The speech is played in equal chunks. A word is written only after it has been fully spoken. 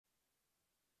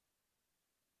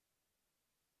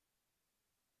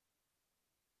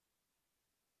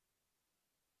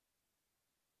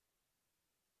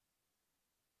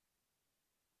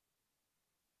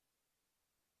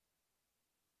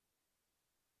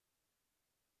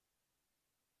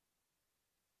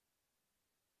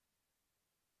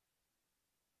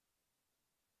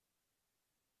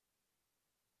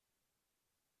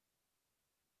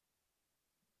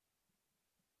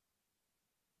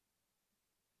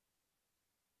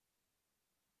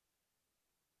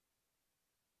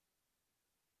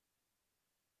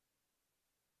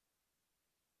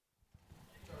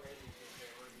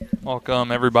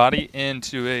Welcome everybody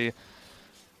into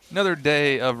another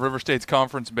day of River State's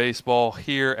Conference Baseball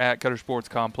here at Cutter Sports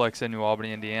Complex in New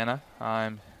Albany, Indiana.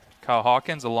 I'm Kyle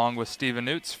Hawkins along with Steven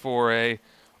Newts for a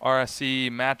RSC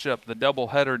matchup, the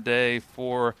doubleheader day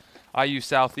for IU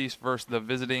Southeast versus the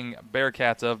visiting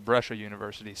Bearcats of Brescia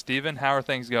University. Steven, how are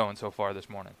things going so far this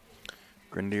morning?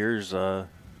 Grenadiers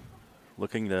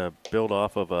looking to build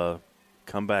off of a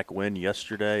comeback win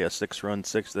yesterday, a 6-run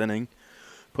sixth inning.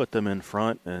 Put them in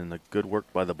front, and the good work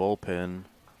by the bullpen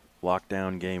locked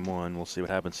down game one. We'll see what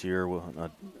happens here.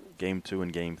 Game two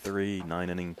and game three,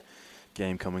 9-inning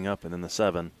game coming up, and then the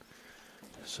 7.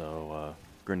 So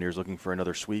Grenadiers looking for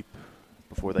another sweep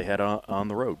before they head on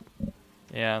the road.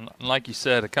 Yeah, and like you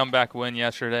said, a comeback win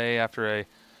yesterday after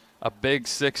a big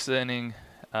sixth inning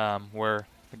where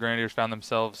the Grenadiers found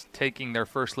themselves taking their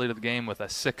first lead of the game with a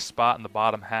 6 spot in the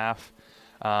bottom half.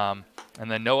 And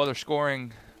then no other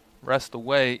scoring rest of the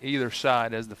way either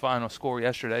side, as the final score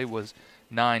yesterday was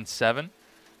 9-7.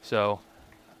 So,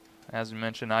 as we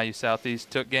mentioned, IU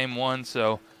Southeast took game one,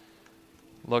 so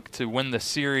look to win the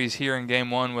series here in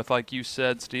game one with, like you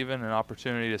said, Steven, an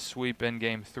opportunity to sweep in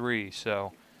game 3.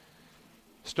 So,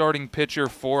 starting pitcher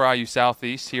for IU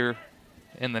Southeast here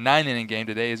in the 9-inning game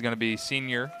today is going to be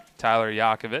senior Tyler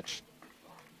Yakovich.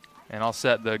 And I'll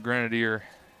set the Grenadier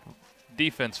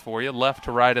defense for you. Left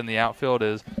to right in the outfield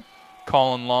is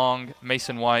Colin Long,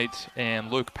 Mason White,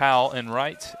 and Luke Powell in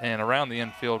right. And around the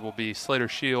infield will be Slater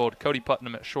Shield, Cody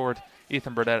Putnam at short,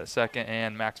 Ethan Burdett at second,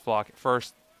 and Max Flock at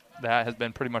first. That has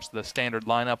been pretty much the standard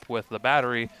lineup with the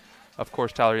battery. Of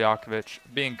course, Tyler Yakovich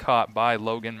being caught by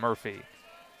Logan Murphy.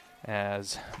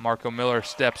 As Marco Miller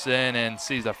steps in and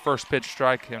sees a first pitch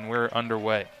strike, and we're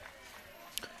underway.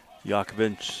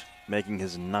 Yakovich making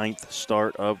his 9th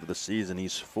start of the season.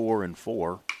 He's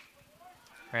 4-4.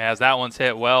 As that one's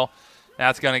hit well,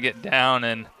 that's going to get down,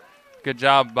 and good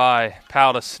job by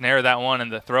Powell to snare that one, and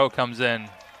the throw comes in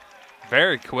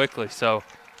very quickly. So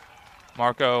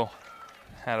Marco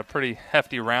had a pretty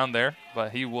hefty round there,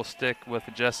 but he will stick with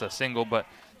just a single. But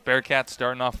Bearcats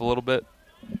starting off a little bit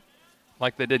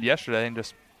like they did yesterday and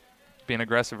just being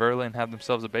aggressive early and have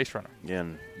themselves a base runner.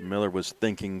 Again, Miller was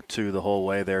thinking to the whole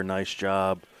way there. Nice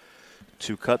job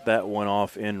to cut that one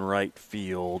off in right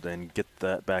field and get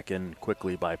that back in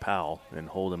quickly by Powell and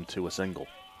hold him to a single.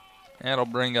 And it'll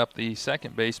bring up the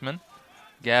second baseman,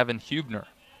 Gavin Hubner.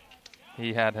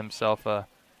 He had himself a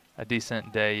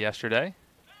decent day yesterday.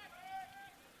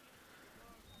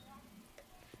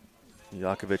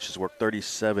 Yakovich has worked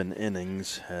 37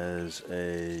 innings, has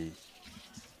a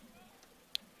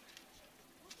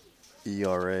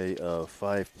ERA of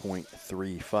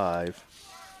 5.35.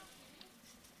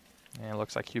 And it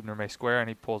looks like Hubner may square, and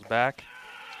he pulls back.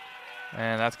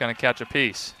 And that's going to catch a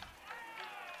piece.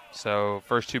 So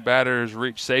first 2 batters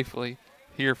reach safely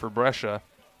here for Brescia.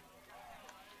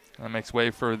 That makes way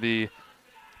for the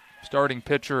starting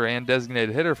pitcher and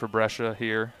designated hitter for Brescia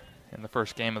here in the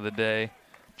first game of the day,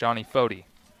 Johnny Foti.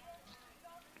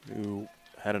 Who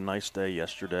had a nice day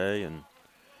yesterday and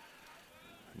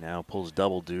now pulls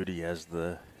double duty as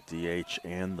the DH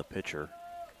and the pitcher.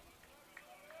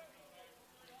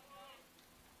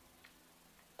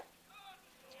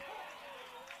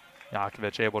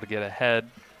 Yakovich able to get ahead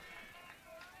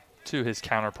to his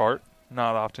counterpart.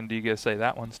 Not often do you get to say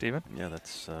that one, Steven. Yeah,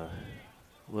 that's a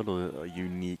little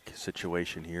unique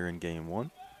situation here in game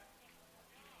one.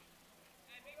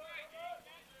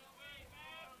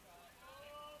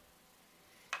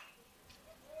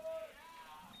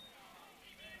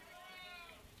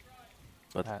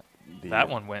 But that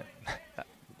one went.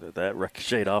 That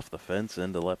ricocheted off the fence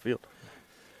into left field.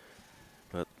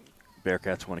 But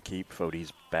Bearcats want to keep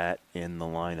Foti's bat in the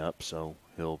lineup, so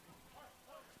he'll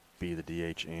be the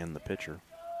DH and the pitcher.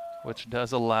 Which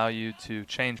does allow you to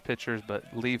change pitchers but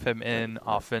leave him in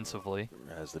offensively.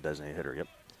 As the designated hitter, yep.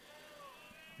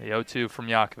 The 0-2 from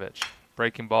Yakovich.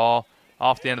 Breaking ball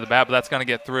off the end of the bat, but that's going to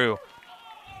get through.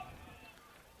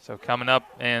 So coming up,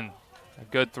 and a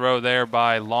good throw there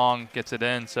by Long gets it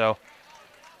in. So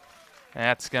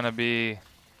that's going to be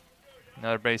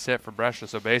another base hit for Brescia.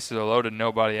 So bases are loaded,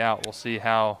 nobody out. We'll see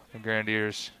how the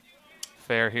Grenadiers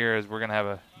fare here as we're going to have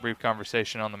a brief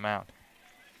conversation on the mound.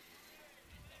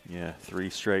 Yeah, 3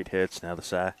 straight hits. Now the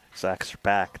sacks are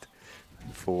packed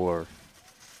for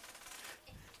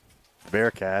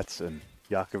Bearcats, and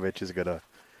Yakovich is going to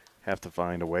have to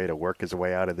find a way to work his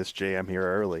way out of this jam here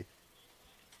early.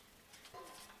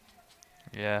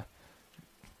 Yeah.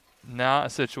 Not a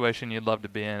situation you'd love to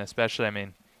be in, especially, I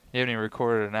mean, you haven't even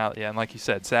recorded an out yet. And like you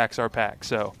said, sacks are packed.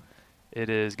 So it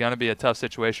is going to be a tough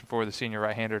situation for the senior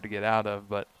right-hander to get out of.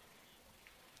 But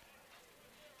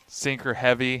sinker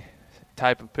heavy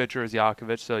type of pitcher as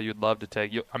Yakovich, so you'd love to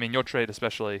take. You'll trade,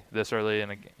 especially this early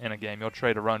in a game. You'll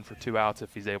trade a run for 2 outs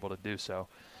if he's able to do so,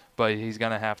 but he's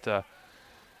going to have to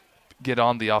get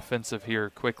on the offensive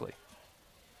here quickly.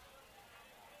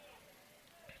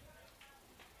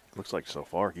 Looks like so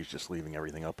far he's just leaving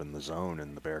everything up in the zone,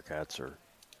 and the Bearcats are.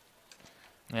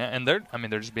 Yeah, and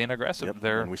they're just being aggressive. Yep.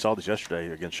 They're, and we saw this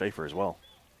yesterday against Schaefer as well.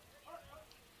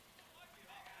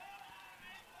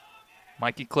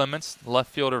 Mikey Clements,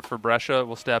 left fielder for Brescia,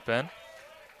 will step in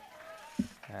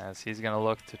as he's going to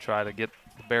look to try to get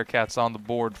the Bearcats on the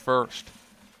board first.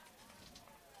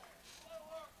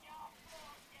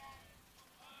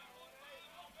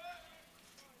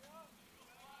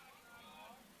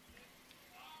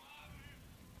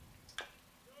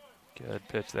 Good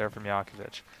pitch there from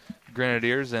Yakovich.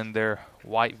 Grenadiers in their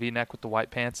white V-neck with the white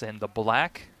pants and the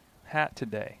black hat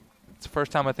today. It's the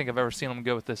first time I think I've ever seen them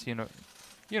go with this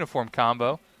uniform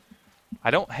combo. I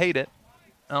don't hate it.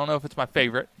 I don't know if it's my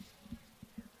favorite.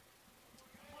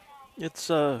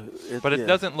 But it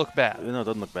doesn't look bad. No, it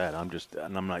doesn't look bad.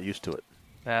 I'm not used to it.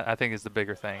 That I think is the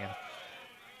bigger thing.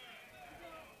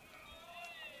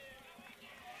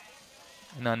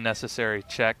 An unnecessary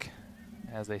check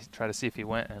as they try to see if he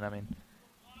went, and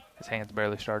his hands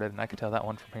barely started, and I could tell that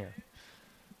one from here.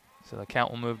 So the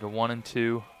count will move to 1-2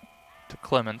 to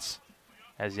Clements,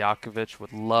 as Yakovich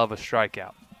would love a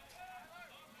strikeout.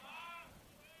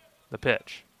 The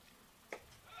pitch.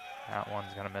 That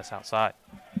one's going to miss outside.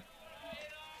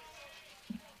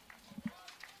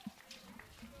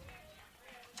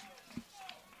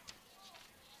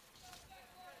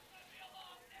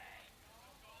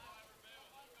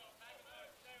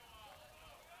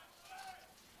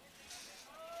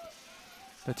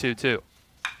 The 2-2.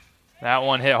 That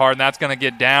one hit hard, and that's going to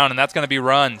get down, and that's going to be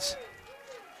runs.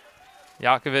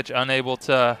 Yakovich unable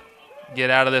to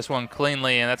get out of this one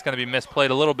cleanly, and that's going to be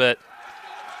misplayed a little bit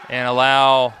and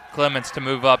allow Clements to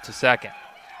move up to second.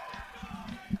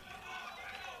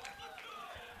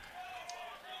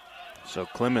 So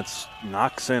Clements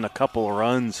knocks in a couple of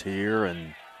runs here,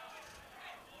 and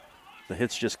the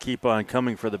hits just keep on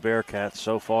coming for the Bearcats.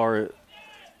 So far,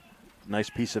 nice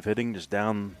piece of hitting just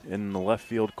down in the left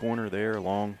field corner there.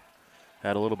 Long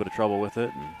had a little bit of trouble with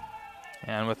it.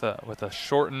 And with a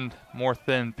shortened, more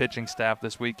thin pitching staff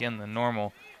this weekend than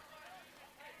normal,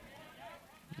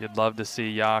 you'd love to see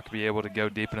Yak be able to go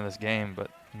deep into this game,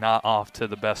 but not off to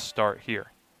the best start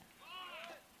here.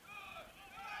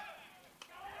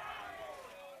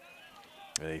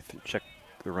 They check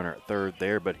the runner at third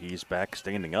there, but he's back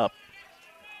standing up.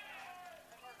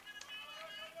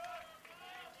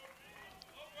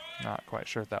 Not quite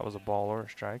sure if that was a ball or a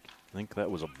strike. I think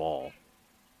that was a ball.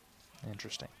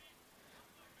 Interesting.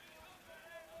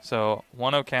 So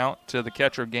 1-0 count to the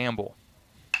catcher, Gamble.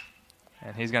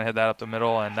 And he's going to hit that up the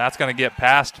middle, and that's going to get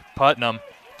past Putnam.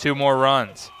 2 more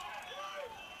runs.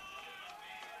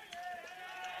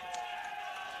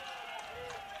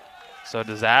 So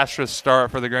disastrous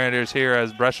start for the Grenadiers here,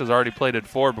 as Brescia's already plated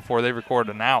 4 before they record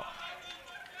an out.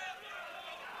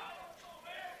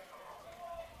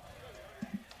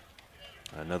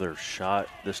 Another shot,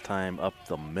 this time up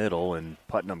the middle, and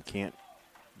Putnam can't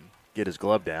get his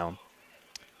glove down.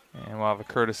 And we'll have a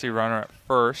courtesy runner at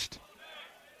first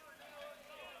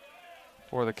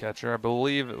for the catcher. I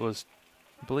believe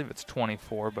it's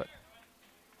 24, but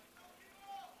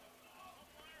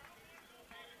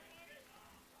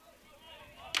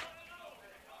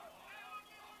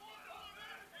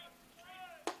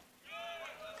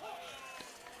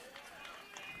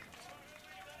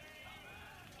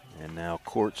and now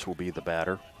Courts will be the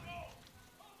batter.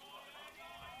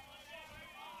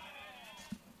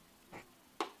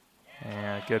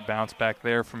 And a good bounce back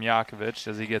there from Yakovich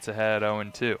as he gets ahead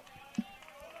 0-2.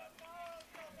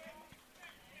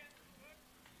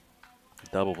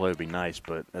 Double play would be nice,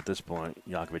 but at this point,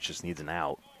 Yakovich just needs an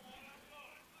out.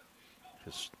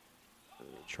 Just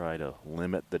try to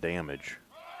limit the damage.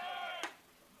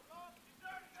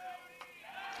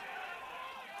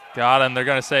 Got him. They're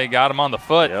going to say got him on the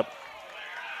foot. Yep.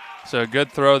 So a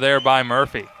good throw there by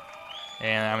Murphy.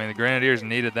 And, the Grenadiers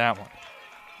needed that one.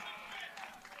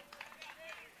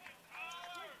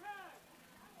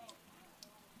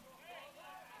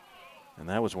 And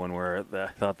that was one where I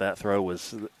thought that throw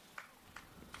was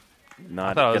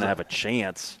not going to have a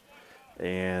chance.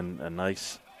 And a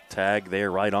nice tag there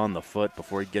right on the foot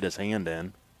before he'd get his hand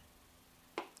in.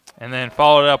 And then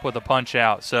followed up with a punch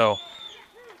out. So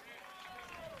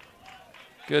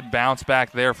good bounce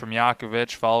back there from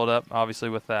Yakovich. Followed up, obviously,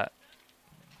 with that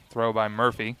throw by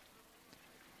Murphy.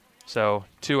 So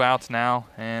 2 outs now,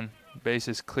 and base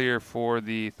is clear for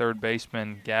the third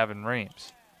baseman, Gavin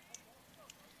Reams.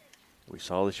 We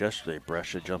saw this yesterday.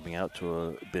 Brescia jumping out to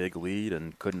a big lead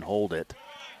and couldn't hold it.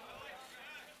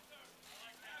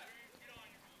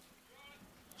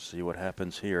 See what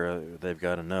happens here. They've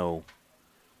got to know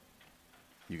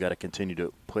you got to continue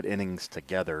to put innings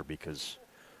together because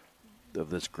of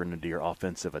this Grenadier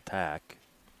offensive attack.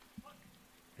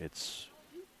 It's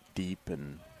deep,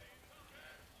 and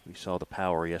we saw the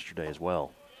power yesterday as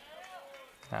well.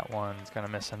 That one's going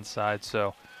to miss inside,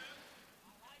 so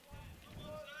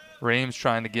Reams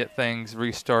trying to get things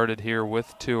restarted here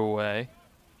with 2 away.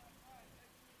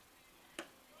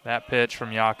 That pitch from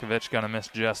Jakovic going to miss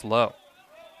just low.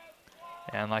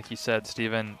 And like you said,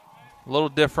 Stephen, a little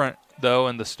different, though,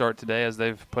 in the start today as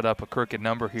they've put up a crooked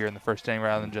number here in the first inning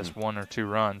rather than just 1 or 2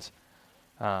 runs.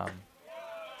 As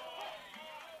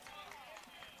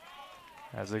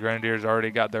the Grenadiers already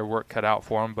got their work cut out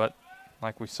for them, but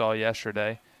like we saw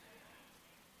yesterday,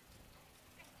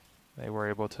 they were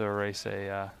able to erase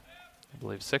a, I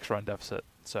believe, 6-run deficit.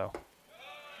 So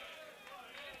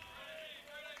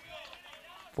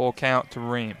full count to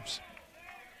Reams.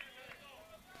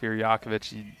 If you're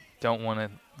Jakovic, you don't want to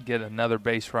get another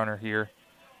base runner here.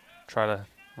 Try to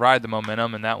ride the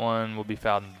momentum, and that one will be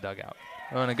fouled in the dugout.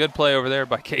 Oh, and a good play over there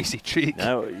by Casey Cheek.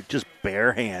 No, just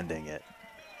barehanding it.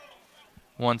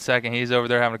 1 second, he's over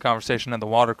there having a conversation at the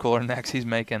water cooler. Next, he's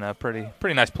making a pretty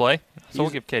nice play. So we'll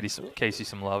give Casey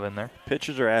some love in there.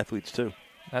 Pitchers are athletes, too.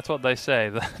 That's what they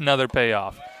say. Another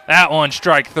payoff. That one,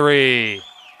 strike 3.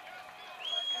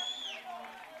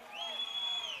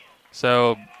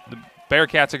 So the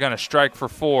Bearcats are going to strike for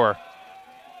 4.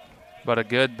 But a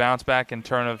good bounce back and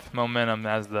turn of momentum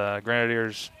as the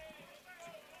Grenadiers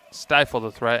stifle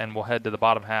the threat and will head to the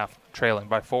bottom half, trailing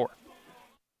by 4.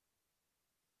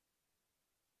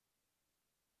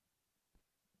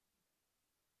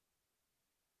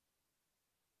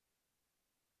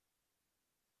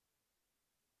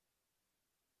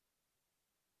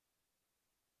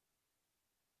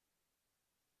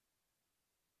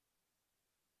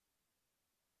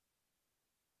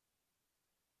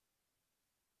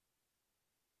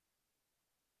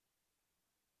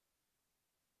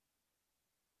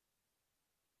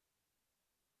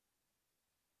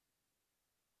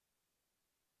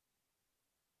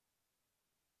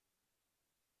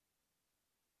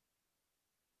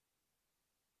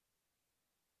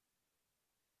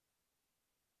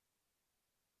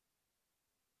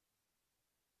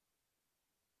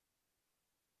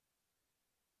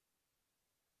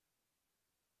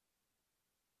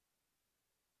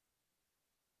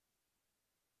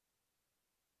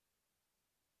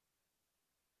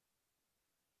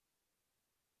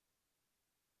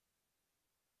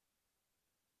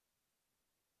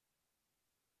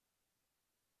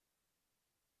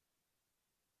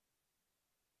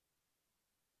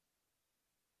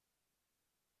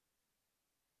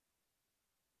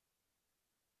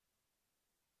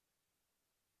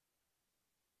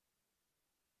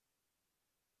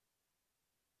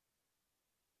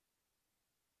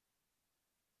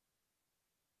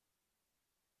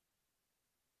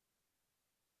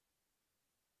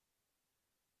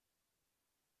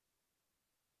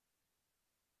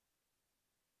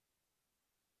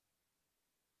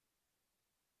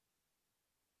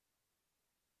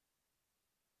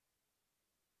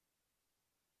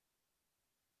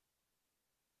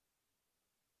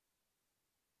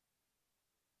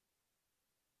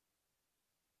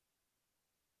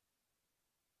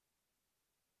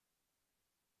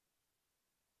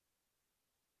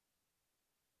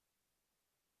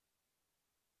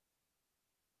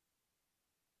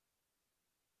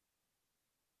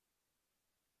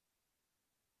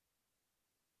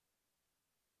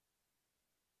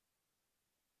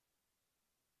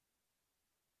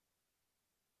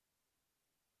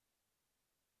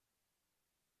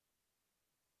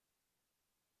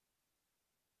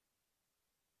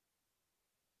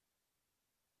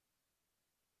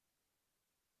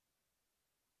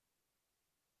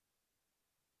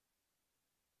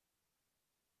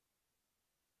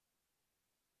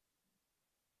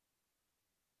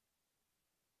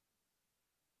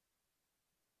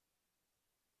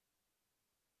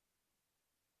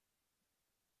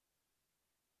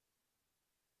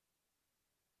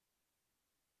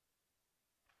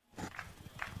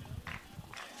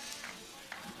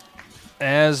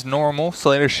 As normal,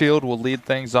 Slater Shield will lead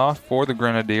things off for the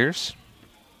Grenadiers.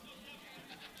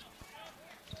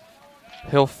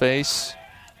 He'll face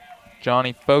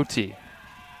Johnny Foti.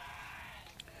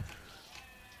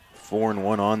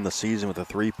 4-1 on the season with a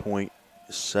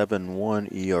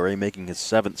 3.71 ERA, making his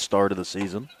 7th start of the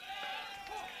season.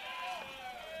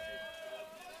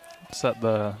 Set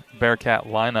the Bearcat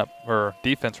lineup, or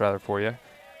defense rather, for you.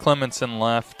 Clemenson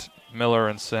left, Miller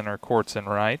in center, Quartz in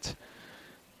right.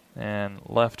 And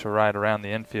left to right around the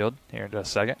infield here in just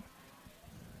a second.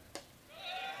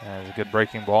 That is a good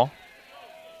breaking ball.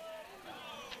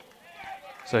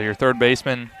 So your third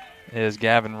baseman is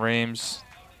Gavin Reams.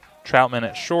 Troutman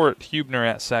at short, Hubner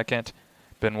at second,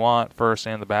 Benoit at first,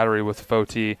 and the battery with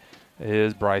Foti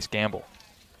is Bryce Gamble.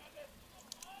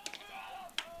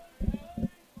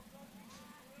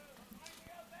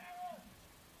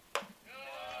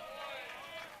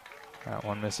 That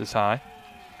one misses high.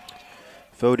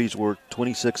 Foti's worked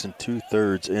 26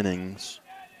 2/3 innings.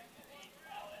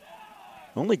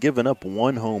 Only given up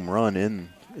one home run in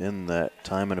that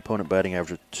time, an opponent batting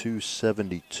average of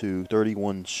 .272,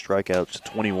 31 strikeouts,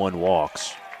 21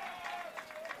 walks.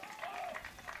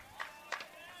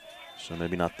 So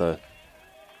maybe not the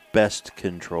best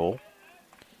control.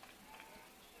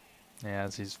 Yeah,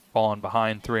 as he's fallen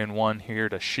behind 3-1 here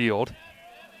to Shield.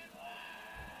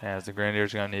 As the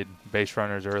Grenadiers are going to need base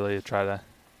runners early to try to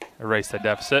erase the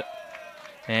deficit.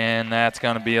 And that's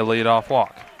going to be a leadoff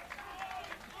walk.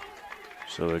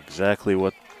 So exactly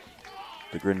what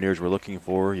the Grenadiers were looking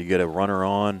for. You get a runner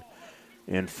on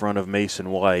in front of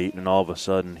Mason White, and all of a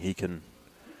sudden he can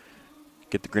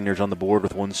get the Grenadiers on the board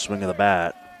with one swing of the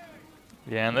bat.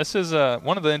 Yeah, and this is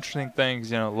one of the interesting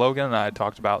things, Logan and I had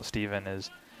talked about, Steven,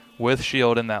 is with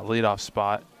Shield in that leadoff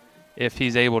spot, if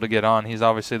he's able to get on, he's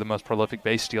obviously the most prolific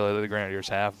base stealer that the Grenadiers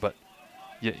have, but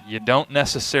you don't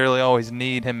necessarily always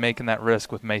need him making that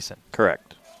risk with Mason.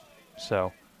 Correct.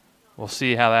 So we'll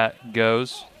see how that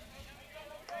goes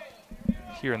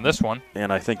here in this one.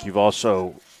 And I think you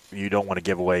don't want to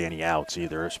give away any outs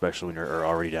either, especially when you're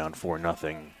already down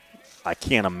 4-0. I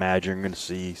can't imagine you're going to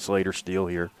see Slater steal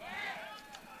here.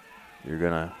 You're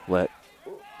going to let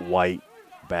White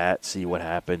bat, see what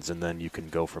happens, and then you can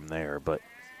go from there. But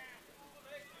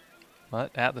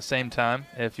at the same time,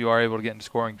 if you are able to get into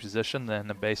scoring position, then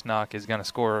the base knock is going to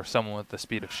score someone with the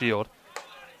speed of Shield,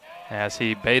 as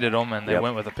he baited them and they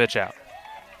went with a pitch out.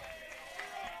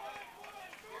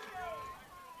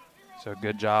 So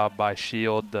good job by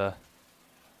Shield to,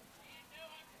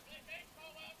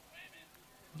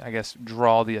 I guess,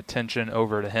 draw the attention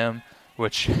over to him,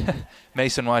 which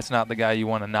Mason White's not the guy you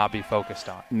want to not be focused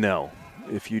on. No.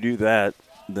 If you do that,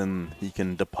 then he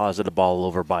can deposit a ball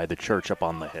over by the church up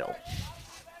on the hill.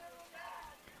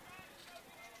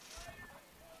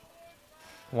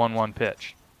 1-1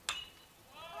 pitch.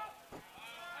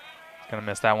 Going to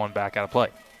miss that one back out of play.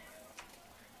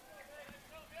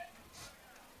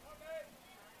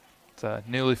 It's a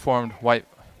newly formed white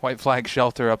flag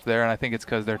shelter up there, and I think it's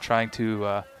because they're trying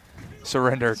to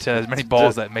surrender to as many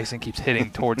balls that Mason keeps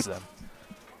hitting towards them.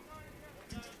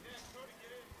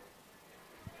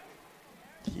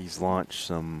 He's launched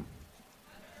some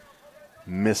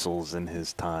missiles in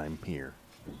his time here.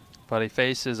 But he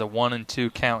faces a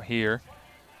 1-2 count here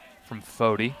from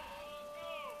Foti.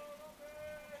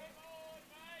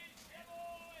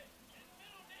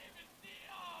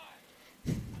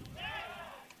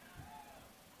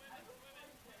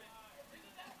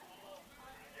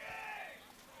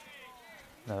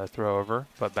 Another throw over,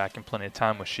 but back in plenty of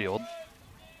time with Shield.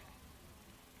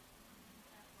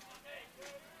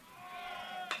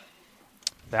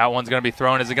 That one's going to be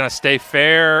thrown. Is it going to stay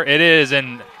fair? It is,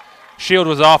 and Shield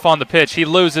was off on the pitch. He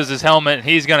loses his helmet.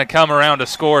 He's going to come around to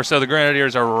score, so the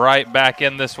Grenadiers are right back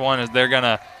in this one as they're going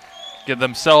to give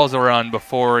themselves a run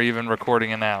before even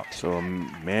recording an out. So a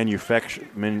manufactured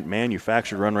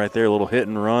run right there, a little hit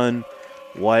and run.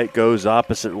 White goes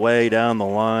opposite way down the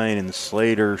line, and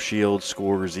Slater Shield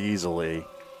scores easily.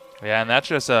 Yeah, and that's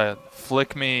just a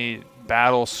flick-me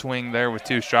battle swing there with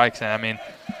 2 strikes. And, I mean,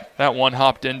 that one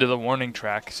hopped into the warning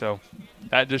track. So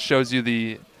that just shows you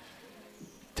the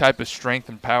type of strength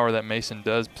and power that Mason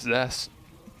does possess.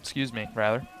 Excuse me,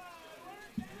 rather.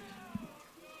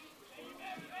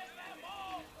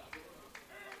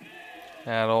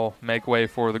 That'll make way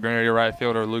for the Grenadier right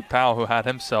fielder Luke Powell, who had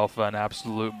himself an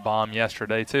absolute bomb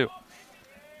yesterday, too.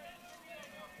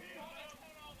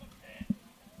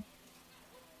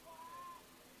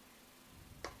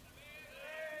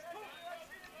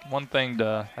 One thing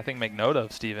to, I think, make note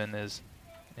of, Steven, is,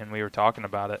 and we were talking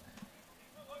about it,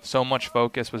 so much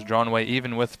focus was drawn away,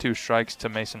 even with 2 strikes to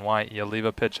Mason White. You leave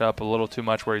a pitch up a little too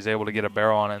much where he's able to get a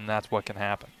barrel on it, and that's what can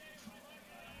happen.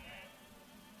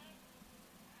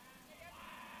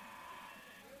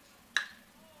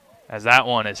 As that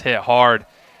one is hit hard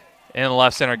in the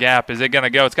left center gap. Is it going to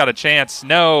go? It's got a chance.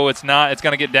 No, it's not. It's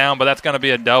going to get down, but that's going to be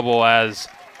a double as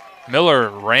Miller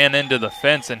ran into the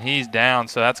fence and he's down.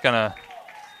 So that's going to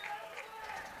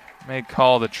may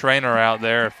call the trainer out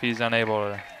there if he's unable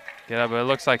to get up. But it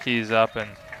looks like he's up and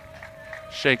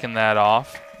shaking that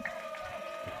off.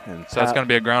 And So it's going to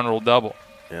be a ground rule double.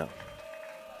 Yeah.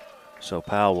 So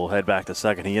Powell will head back to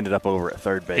second. He ended up over at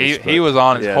third base. He was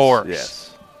on his horse.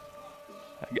 Yes.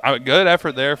 A good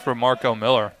effort there from Marco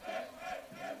Miller.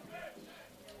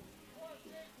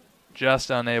 Just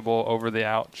unable over the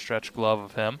outstretched glove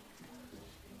of him.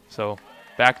 So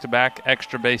back-to-back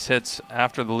extra base hits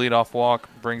after the leadoff walk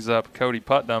brings up Cody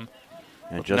Putnam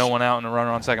with no one out and a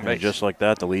runner on second base. Just like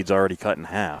that, the lead's already cut in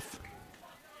half.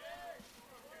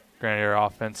 Grenadier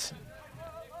offense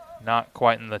not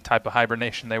quite in the type of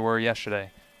hibernation they were yesterday.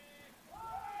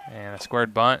 And a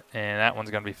squared bunt, and that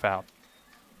one's going to be fouled.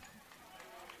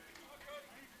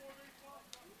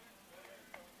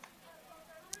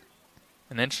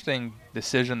 An interesting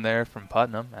decision there from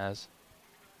Putnam, as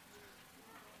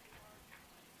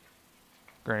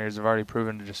Grenadiers have already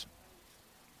proven to just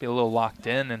be a little locked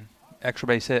in and extra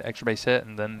base hit,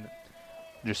 and then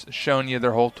just showing you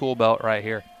their whole tool belt right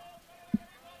here.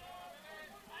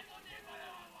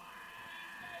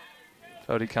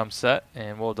 Fody comes set,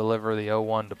 and we'll deliver the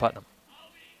 0-1 to Putnam.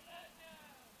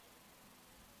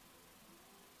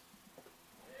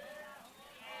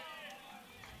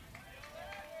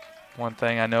 One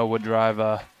thing I know would drive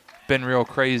Ben real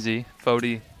crazy,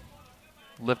 Fody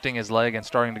lifting his leg and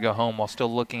starting to go home while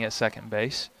still looking at second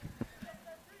base.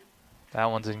 That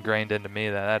one's ingrained into me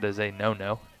that is a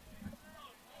no-no.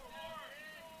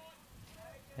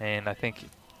 And I think,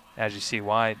 as you see,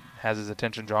 White has his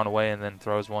attention drawn away and then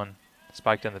throws one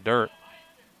spiked in the dirt.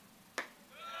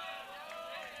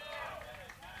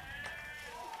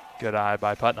 Good eye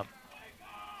by Putnam.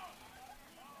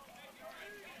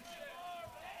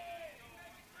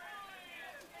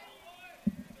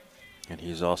 And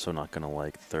he's also not going to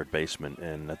like third baseman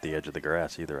in at the edge of the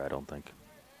grass either, I don't think.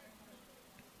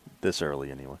 This early,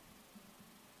 anyway.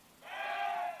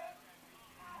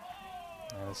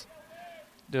 Let's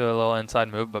do a little inside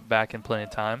move, but back in plenty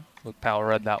of time. Luke Powell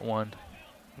read that one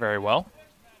very well.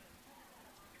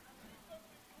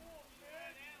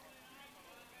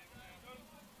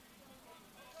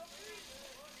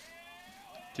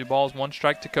 Two balls, one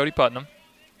strike to Cody Putnam.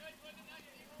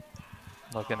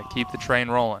 Looking to keep the train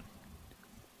rolling.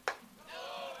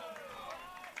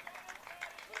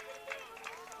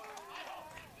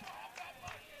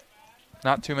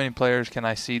 Not too many players can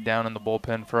I see down in the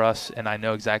bullpen for us, and I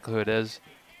know exactly who it is.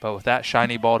 But with that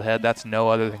shiny bald head, that's no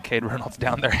other than Cade Reynolds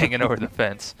down there hanging over the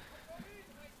fence.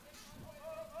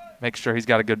 Make sure he's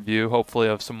got a good view, hopefully,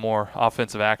 of some more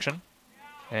offensive action.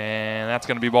 And that's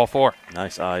going to be ball 4.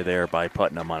 Nice eye there by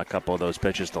Putnam on a couple of those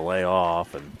pitches to lay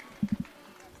off, and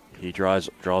he draws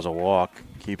a walk,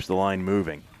 keeps the line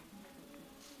moving.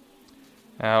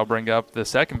 I'll bring up the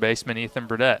second baseman, Ethan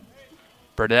Burdett.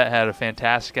 Burdett had a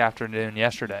fantastic afternoon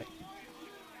yesterday.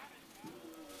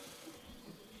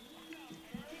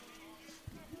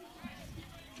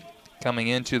 Coming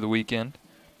into the weekend,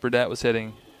 Burdett was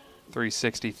hitting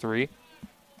 .363.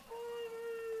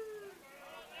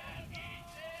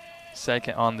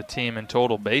 Second on the team in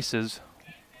total bases,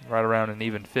 right around an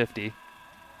even 50.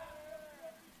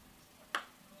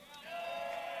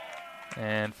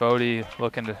 And Fody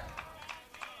looking to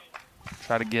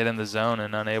try to get in the zone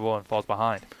and unable and falls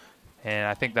behind. And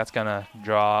I think that's going to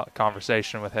draw a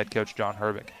conversation with head coach John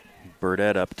Herbeck.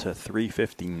 Burdett up to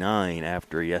 .359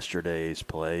 after yesterday's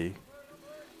play.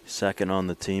 Second on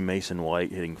the team, Mason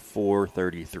White hitting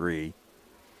 .433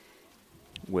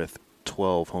 with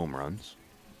 12 home runs.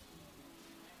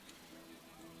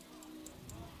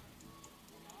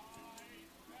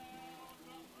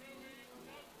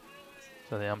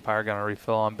 So the umpire going to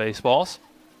refill on baseballs.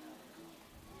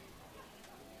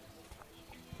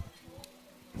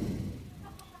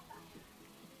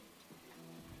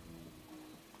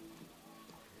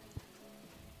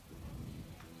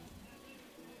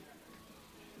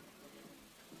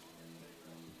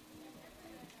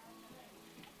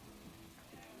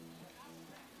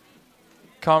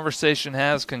 Conversation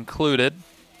has concluded.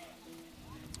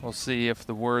 We'll see if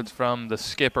the words from the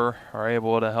skipper are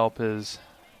able to help his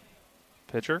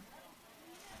pitcher.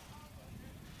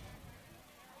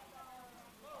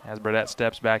 As Burdett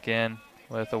steps back in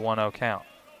with a 1-0 count.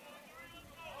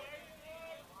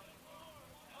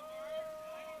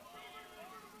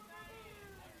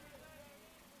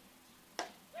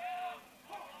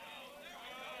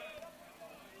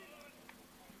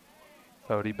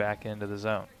 Fody back into the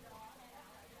zone.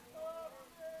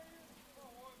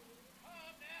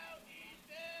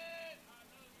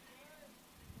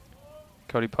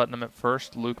 Cody Putnam at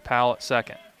first, Luke Powell at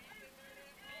second.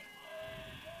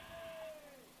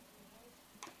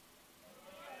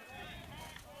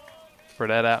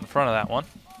 Burdett out in front of that one.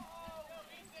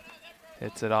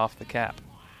 Hits it off the cap.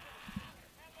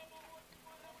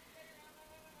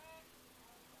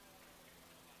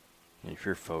 If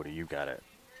you're Fody, you got to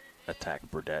attack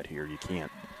Burdett here. You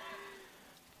can't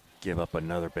give up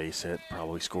another base hit,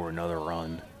 probably score another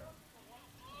run.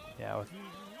 Yeah, with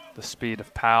the speed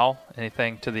of Powell,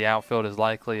 anything to the outfield is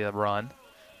likely a run.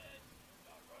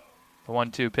 The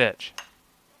 1-2 pitch.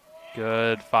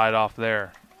 Good fight off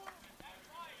there.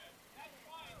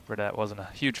 Burdett wasn't a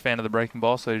huge fan of the breaking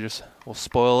ball, so he just will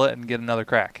spoil it and get another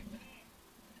crack.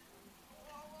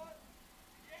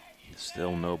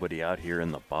 Still nobody out here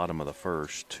in the bottom of the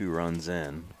first. 2 runs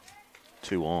in,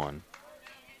 2 on.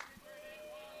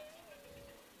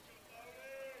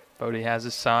 Fody has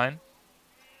his sign.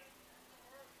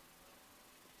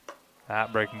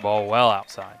 That breaking ball well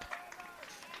outside.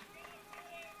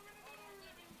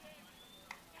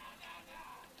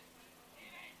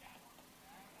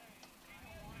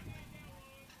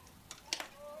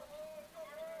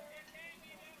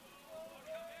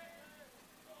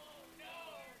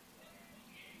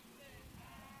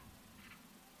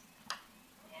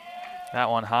 That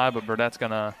one high, but Burdett's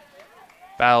going to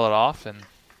battle it off and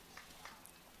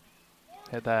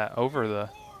hit that over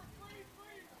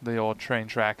the old train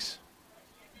tracks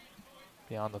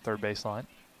beyond the third baseline.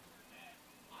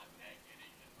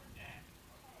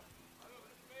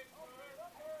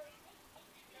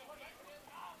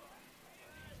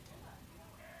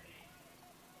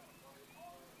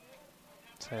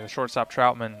 So the shortstop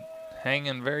Troutman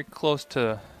hanging very close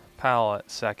to Powell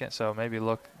at second, so maybe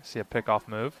see a pickoff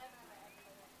move.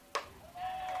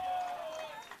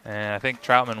 And I think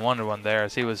Troutman wanted one there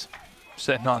as he was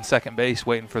sitting on second base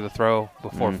waiting for the throw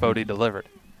before Fody delivered.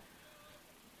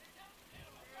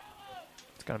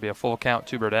 It's going to be a full count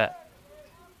to Burdett.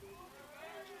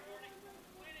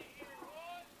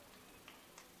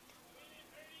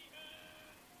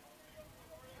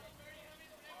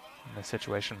 In this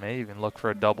situation, may even look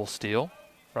for a double steal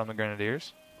from the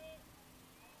Grenadiers.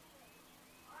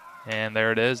 And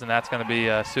there it is, and that's going to be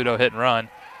a pseudo hit and run.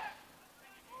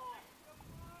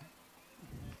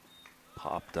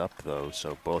 Popped up, though,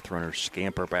 so both runners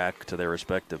scamper back to their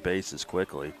respective bases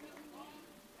quickly.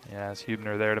 Yeah, it's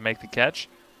Hubner there to make the catch.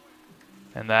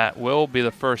 And that will be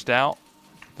the first out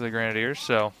for the Grenadiers.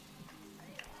 So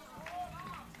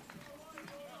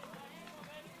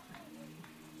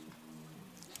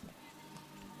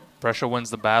Brescia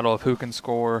wins the battle of who can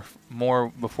score more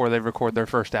before they record their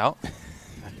first out.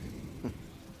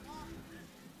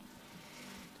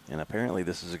 And apparently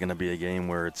this is going to be a game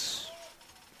where it's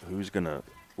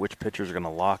which pitchers are going to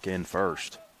lock in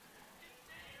first.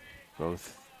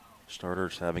 Both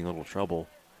starters having a little trouble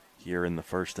here in the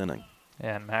first inning.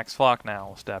 And Max Flock now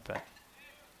will step in.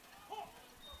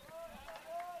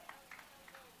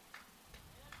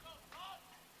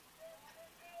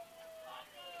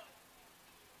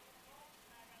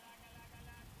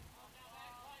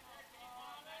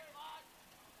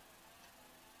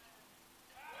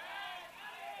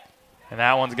 And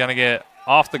that one's going to get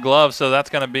off the glove, so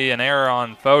that's going to be an error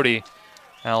on Fody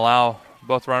and allow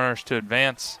both runners to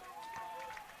advance.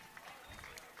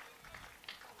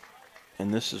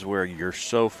 And this is where you're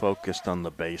so focused on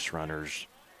the base runners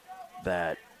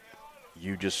that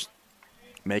you just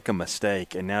make a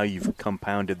mistake, and now you've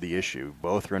compounded the issue.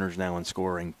 Both runners now in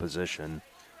scoring position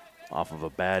off of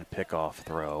a bad pickoff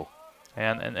throw.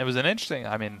 And it was an interesting,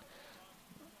 and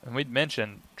we'd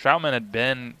mentioned Troutman had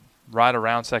been right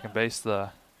around second base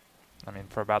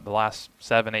for about the last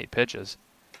 7-8 pitches.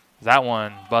 That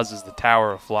one buzzes the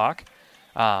tower of Flock.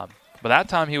 But that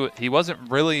time he wasn't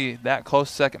really that close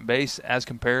to second base as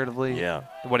comparatively to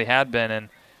what he had been. And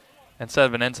instead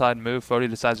of an inside move, Fody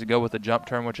decides to go with a jump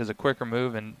turn, which is a quicker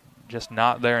move, and just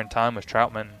not there in time was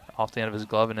Troutman off the end of his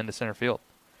glove and into center field.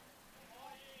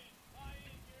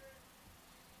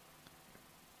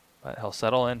 But he'll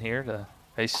settle in here to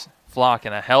face Flock,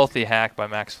 and a healthy hack by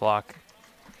Max Flock.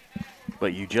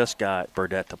 But you just got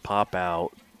Burdett to pop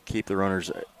out, keep the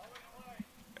runners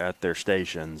at their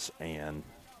stations, and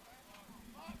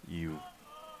you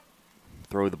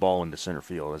throw the ball into center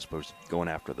field as opposed to going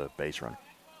after the base runner.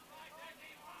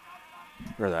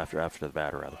 Or after the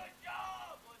batter, rather.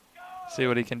 See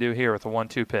what he can do here with a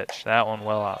 1-2 pitch. That one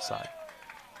well outside.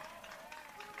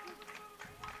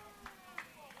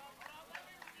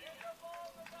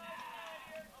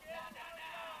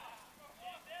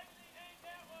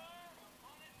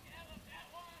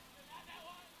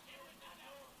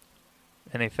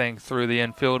 Anything through the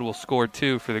infield will score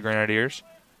 2 for the Grenadiers.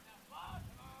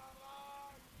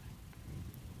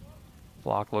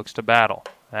 Flock looks to battle.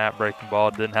 That breaking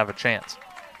ball didn't have a chance.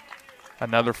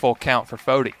 Another full count for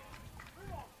Fody.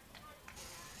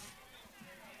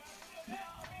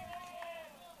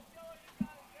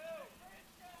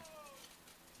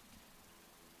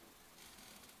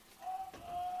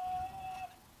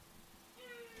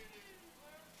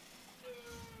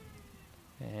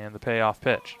 And the payoff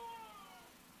pitch.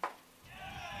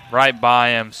 Right by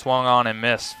him, swung on and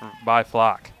missed by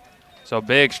Flock. So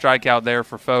big strikeout there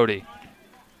for Fody.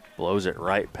 Blows it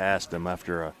right past him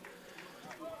after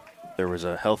there was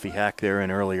a healthy hack there in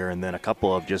earlier, and then a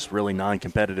couple of just really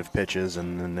non-competitive pitches,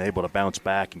 and then able to bounce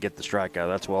back and get the strikeout.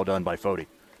 That's well done by Fody.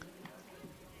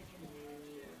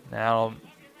 Now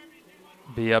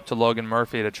it'll be up to Logan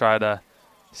Murphy to try to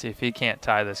see if he can't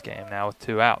tie this game now with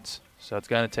 2 outs. So it's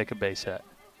going to take a base hit.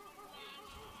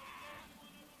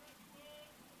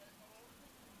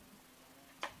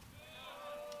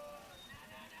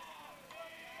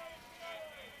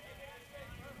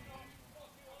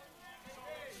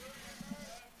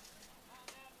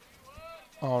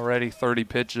 Already 30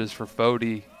 pitches for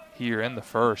Fody here in the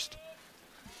first.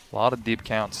 A lot of deep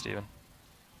counts, Steven.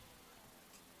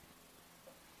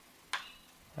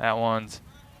 That one's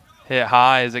hit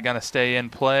high. Is it going to stay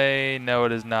in play? No,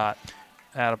 it is not.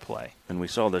 Out of play. And we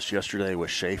saw this yesterday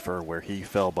with Schaefer, where he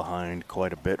fell behind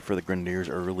quite a bit for the Grenadiers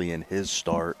early in his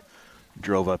start,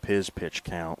 drove up his pitch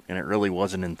count, and it really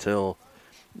wasn't until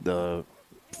the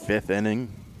 4th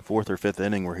or 5th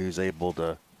inning, where he was able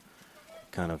to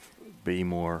kind of be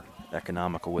more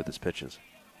economical with his pitches.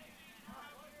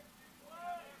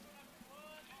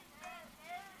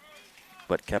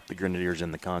 But kept the Grenadiers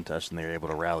in the contest, and they were able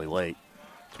to rally late.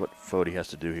 That's what Fody has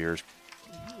to do here, is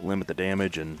limit the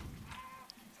damage and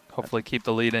hopefully keep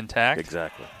the lead intact.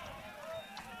 Exactly.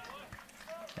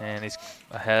 And he's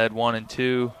ahead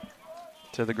 1-2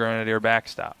 to the Grenadier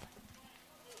backstop.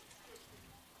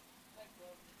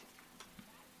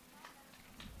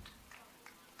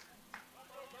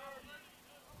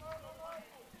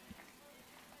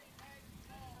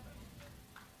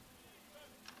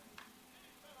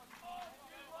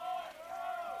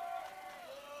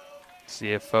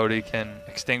 See if Fody can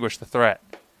extinguish the threat.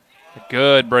 A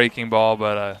good breaking ball,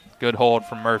 but a good hold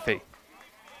from Murphy.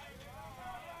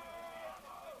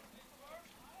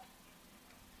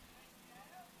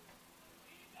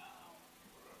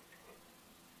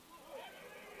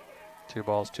 Two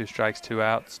balls, 2 strikes, 2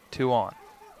 outs, 2 on.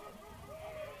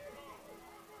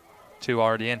 2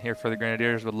 already in here for the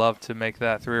Grenadiers. Would love to make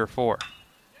that 3 or 4.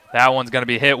 That one's going to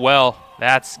be hit well.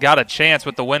 That's got a chance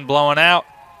with the wind blowing out.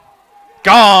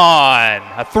 Gone!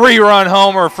 A 3-run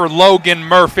homer for Logan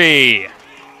Murphy.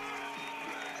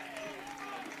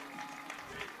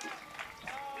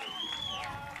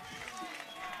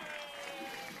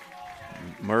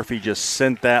 Murphy just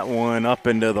sent that one up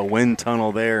into the wind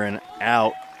tunnel there and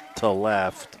out to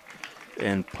left,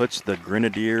 and puts the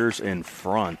Grenadiers in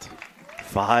front.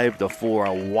 5-4,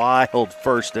 a wild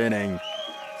first inning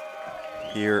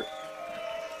here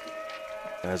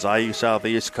as IU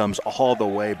Southeast comes all the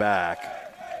way back.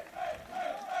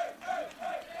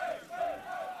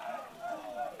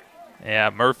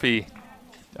 Yeah, Murphy,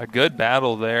 a good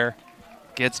battle there.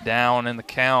 Gets down in the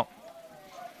count,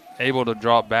 able to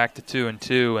drop back to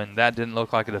 2-2, and that didn't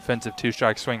look like a defensive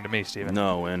 2-strike swing to me, Steven.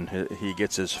 No, and he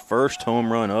gets his first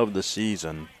home run of the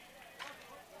season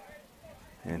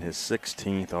and his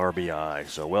 16th RBI.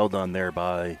 So well done there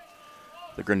by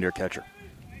the Grenadier catcher.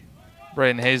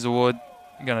 Braden Hazelwood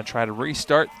going to try to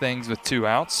restart things with 2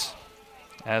 outs,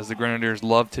 as the Grenadiers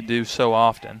love to do so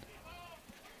often.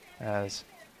 As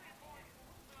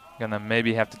going to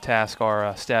maybe have to task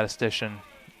our statistician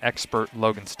expert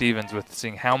Logan Stevens with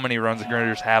seeing how many runs the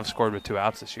Grenadiers have scored with 2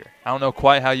 outs this year. I don't know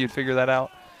quite how you'd figure that out,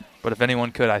 but if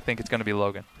anyone could, I think it's going to be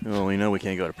Logan. Well, we know we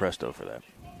can't go to Presto for that.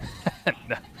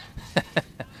 No.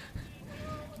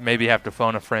 Maybe have to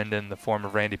phone a friend in the form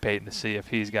of Randy Payton to see if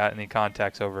he's got any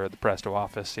contacts over at the Presto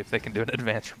office, see if they can do an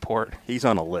advance report. He's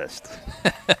on a list.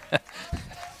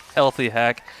 Healthy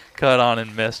hack, cut on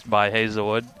and missed by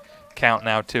Hazelwood. Count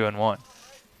now 2-1.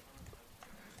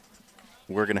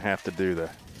 We're going to have to do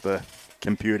the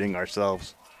computing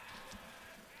ourselves.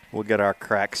 We'll get our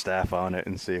crack staff on it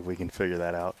and see if we can figure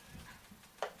that out.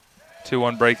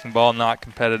 2-1 breaking ball, not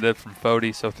competitive from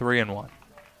Fody, so 3-1.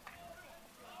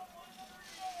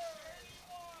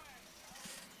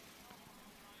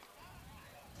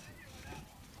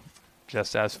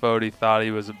 Just as Fody thought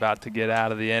he was about to get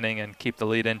out of the inning and keep the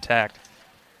lead intact.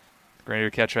 The Grenadier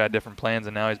catcher had different plans,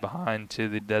 and now he's behind to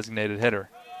the designated hitter.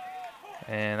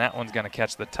 And that one's going to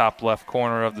catch the top left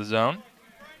corner of the zone.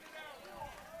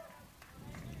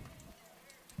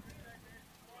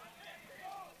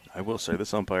 I will say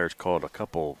this umpire's called a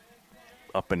couple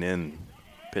up and in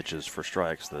pitches for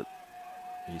strikes that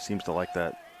he seems to like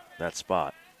that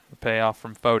spot. The payoff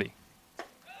from Fody.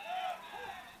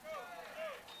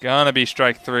 Gonna be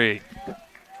strike 3.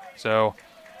 So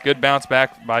good bounce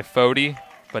back by Fody,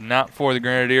 but not for the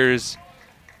Grenadiers.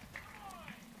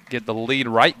 get the lead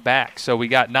right back. So we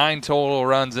got 9 total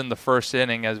runs in the first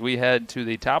inning as we head to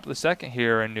the top of the second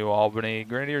here in New Albany.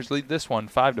 Grenadiers lead this one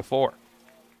 5-4.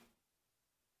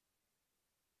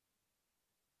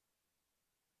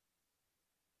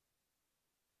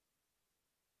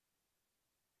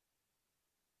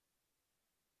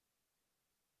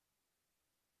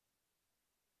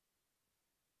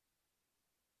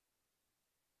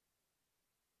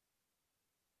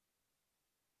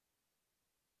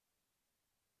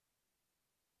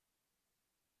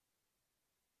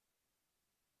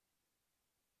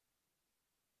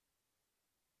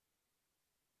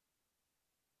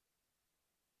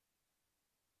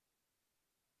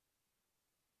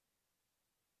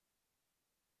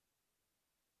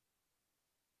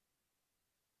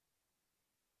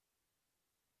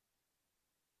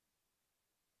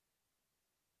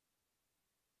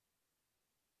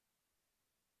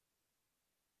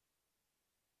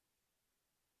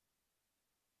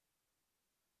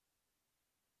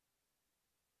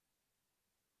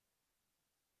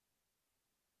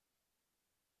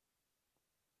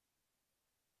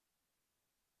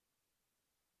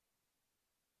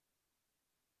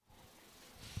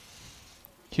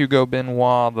 Hugo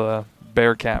Benoit, the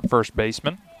Bearcat first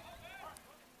baseman.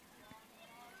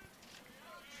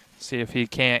 See if he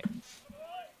can't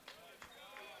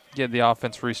get the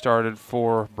offense restarted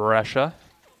for Brescia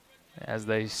as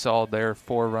they saw their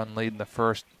 4-run lead in the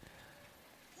first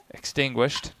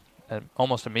extinguished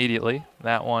almost immediately.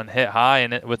 That one hit high,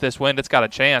 and with this wind, it's got a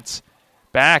chance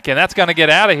back, and that's going to get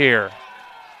out of here.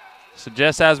 So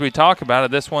just as we talk about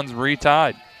it, this one's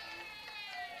retied.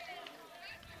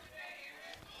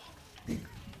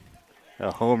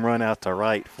 A home run out to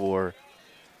right for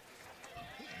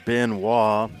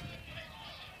Benoit.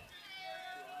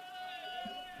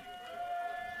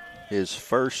 His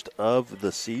first of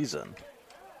the season.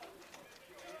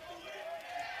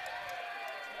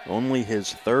 Only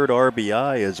his third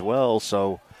RBI as well,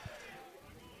 so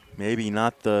maybe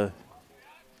not the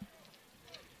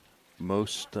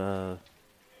most the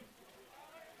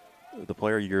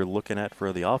player you're looking at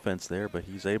for the offense there, but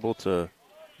he's able to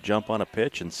jump on a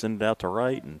pitch and send it out to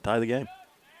right and tie the game.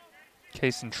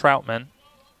 Kason Troutman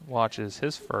watches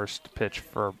his first pitch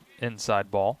for inside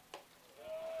ball.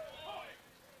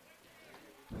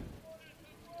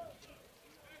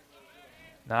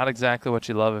 Not exactly what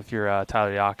you love if you're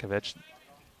Tyler Yakovich.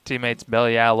 Teammates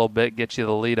belly out a little bit, get you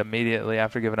the lead immediately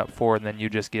after giving up 4, and then you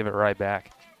just give it right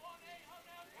back.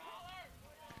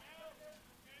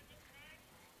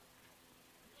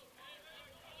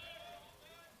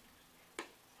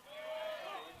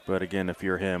 But again, if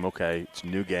you're him, okay, it's a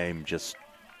new game. Just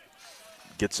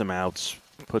get some outs,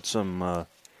 put some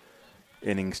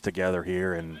innings together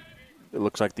here, and it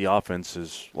looks like the offense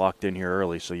is locked in here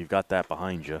early, so you've got that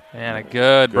behind you. And a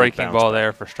good breaking ball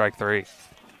there for strike 3.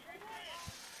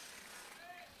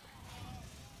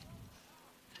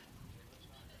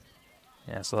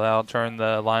 Yeah, so that'll turn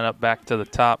the lineup back to the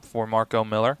top for Marco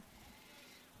Miller.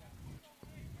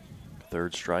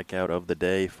 Third strikeout of the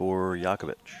day for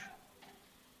Yakovich.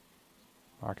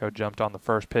 Marco jumped on the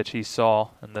first pitch he saw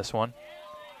in this one.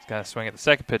 He's going to swing at the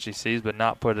second pitch he sees, but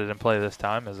not put it in play this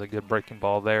time. As a good breaking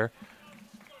ball there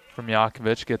from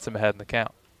Yakovich gets him ahead in the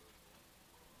count.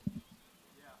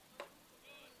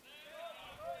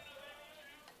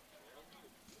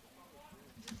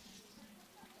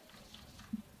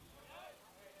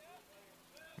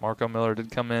 Marco Miller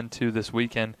did come into this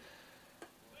weekend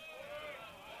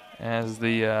as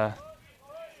the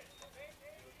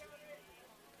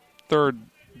third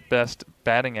best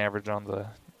batting average on the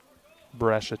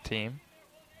Brescia team,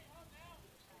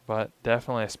 but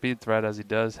definitely a speed threat as he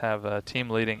does have a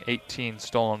team-leading 18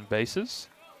 stolen bases.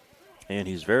 And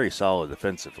he's very solid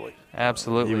defensively.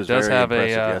 Absolutely. He was does very have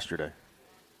impressive yesterday.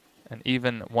 An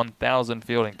even 1,000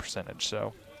 fielding percentage,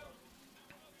 so.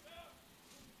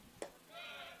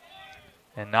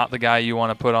 And not the guy you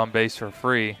want to put on base for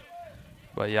free,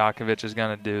 but Yakovich is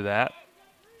going to do that.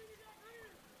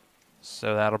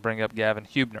 So that'll bring up Gavin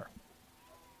Hubner.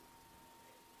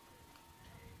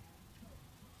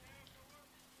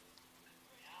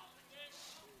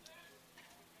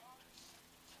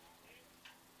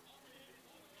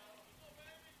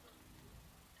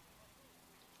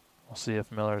 We'll see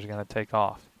if Miller's going to take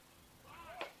off.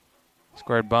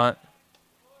 Squared bunt,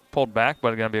 pulled back, but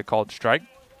it's going to be a called strike.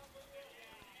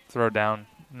 Throw down,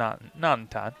 not in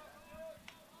time.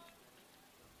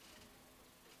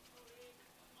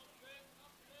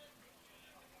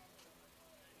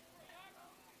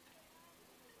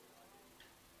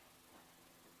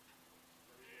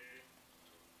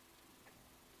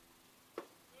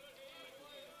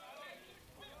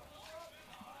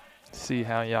 see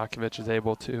how Jakovic is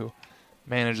able to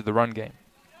manage the run game.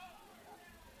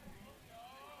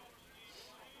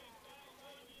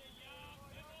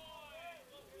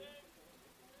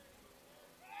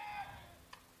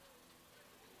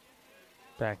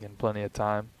 Back in plenty of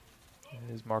time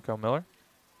is Marco Miller.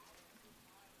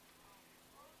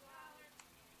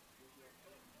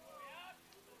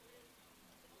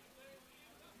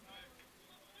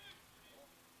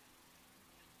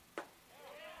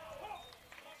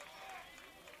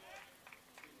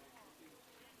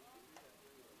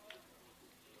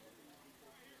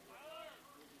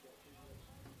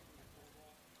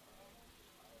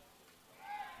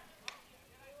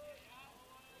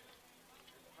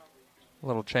 A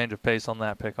little change of pace on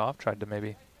that pickoff. Tried to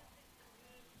maybe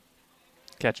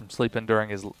catch him sleeping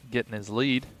during getting his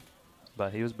lead,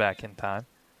 but he was back in time.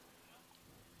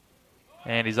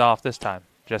 And he's off this time.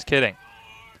 Just kidding.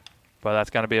 But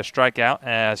that's going to be a strikeout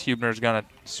as Huebner's going to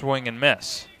swing and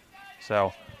miss.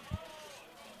 So,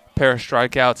 pair of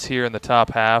strikeouts here in the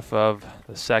top half of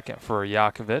the second for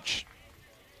Jakovic.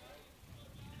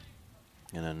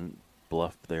 And then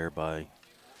bluffed there by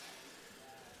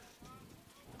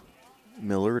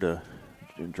Miller to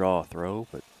draw a throw,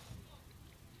 but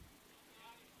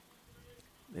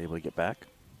able to get back.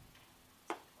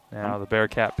 Now the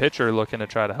Bearcat pitcher looking to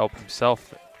try to help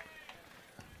himself.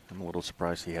 I'm a little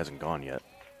surprised he hasn't gone yet.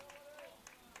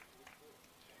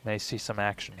 May see some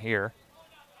action here.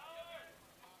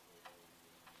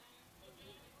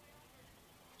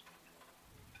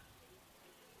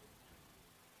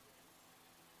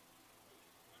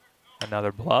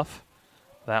 Another bluff.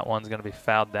 That one's going to be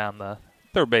fouled down the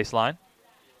third base line.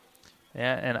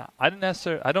 Yeah, and I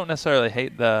don't necessarily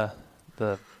hate the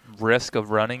risk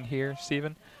of running here,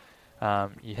 Stephen.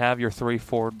 You have your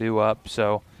 3-4 due up,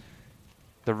 so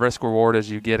the risk reward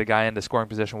is you get a guy into scoring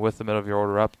position with the middle of your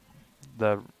order up.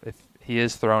 If he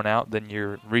is thrown out, then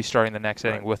you're restarting the next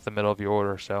inning with the middle of your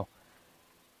order. So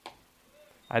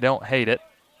I don't hate it,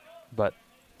 but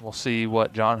we'll see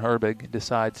what John Herbig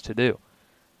decides to do.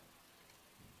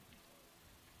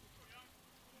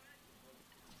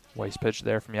 Waste pitch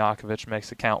there from Jakovic makes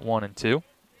the count 1-2.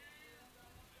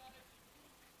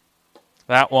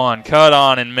 That one cut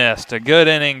on and missed. A good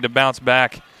inning to bounce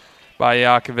back by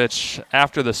Jakovic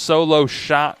after the solo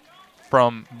shot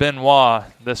from Benoit.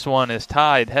 This one is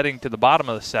tied heading to the bottom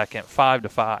of the second,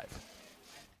 5-5.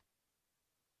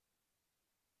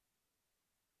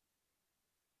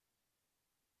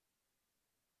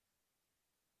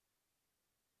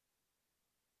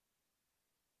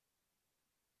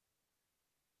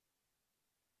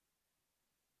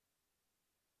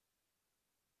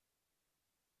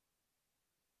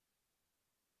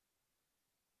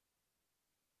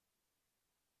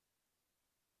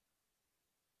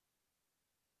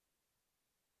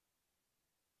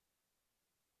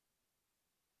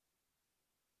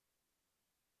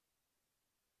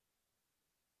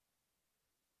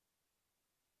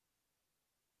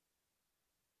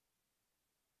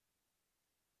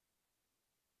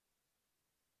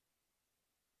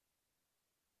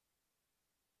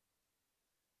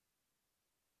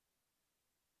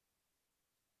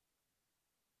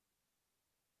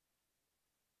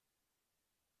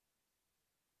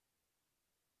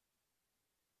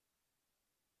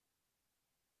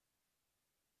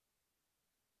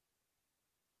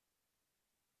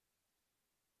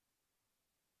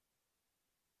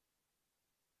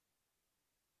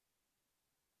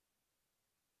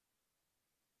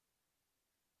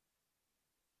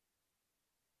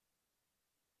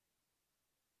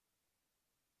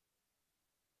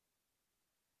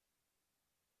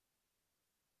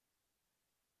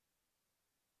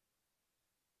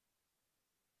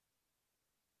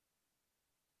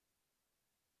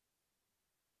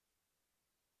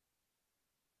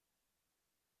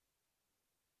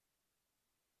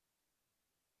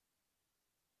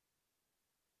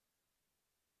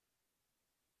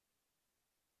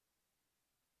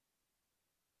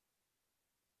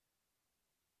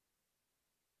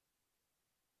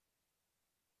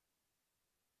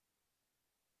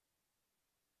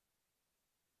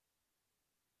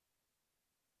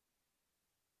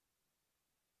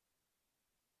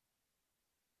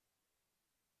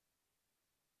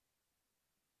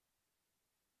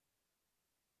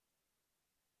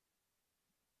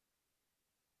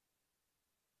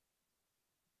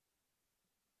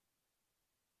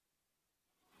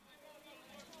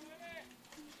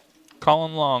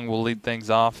 Colin Long will lead things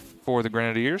off for the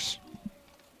Grenadiers.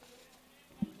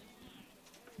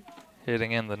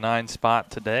 Hitting in the 9 spot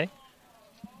today.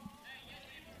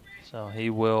 So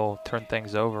he will turn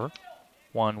things over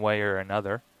one way or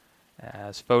another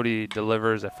As Fody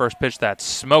delivers a first pitch that's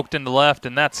smoked into left,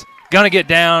 and that's going to get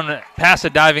down past a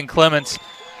diving Clements.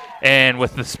 And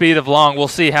with the speed of Long, we'll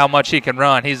see how much he can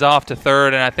run. He's off to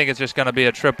third, and I think it's just going to be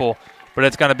a triple, but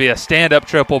it's going to be a stand-up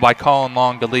triple by Colin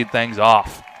Long to lead things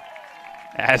off.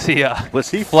 As he was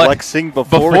he flexing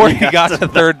before he got to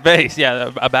third base?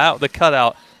 Yeah, about the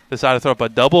cutout, decided to throw up a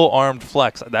double-armed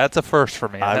flex. That's a first for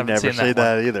me. I've never seen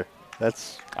that either.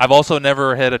 I've also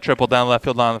never hit a triple down left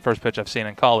field line on the first pitch I've seen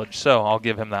in college, so I'll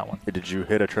give him that one. Did you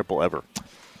hit a triple ever?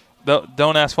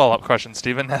 Don't ask follow-up questions,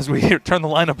 Stephen, as we turn the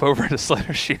lineup over to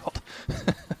Slater Shield.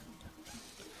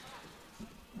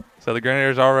 So the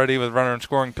Grenadiers already with runner in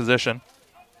scoring position.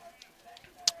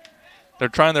 They're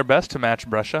trying their best to match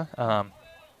Brescia.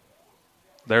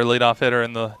 Their leadoff hitter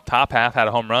in the top half had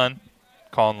a home run.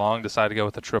 Colin Long decided to go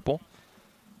with a triple.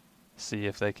 See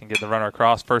if they can get the runner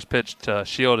across. First pitch to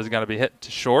Shield is going to be hit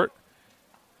to short,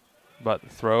 but the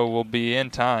throw will be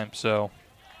in time, so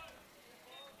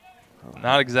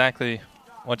not exactly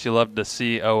what you love to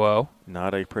see, OO.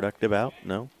 Not a productive out,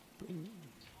 no.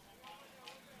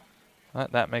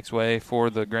 That makes way for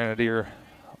the Grenadier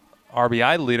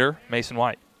RBI leader, Mason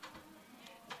White.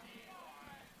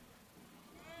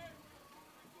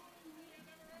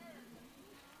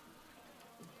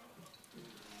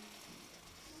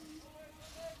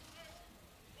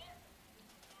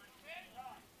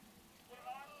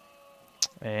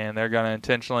 And they're going to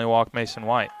intentionally walk Mason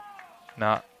White.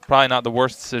 Probably not the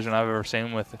worst decision I've ever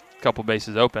seen with a couple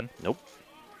bases open. Nope.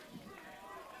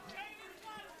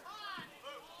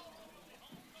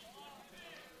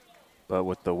 But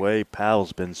with the way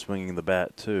Powell's been swinging the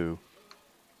bat, too,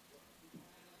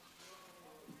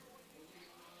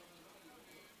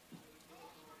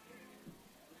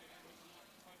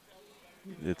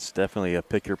 it's definitely a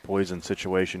pick-your-poison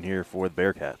situation here for the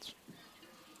Bearcats.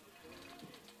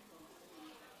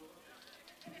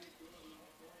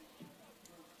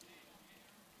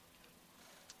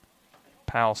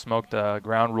 Powell smoked a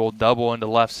ground rule double into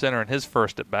left center in his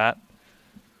first at bat.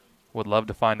 Would love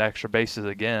to find extra bases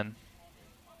again.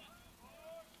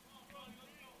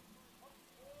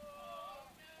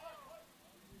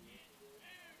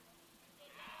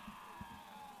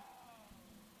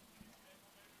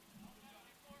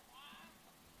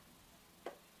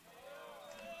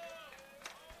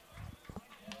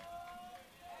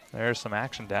 There's some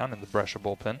action down in the Brescia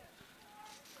bullpen.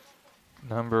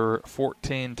 Number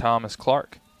 14, Thomas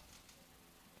Clark.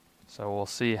 So we'll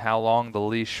see how long the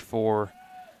leash for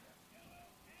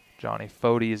Johnny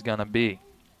Fody is going to be.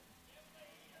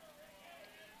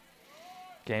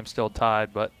 Game still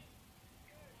tied, but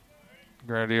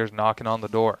Grenadiers knocking on the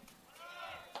door.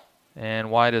 And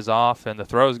White is off, and the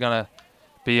throw is going to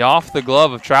be off the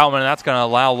glove of Troutman, and that's going to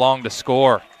allow Long to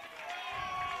score.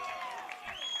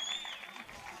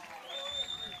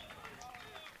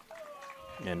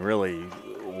 And really,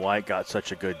 White got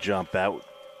such a good jump. That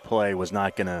play was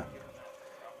not going to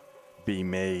be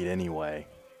made anyway.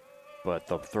 But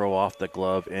the throw off the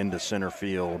glove into center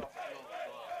field.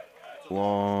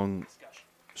 Long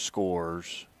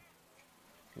scores.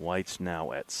 White's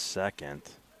now at second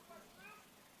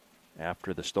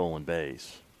after the stolen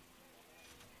base.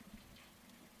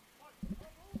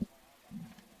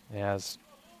 Yes.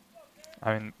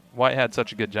 I mean, White had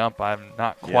such a good jump, I'm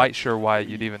not quite sure why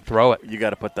you'd even throw it. You got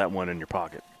to put that one in your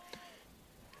pocket.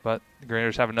 But the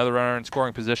Grenadiers have another runner in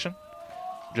scoring position.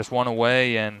 Just one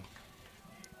away, and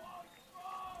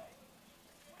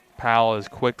Powell is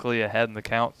quickly ahead in the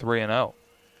count, 3-0.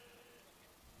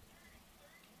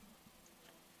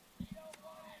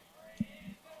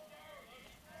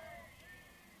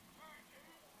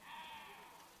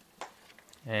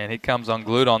 And he comes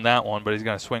unglued on that one, but he's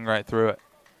going to swing right through it.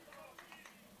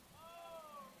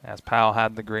 As Powell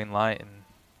had the green light, and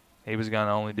he was going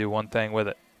to only do one thing with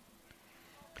it.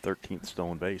 13th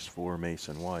stolen base for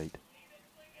Mason White.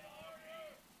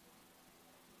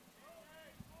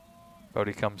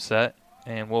 Fody comes set,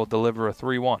 and will deliver a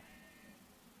 3-1.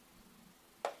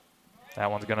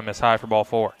 That one's going to miss high for ball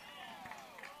 4.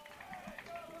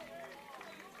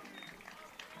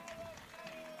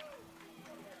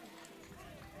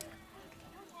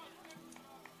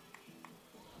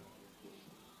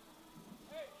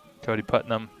 Cody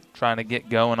Putnam trying to get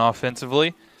going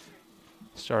offensively.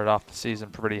 Started off the season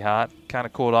pretty hot. Kind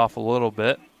of cooled off a little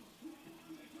bit.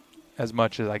 As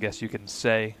much as I guess you can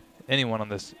say anyone on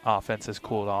this offense has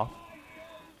cooled off.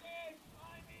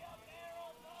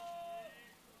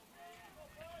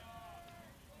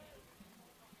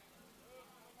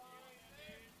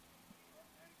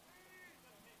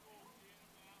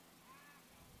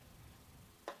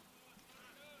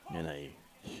 In a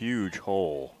huge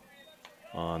hole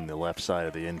on the left side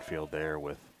of the infield there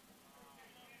with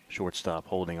shortstop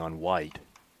holding on White.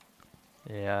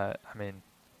 Yeah, I mean,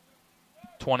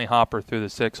 20 hopper through the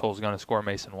 6 hole is going to score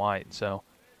Mason White. So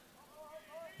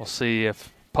we'll see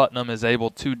if Putnam is able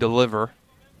to deliver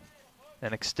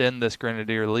and extend this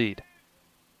Grenadier lead.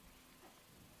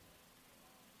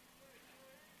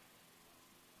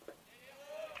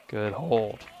 Good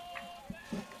hold.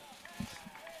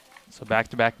 So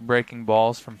back-to-back breaking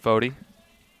balls from Fody.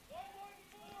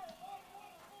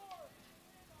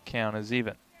 Count is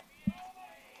even.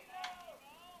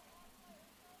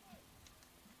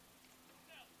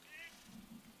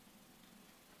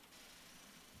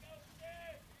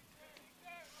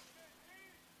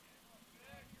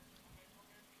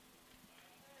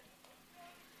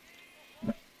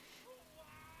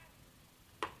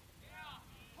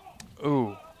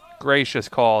 Ooh, gracious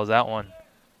call is that one.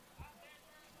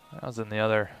 That was in the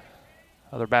other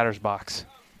batter's box.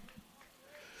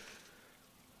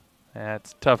 Yeah,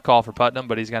 it's a tough call for Putnam,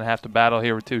 but he's going to have to battle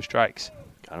here with 2 strikes.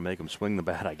 Got to make him swing the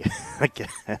bat, I guess.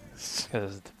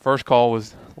 Because the first call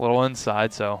was a little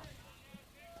inside, so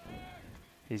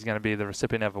he's going to be the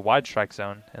recipient of a wide strike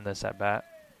zone in this at-bat.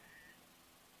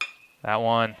 That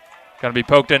one going to be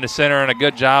poked into center, and a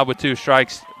good job with 2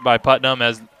 strikes by Putnam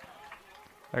as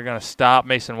they're going to stop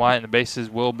Mason White, and the bases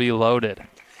will be loaded.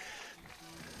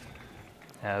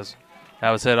 As that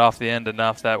was hit off the end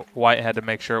enough that White had to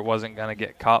make sure it wasn't going to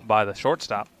get caught by the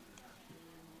shortstop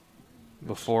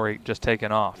before he just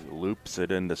taken off. Loops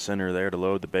it into center there to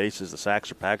load the bases. The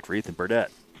sacks are packed for Ethan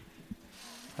Burdett.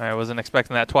 I wasn't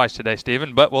expecting that twice today,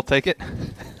 Stephen, but we'll take it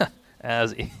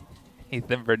as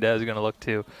Ethan Burdett is going to look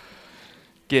to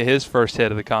get his first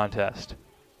hit of the contest.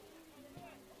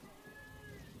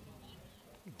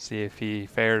 See if he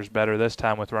fares better this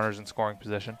time with runners in scoring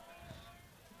position.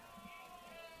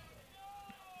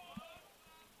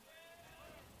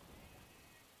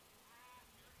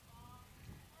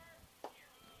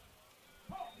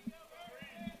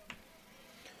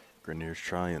 Grenadiers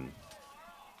try and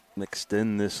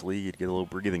extend this lead, get a little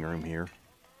breathing room here.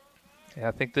 Yeah,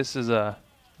 I think this is a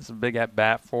big at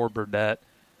bat for Burdett,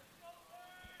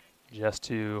 just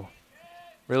to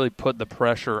really put the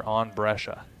pressure on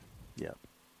Brescia. Yep.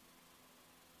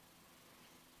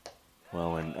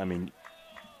 Well, and I mean,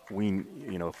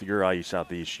 if you're IU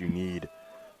Southeast, you need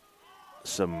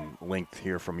some length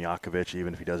here from Jakovic,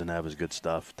 even if he doesn't have his good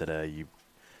stuff today. You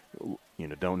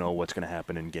don't know what's going to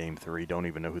happen in Game 3. Don't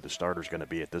even know who the starter's going to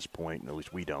be at this point. At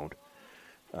least we don't.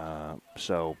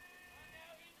 So,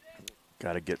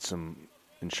 got to get some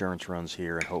insurance runs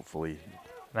here, and hopefully.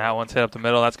 That one's hit up the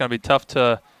middle. That's going to be tough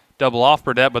to double off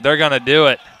Burdett, but they're going to do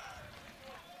it.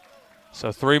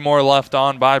 So 3 more left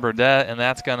on by Burdett, and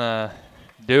that's going to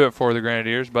do it for the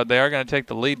Grenadiers. But they are going to take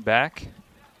the lead back.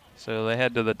 So they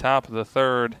head to the top of the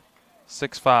third,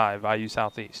 6-5, IU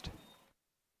Southeast.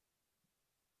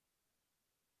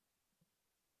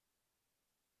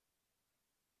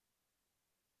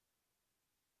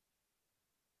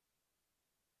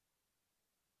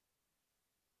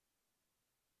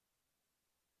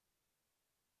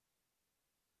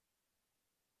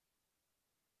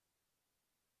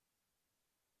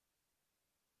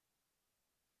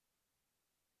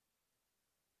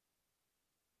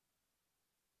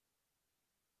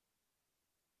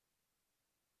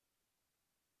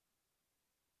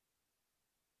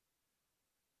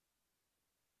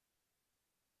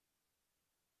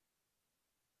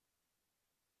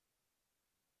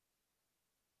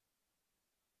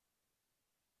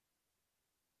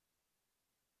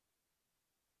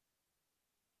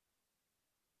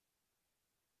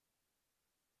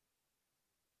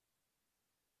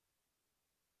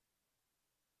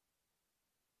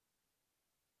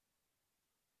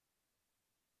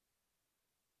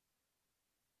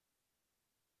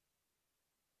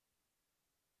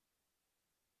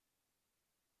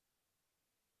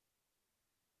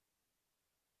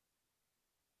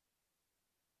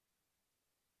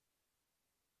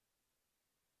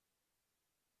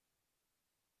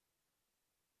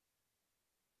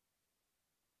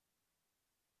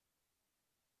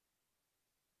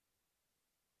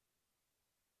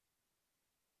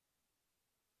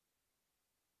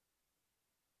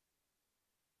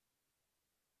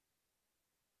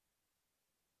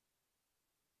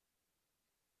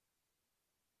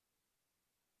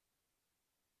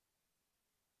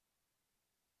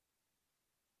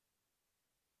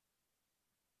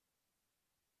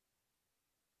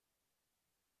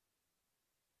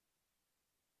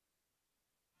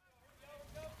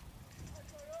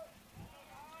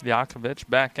 Jakovic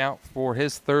back out for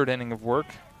his 3rd inning of work.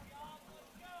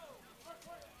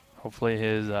 Hopefully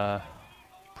his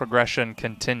progression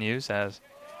continues as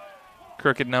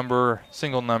crooked number,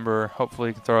 single number, hopefully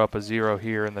he can throw up a 0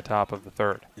 here in the top of the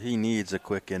third. He needs a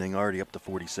quick inning, already up to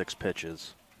 46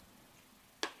 pitches.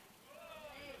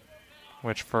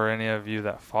 Which for any of you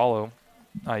that follow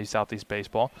IU Southeast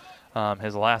baseball,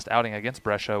 his last outing against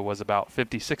Brescia was about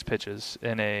 56 pitches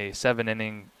in a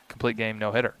 7-inning complete game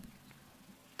no-hitter.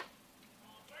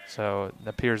 So it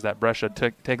appears that Brescia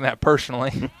taking that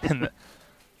personally in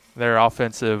their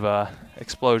offensive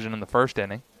explosion in the first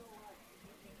inning.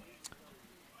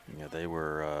 Yeah, they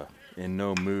were in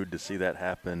no mood to see that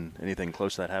happen, anything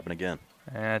close to that happen again.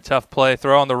 And a tough play,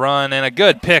 throw on the run, and a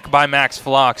good pick by Max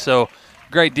Flock. So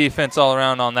great defense all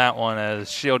around on that one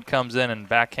as Shield comes in and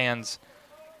backhands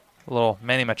a little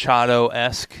Manny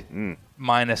Machado-esque,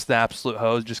 minus the absolute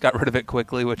hose. Just got rid of it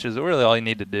quickly, which is really all you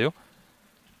need to do.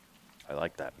 I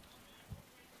like that.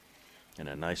 And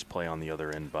a nice play on the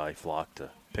other end by Flock to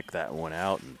pick that one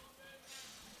out and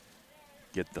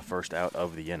get the first out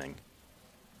of the inning.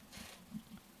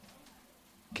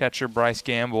 Catcher Bryce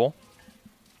Gamble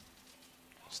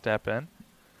step in.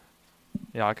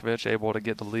 Yakovich able to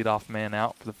get the leadoff man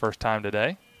out for the first time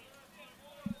today.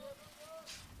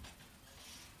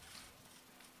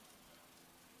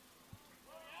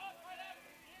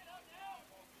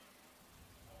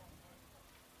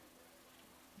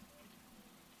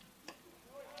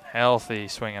 Healthy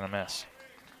swing and a miss.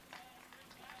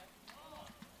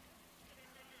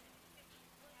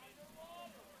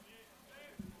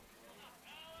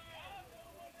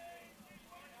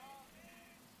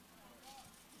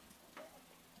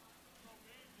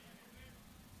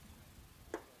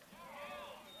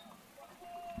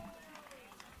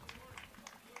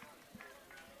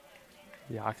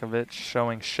 Yakovich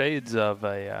showing shades of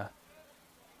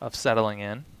settling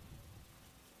in.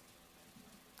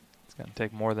 It's going to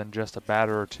take more than just a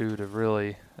batter or two to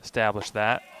really establish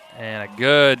that. And a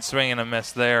good swing and a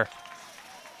miss there.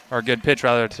 Or a good pitch,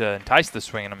 rather, to entice the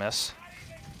swing and a miss.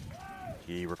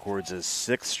 He records his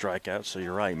 6th strikeout, so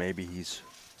you're right. Maybe he's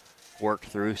worked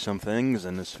through some things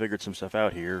and has figured some stuff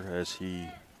out here as he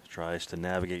tries to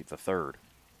navigate the third.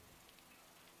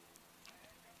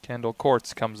 Kendall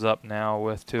Courts comes up now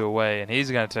with 2 away, and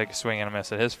he's going to take a swing and a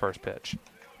miss at his first pitch.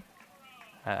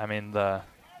 I mean, the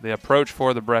approach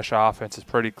for the Brescia offense is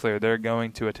pretty clear. They're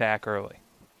going to attack early.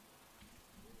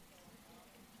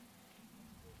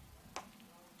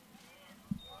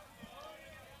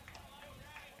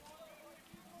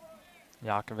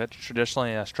 Yakovich,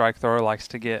 traditionally a strike thrower, likes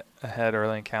to get ahead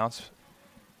early in counts.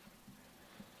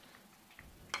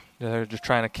 They're just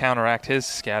trying to counteract his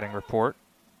scouting report.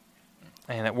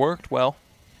 And it worked well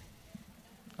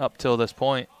up till this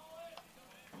point.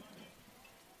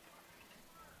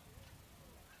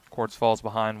 Quartz falls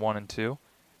behind 1-2.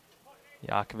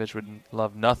 Yakovich would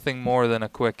love nothing more than a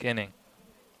quick inning.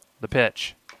 The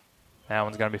pitch. That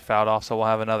one's going to be fouled off, so we'll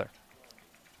have another.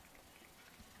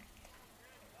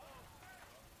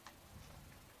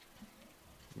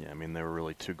 Yeah, I mean, there were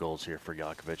really 2 goals here for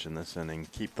Yakovich in this inning.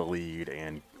 Keep the lead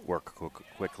and work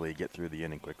quickly, get through the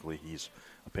inning quickly. He's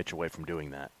a pitch away from doing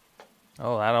that.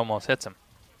 Oh, that almost hits him.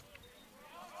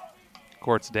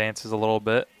 Quartz dances a little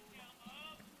bit.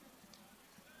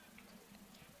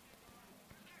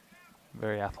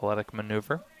 Very athletic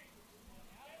maneuver.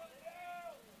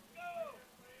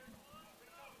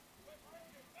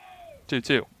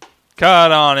 Two.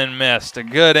 Cut on and missed. A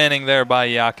good inning there by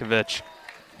Yakovich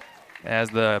as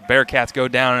the Bearcats go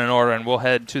down in order, and we'll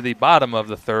head to the bottom of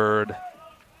the third.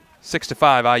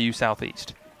 6-5 IU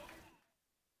Southeast.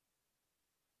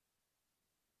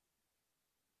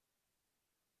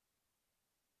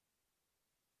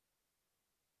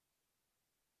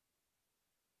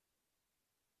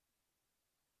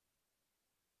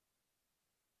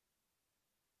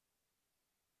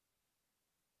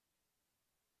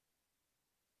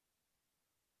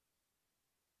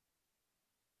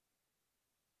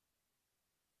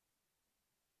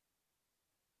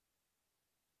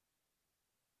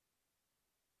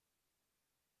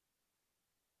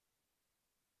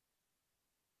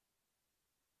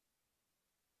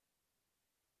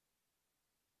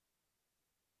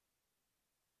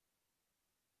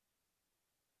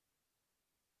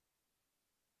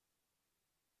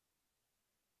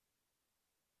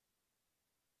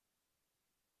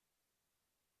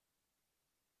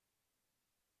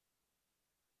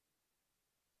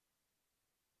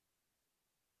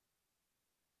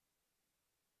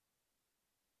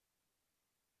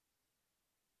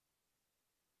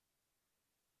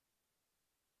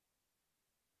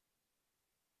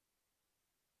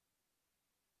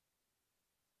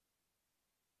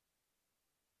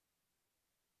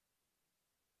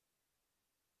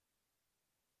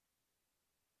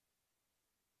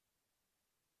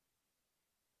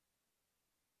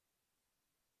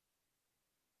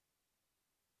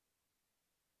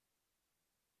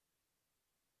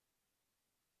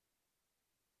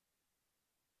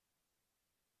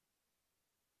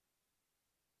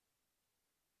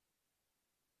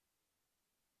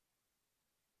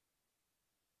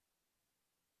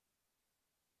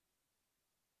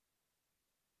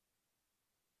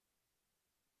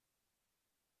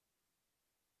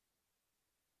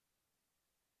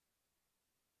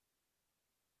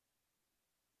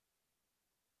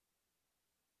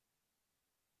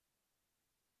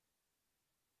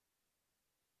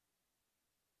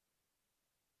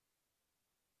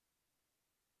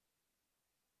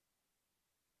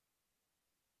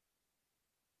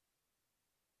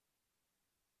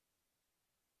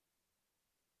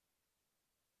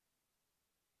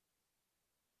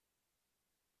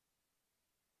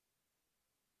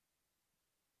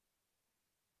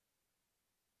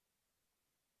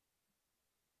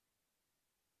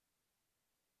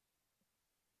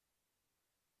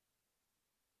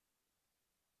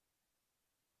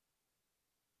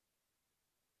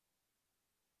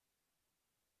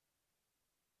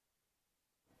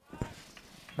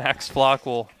 Max Flock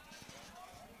will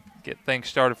get things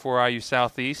started for IU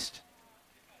Southeast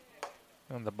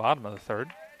in the bottom of the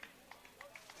third.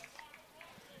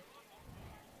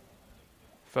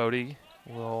 Fody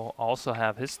will also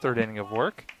have his third inning of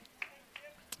work.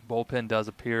 Bullpen does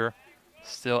appear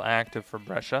still active for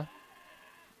Brescia.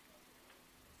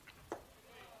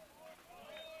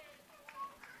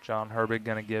 John Herbig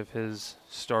going to give his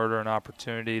starter an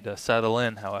opportunity to settle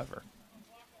in, however.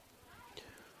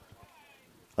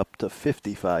 Up to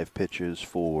 55 pitches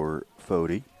for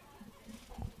Fody.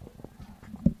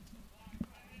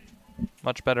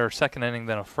 Much better second inning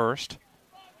than a first.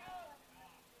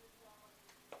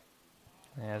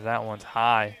 Yeah, that one's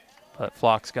high, but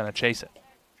Flock's going to chase it.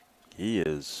 He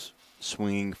is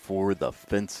swinging for the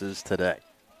fences today.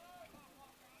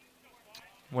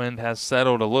 Wind has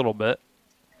settled a little bit.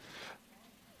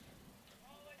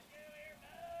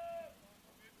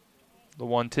 The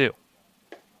 1-2.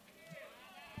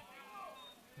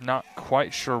 Not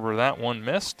quite sure where that one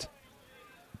missed,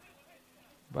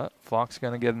 but Flock's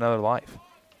going to get another life.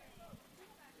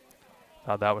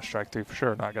 Thought that was strike 3 for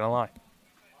sure, not going to lie.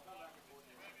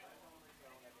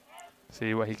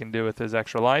 See what he can do with his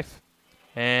extra life.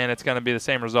 And it's going to be the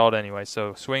same result anyway.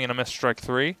 So swing and a miss, strike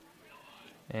 3.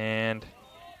 And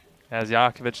as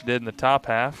Jakovic did in the top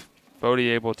half,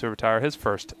 Fody able to retire his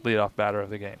first leadoff batter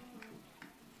of the game.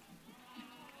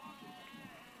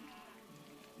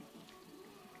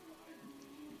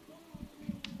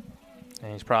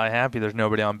 And he's probably happy there's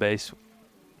nobody on base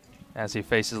as he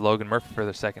faces Logan Murphy for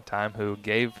the second time, who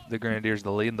gave the Grenadiers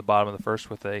the lead in the bottom of the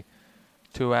first with a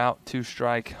 2-out,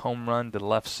 2-strike home run to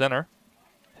left center,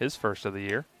 his first of the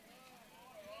year.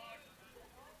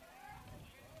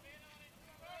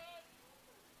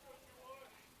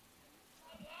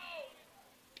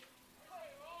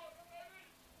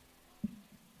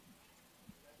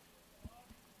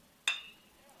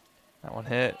 That one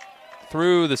hit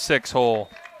through the 6-hole,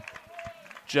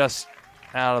 just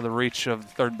out of the reach of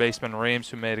third baseman Reams,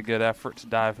 who made a good effort to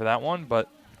dive for that one, but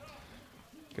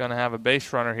going to have a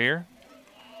base runner here.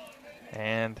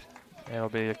 And it'll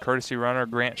be a courtesy runner,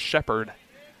 Grant Shepard,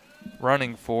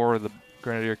 running for the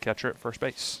Grenadier catcher at first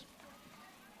base.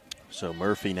 So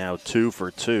Murphy now 2 for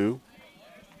 2.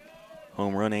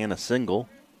 Home run and a single.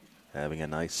 Having a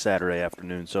nice Saturday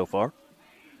afternoon so far.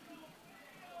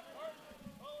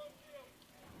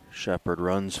 Shepard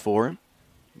runs for him.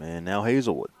 And now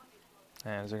Hazelwood.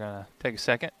 As they're going to take a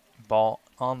second. Ball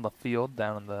on the field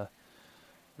down in the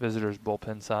visitors'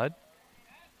 bullpen side.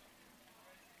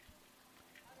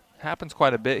 Happens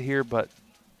quite a bit here, but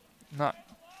not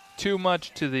too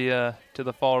much to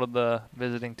the fault of the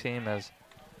visiting team, as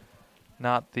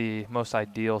not the most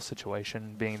ideal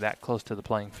situation being that close to the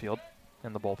playing field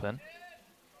in the bullpen.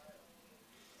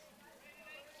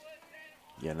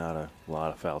 Yeah, not a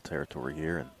lot of foul territory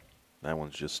here, and that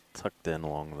one's just tucked in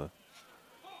along the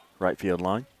right field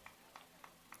line.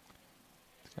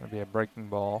 It's going to be a breaking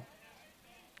ball.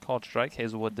 Called strike.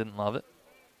 Hazelwood didn't love it.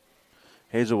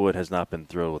 Hazelwood has not been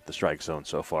thrilled with the strike zone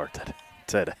so far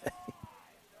today.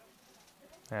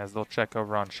 As they'll check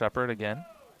over on Shepard again,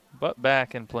 but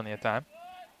back in plenty of time.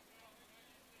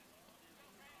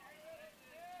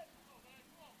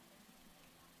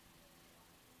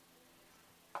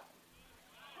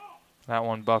 That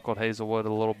one buckled Hazelwood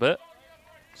a little bit,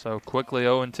 so quickly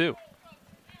 0-2.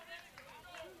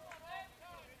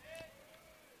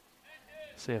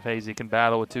 See if Hazy can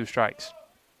battle with 2 strikes.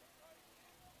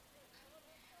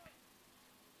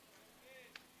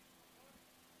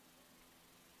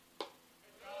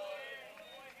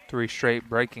 3 straight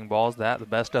breaking balls. That the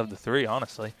best of the 3,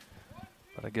 honestly.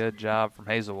 But a good job from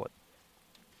Hazelwood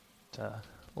to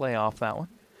lay off that one.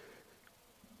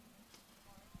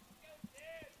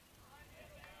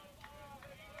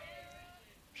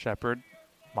 Shepard,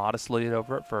 modest lead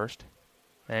over at first.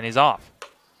 And he's off.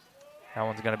 That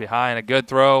one's going to be high, and a good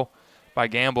throw by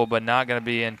Gamble, but not going to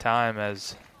be in time,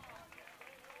 as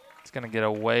it's going to get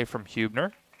away from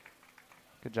Hubner.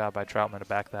 Good job by Troutman to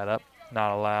back that up,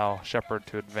 not allow Shepard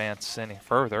to advance any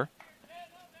further.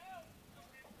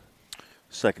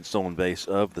 Second stolen base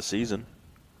of the season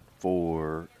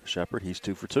for Shepard. He's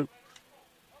 2 for 2.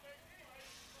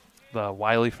 The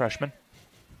wily freshman.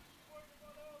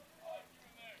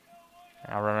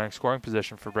 Now running scoring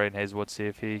position for Braden Hazelwood. See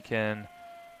if he can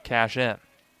cash in.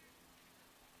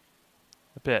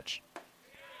 The pitch.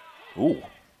 Ooh.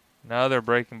 Another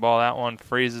breaking ball. That one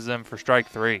freezes him for strike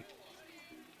 3.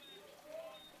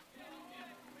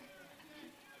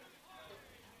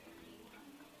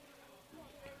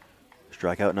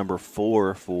 Strikeout number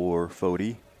 4 for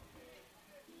Fody.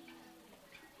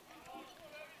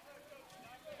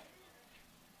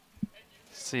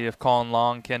 See if Colin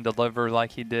Long can deliver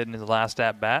like he did in his last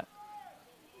at-bat.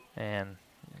 And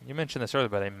you mentioned this earlier,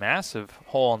 but a massive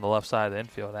hole on the left side of the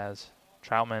infield as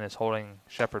Troutman is holding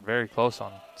Shepard very close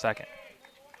on second.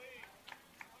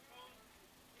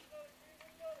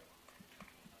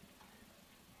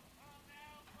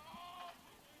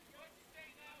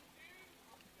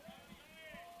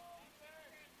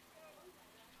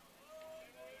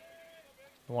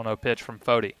 The 1-0 pitch from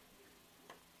Fody.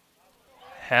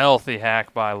 Healthy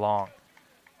hack by Long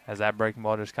as that breaking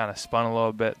ball just kind of spun a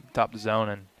little bit top the zone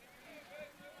and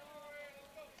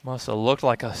must have looked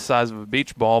like the size of a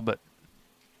beach ball, but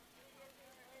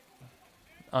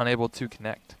unable to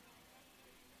connect.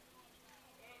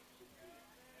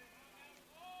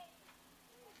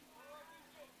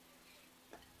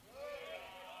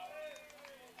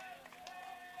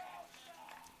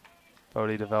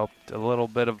 Fody developed a little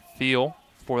bit of feel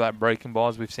for that breaking ball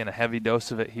as we've seen a heavy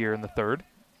dose of it here in the third.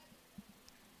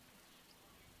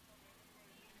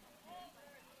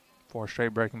 4 straight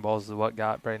breaking balls is what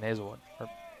got Brayden Hazelwood, or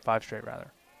 5 straight rather.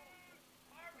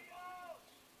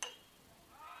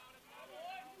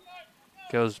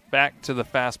 Goes back to the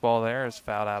fastball there, is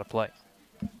fouled out of play.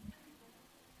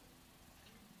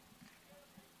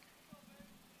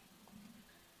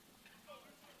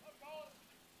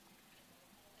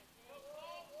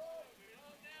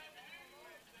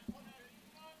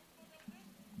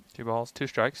 Two balls, 2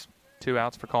 strikes, 2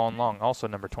 outs for Colin Long, also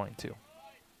number 22.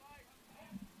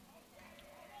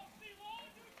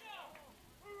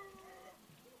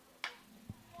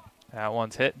 That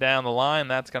one's hit down the line.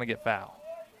 That's going to get foul.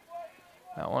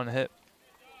 That one hit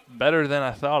better than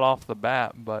I thought off the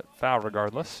bat, but foul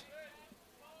regardless.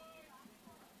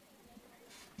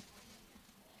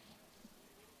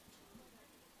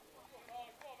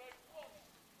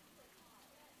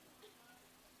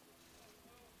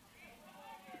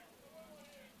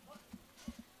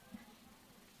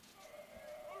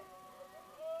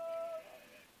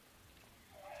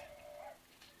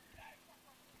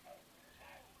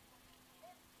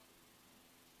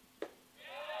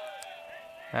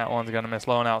 That one's going to miss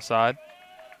low and outside.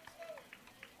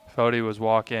 Fody was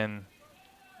walking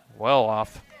well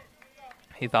off.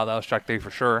 He thought that was strike 3 for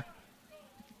sure.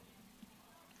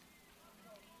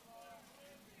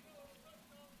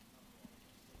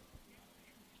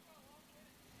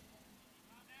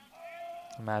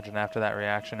 Imagine after that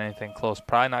reaction, anything close.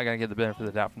 Probably not going to get the benefit of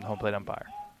the doubt from the home plate umpire.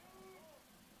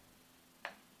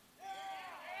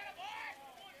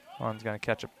 One's going to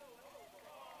catch it.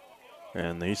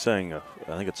 And he's saying, I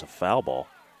think it's a foul ball.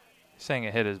 He's saying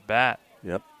it hit his bat.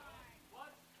 Yep.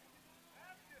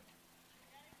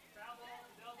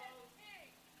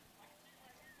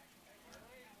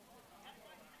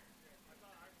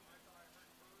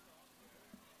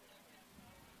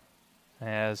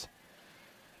 As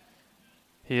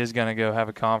he is going to go have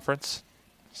a conference.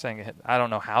 Saying it hit, I don't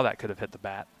know how that could have hit the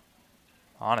bat,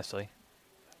 honestly.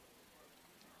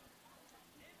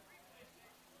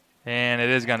 And it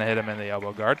is going to hit him in the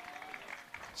elbow guard.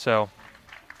 So.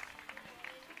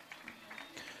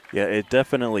 Yeah, it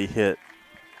definitely hit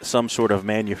some sort of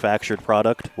manufactured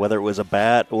product, whether it was a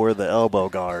bat or the elbow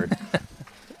guard.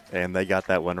 And they got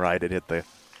that one right. It hit the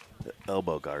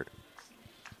elbow guard.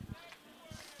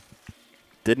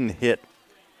 Didn't hit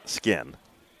skin.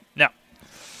 No.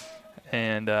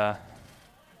 And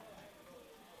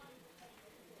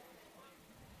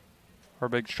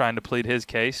Herbig's trying to plead his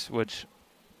case, which,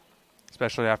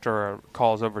 especially after a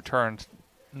call is overturned,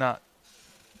 not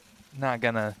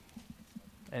gonna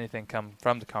anything come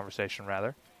from the conversation,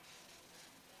 rather.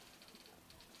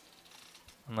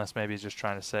 Unless maybe he's just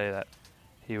trying to say that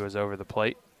he was over the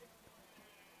plate.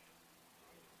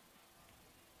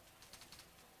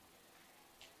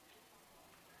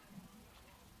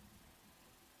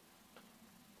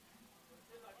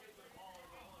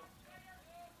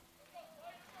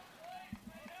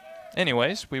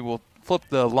 Anyways, we will flip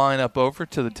the lineup over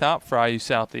to the top for IU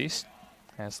Southeast.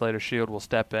 And Slater Shield will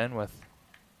step in with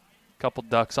a couple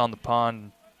ducks on the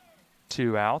pond,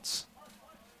 2 outs.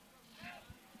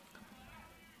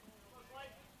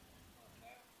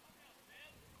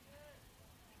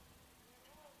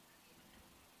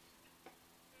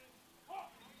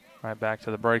 Right back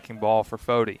to the breaking ball for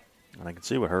Fody. And I can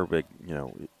see what Herbig,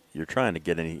 you're trying to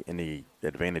get any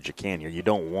advantage you can here. You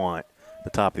don't want the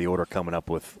top of the order coming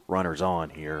up with runners on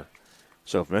here.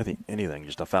 So if anything,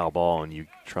 just a foul ball and you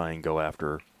try and go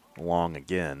after Long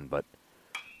again. But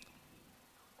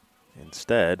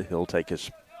instead, he'll take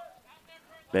his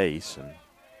base.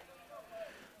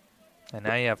 And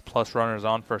now you have plus runners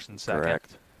on first and second.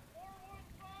 Correct.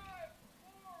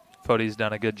 Fody's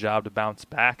done a good job to bounce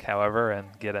back, however, and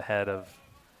get ahead of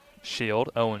Shield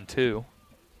 0-2.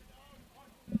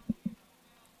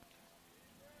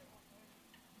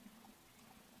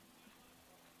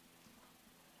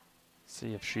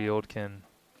 See if Shield can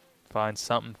find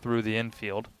something through the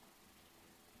infield.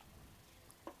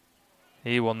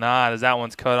 He will not, as that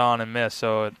one's cut on and missed.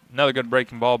 So another good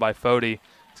breaking ball by Fody.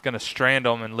 It's going to strand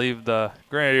them and leave the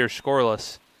Grenadiers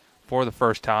scoreless for the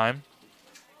first time.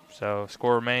 So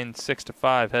score remains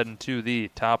 6-5 heading to the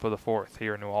top of the fourth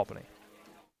here in New Albany.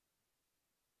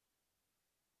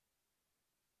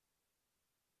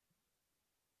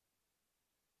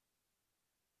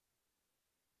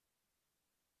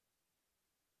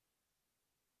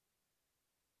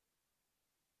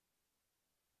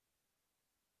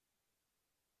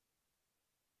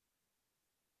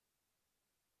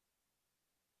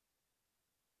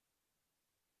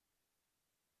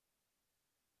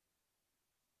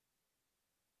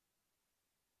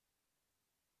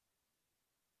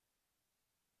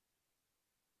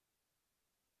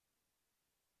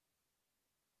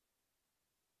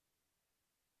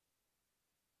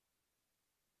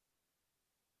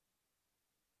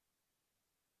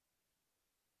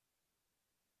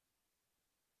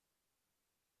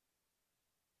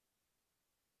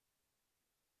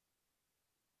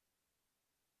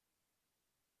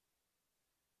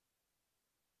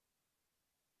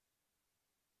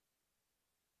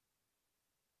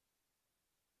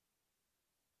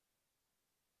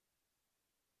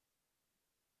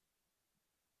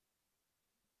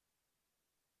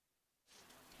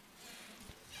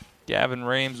 Gavin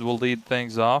Reams will lead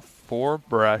things off for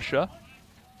Brescia,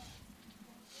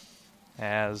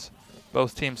 as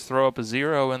both teams throw up a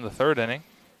 0 in the third inning.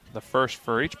 The first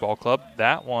for each ball club.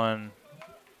 That one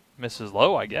misses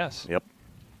low, I guess. Yep.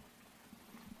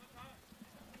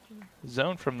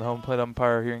 Zone from the home plate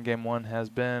umpire here in game one has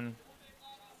been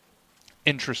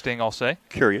interesting, I'll say.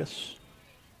 Curious.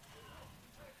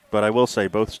 But I will say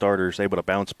both starters able to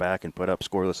bounce back and put up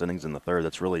scoreless innings in the third.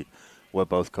 That's really what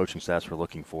both coaching staffs were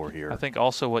looking for here. I think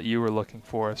also what you were looking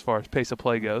for as far as pace of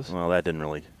play goes. Well, that didn't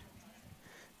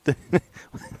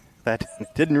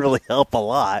really help a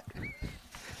lot.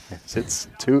 As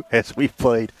we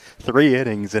played 3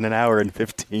 innings in an hour and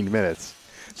 15 minutes.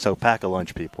 So pack a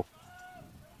lunch, people.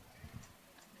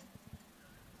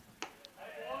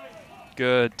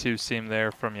 Good two-seam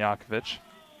there from Jakovic.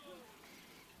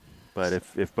 But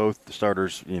if both the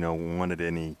starters, wanted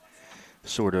any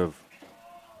sort of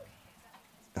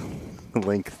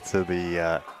length to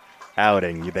the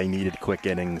outing, they needed quick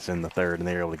innings in the third, and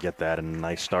they were able to get that. And a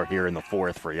nice start here in the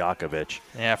fourth for Jakovic.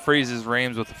 Yeah, freezes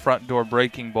Reams with the front door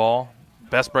breaking ball.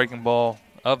 Best breaking ball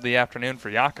of the afternoon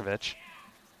for Jakovic.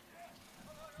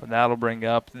 But that'll bring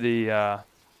up the, I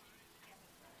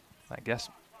guess,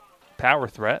 power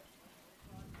threat.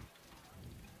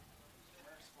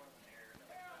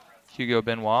 Hugo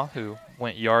Benoit, who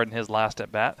went yard in his last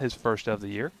at-bat, his first of the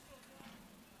year.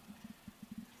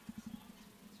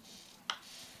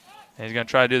 And he's going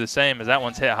to try to do the same as that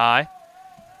one's hit high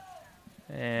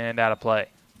and out of play.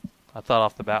 I thought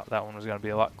off the bat that one was going to be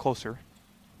a lot closer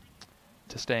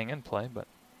to staying in play, but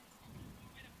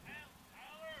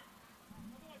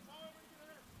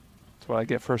that's what I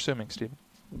get for assuming, Stephen.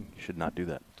 You should not do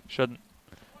that. Shouldn't.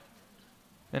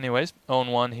 Anyways,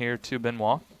 0-1 here to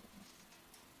Benoit.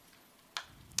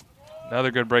 Another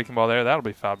good breaking ball there. That'll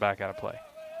be fouled back out of play.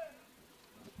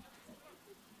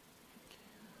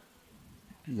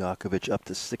 Jakovic up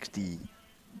to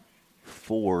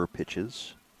 64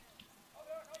 pitches.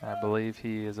 I believe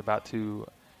he is about to,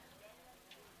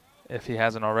 if he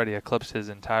hasn't already, eclipsed his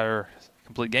entire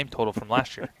complete game total from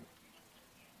last year.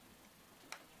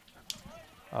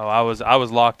 Oh, I was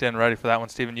locked in, ready for that one,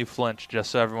 Stephen. You flinched,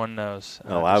 just so everyone knows.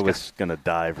 I was going to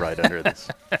dive right under this.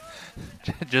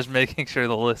 Just making sure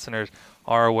the listeners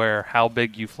are aware how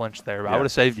big you flinched there. Yeah. I would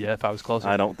have saved you if I was closer.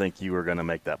 I don't think you were going to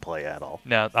make that play at all.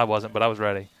 No, I wasn't, but I was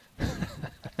ready.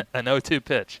 An 0-2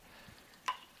 pitch.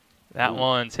 That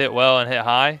one's hit well and hit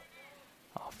high.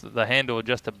 Off the handle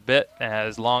just a bit,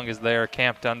 as long as they're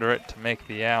camped under it to make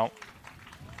the out.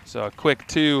 So a quick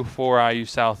 2 for IU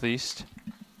Southeast,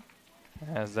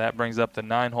 as that brings up the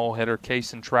 9-hole hitter,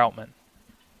 Kaysen Troutman.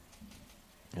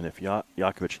 And if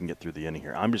Jakovic can get through the inning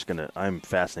here, I'm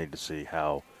fascinated to see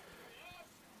how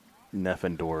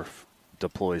Neffendorf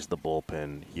deploys the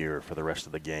bullpen here for the rest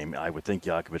of the game. I would think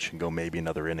Jakovic can go maybe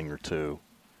another inning or two.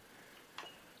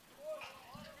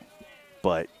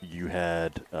 But you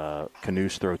had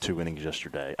Canoes throw 2 innings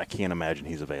yesterday. I can't imagine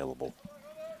he's available.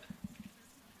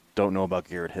 Don't know about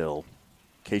Garrett Hill.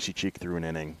 Casey Cheek threw an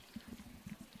inning.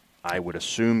 I would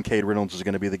assume Cade Reynolds is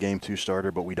going to be the Game 2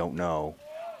 starter, but we don't know.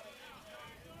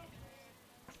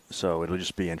 So it'll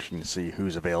just be interesting to see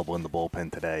who's available in the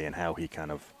bullpen today and how he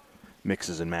kind of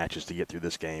mixes and matches to get through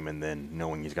this game, and then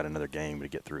knowing he's got another game to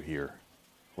get through here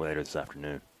later this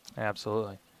afternoon.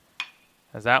 Absolutely.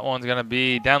 As that one's going to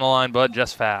be down the line, Bud,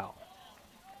 just foul.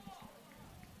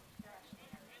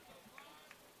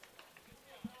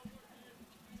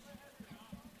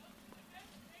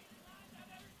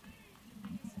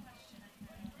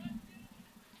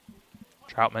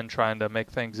 Troutman trying to make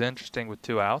things interesting with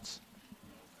 2 outs.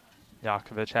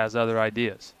 Yakovich has other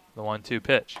ideas. The 1-2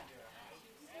 pitch.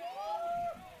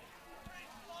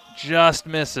 Just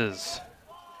misses.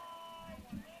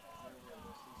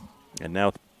 And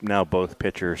now both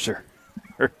pitchers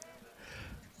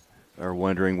are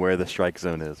wondering where the strike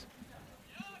zone is.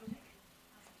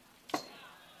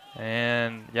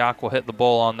 And Yak will hit the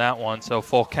bull on that one, so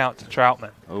full count to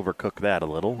Troutman. Overcook that a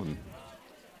little, and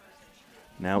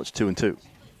now it's 2-2.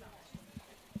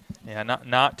 Yeah,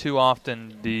 not too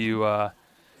often do you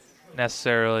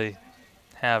necessarily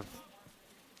have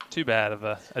too bad of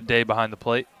a day behind the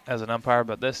plate as an umpire,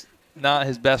 but this not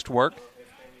his best work.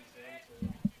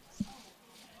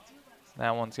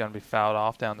 That one's going to be fouled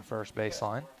off down the first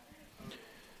baseline.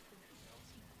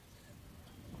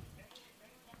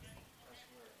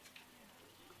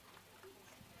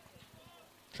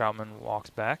 Troutman walks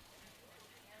back.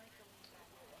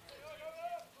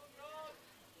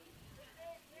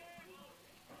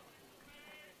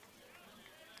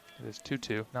 It is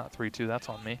 2-2, not 3-2. That's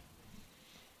on me.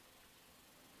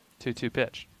 2-2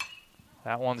 pitch.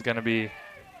 That one's going to be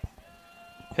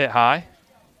hit high,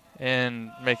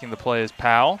 and making the play is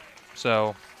Powell.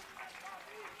 So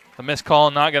the missed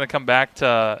call not going to come back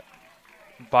to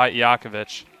bite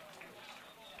Yakovich,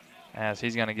 as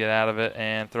he's going to get out of it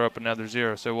and throw up another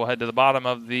 0. So we'll head to the bottom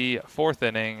of the 4th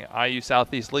inning. IU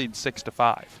Southeast leads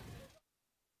 6-5.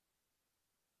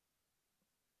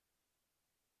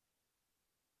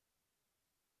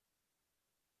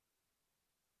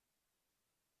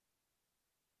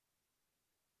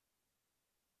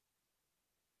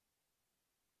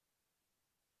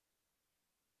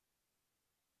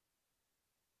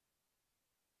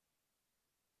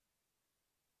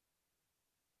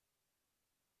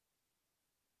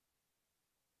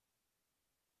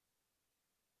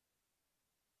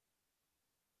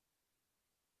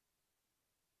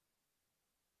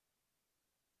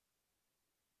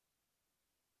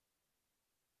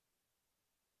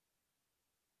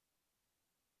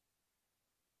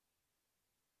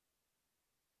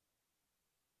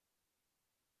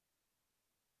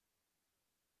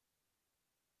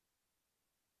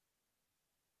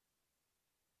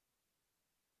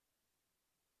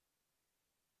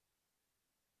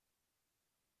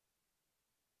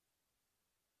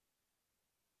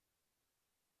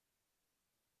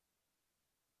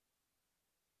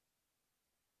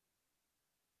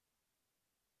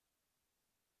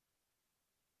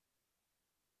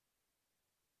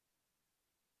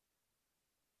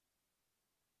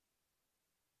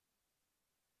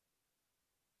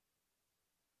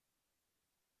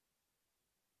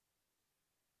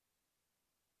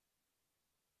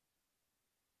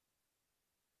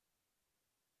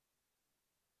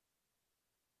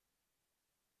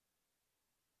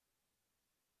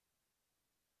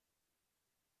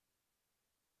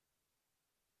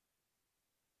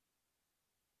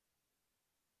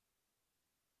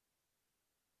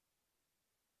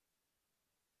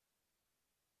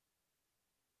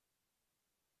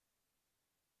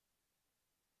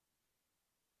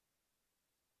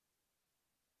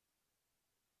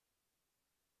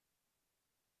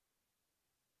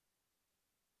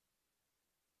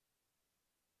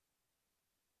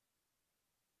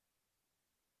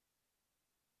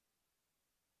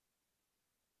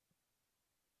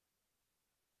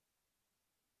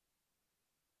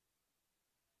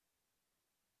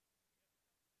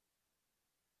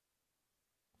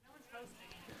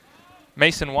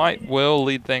 Mason White will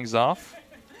lead things off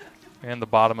in the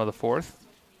bottom of the 4th.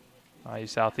 IU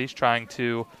Southeast trying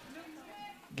to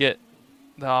get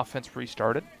the offense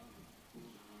restarted.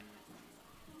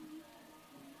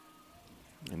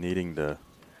 And needing to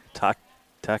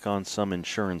tack on some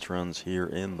insurance runs here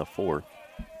in the 4th.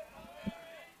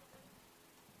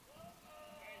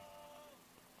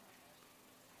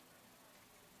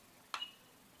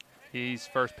 He's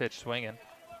first pitch swinging.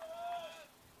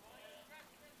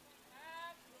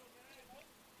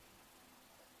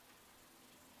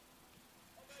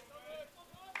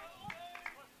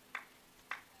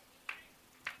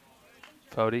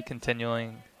 Fody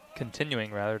continuing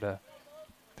to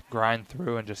grind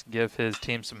through and just give his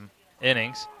team some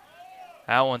innings.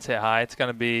 That one's hit high. It's going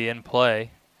to be in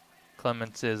play,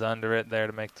 Clements is under it there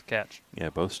to make the catch.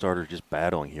 Yeah, both starters just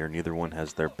battling here. Neither one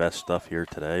has their best stuff here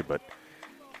today, but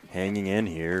hanging in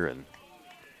here, and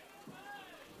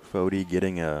Fody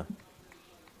getting the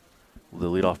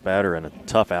leadoff batter and a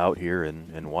tough out here,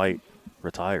 and White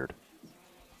retired.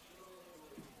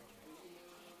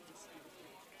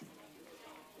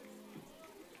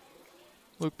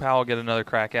 Luke Powell get another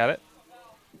crack at it.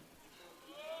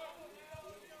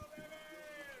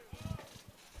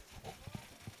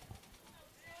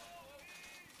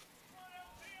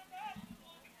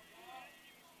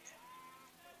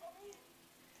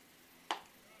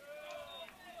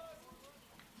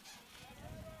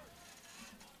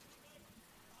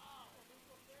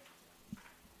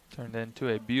 Turned into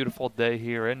a beautiful day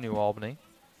here in New Albany.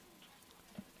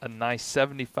 A nice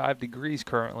 75 degrees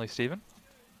currently, Stephen.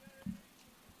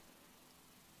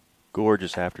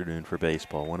 Gorgeous afternoon for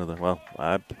baseball. One of the, well,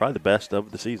 probably the best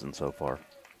of the season so far.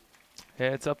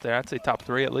 Yeah, it's up there. I'd say top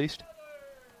 3 at least.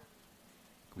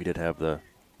 We did have the,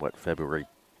 February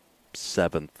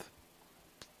 7th,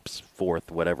 4th,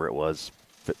 whatever it was,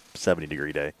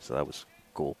 70-degree day. So that was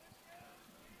cool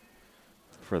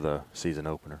for the season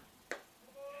opener.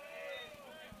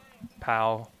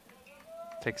 Powell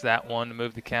takes that one to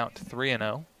move the count to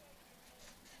 3-0.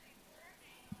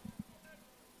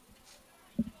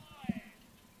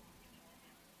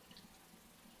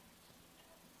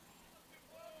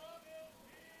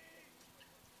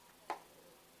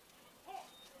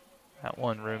 That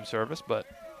one room service, but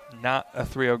not a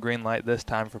 3-0 green light this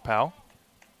time for Powell.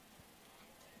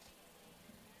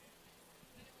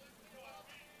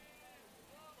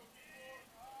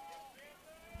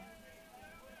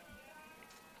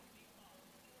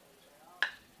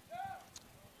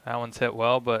 That one's hit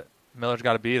well, but Miller's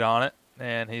got a beat on it,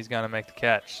 and he's going to make the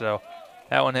catch. So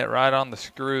that one hit right on the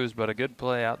screws, but a good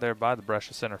play out there by the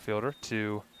Brescia center fielder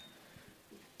to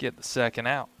get the second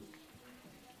out.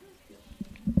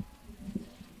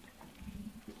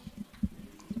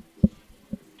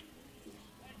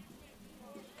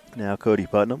 Now Cody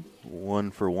Putnam,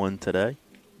 1 for 1 today.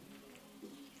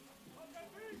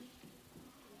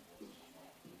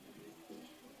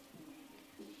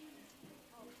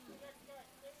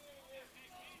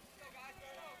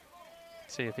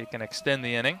 See if he can extend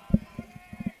the inning.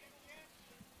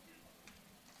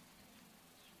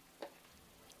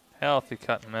 Healthy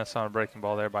cut and miss on a breaking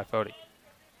ball there by Fody.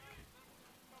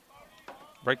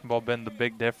 Breaking ball been the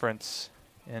big difference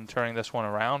in turning this one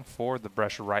around for the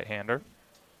Brescia right-hander.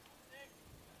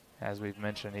 As we've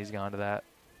mentioned, he's gone to that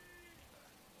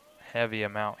heavy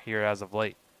amount here as of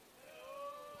late.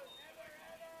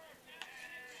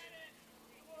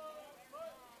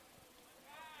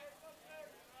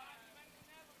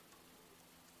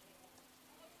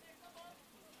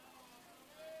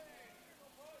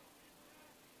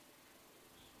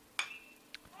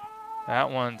 That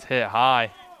one's hit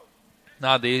high.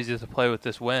 Not the easiest to play with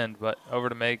this wind, but over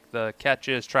to make the catch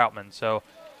is Troutman. So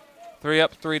 3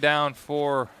 up, 3 down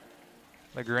for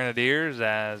the Grenadiers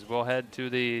as we'll head to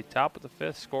the top of the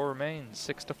 5th. Score remains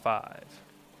 6-5.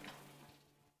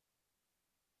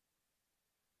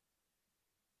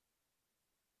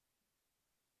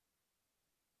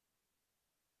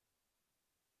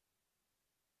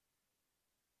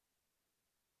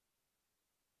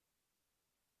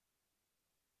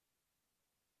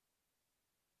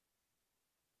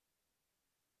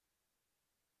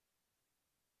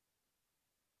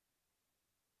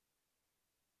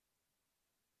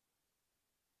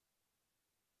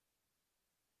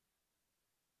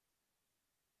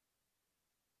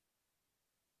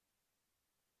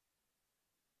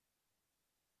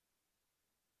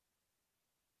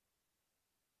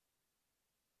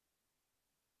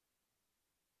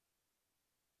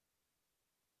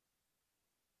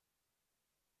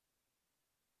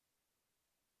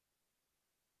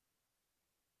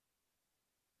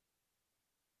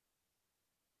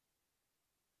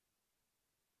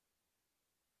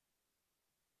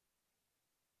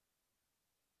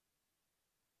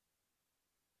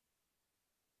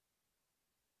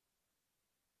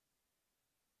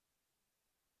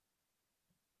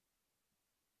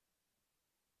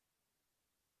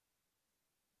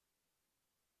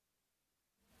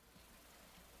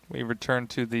 We return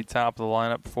to the top of the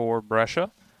lineup for Brescia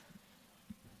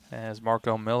as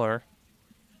Marco Miller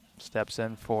steps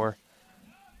in for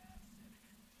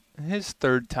his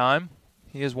 3rd time.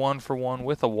 He is 1 for 1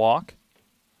 with a walk.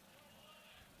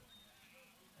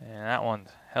 And that one's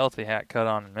healthy hat cut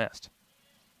on and missed.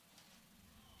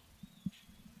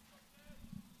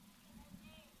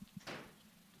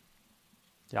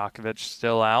 Jakovic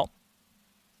still out.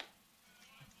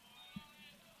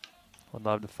 Would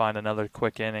love to find another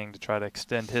quick inning to try to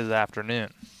extend his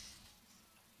afternoon.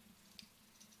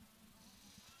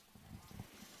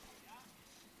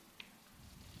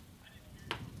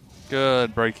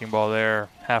 Good breaking ball there.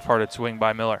 Half-hearted swing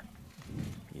by Miller.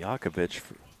 Jakovic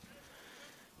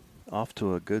off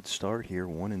to a good start here,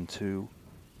 1-2.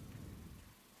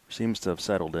 Seems to have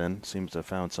settled in. Seems to have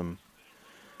found some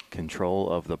control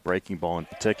of the breaking ball in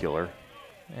particular.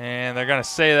 And they're going to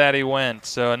say that he went.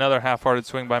 So another half-hearted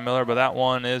swing by Miller, but that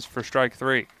one is for strike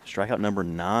 3. Strikeout number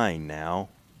 9 now.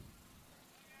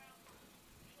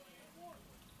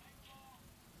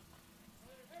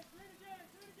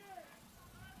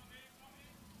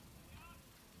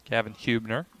 Gavin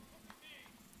Hubner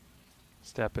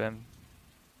step in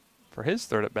for his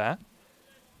third at bat.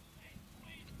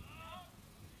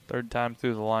 Third time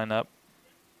through the lineup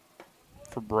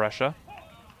for Brescia.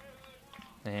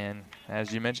 And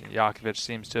as you mentioned, Jakovic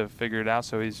seems to have figured it out,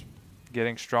 so he's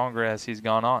getting stronger as he's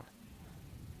gone on.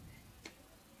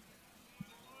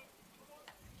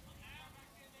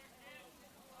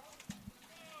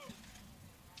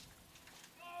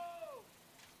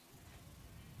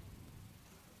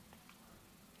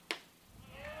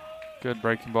 Good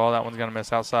breaking ball. That one's going to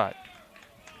miss outside.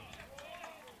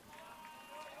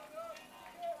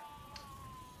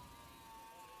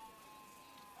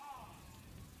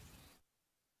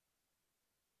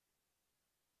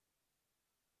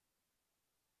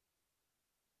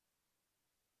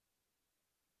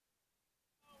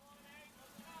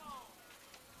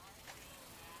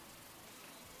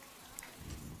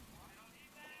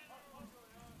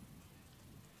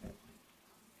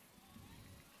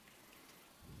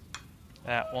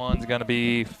 That one's going to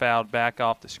be fouled back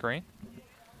off the screen.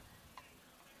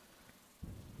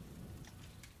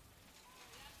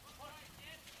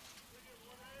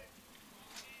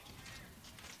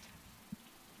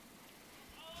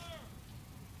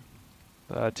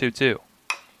 The 2-2.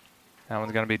 That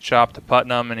one's going to be chopped to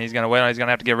Putnam, and he's going to wait. He's going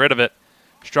to have to get rid of it.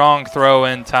 Strong throw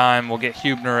in time. We'll get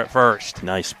Hubner at first.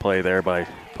 Nice play there by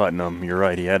Putnam. You're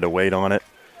right. He had to wait on it,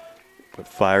 but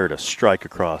fired a strike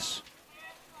across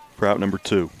for out number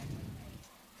 2.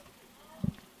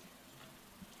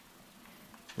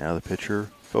 Now the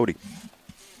pitcher, Fody.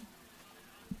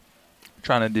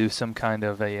 Trying to do some kind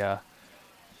of a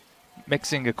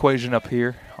mixing equation up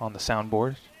here on the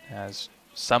soundboard, as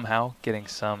somehow getting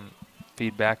some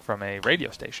feedback from a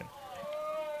radio station.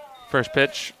 First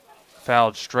pitch,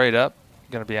 fouled straight up.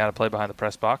 Going to be out of play behind the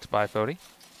press box by Fody.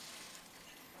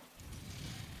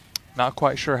 Not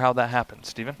quite sure how that happened,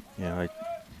 Stephen. Yeah, it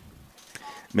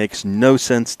makes no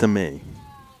sense to me.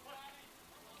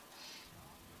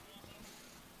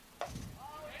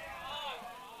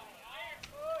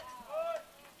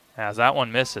 As that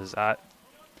one misses,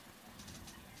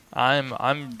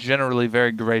 I'm generally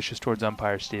very gracious towards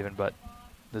umpires, Stephen, but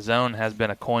the zone has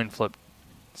been a coin flip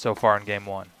so far in Game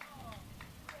 1.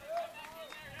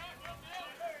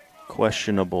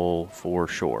 Questionable for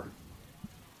sure.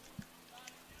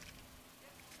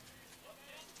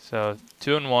 So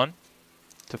 2-1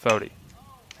 to Fody.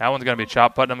 That one's going to be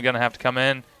chopped. Putnam going to have to come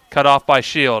in, cut off by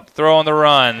Shield, throw on the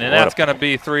run, and that's going to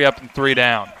be 3 up and 3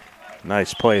 down.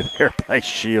 Nice play there by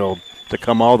Shield to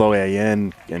come all the way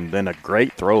in, and then a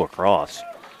great throw across.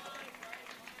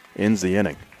 Ends the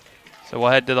inning. So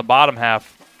we'll head to the bottom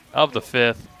half of the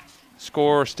 5th.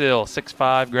 Score still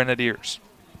 6-5 Grenadiers.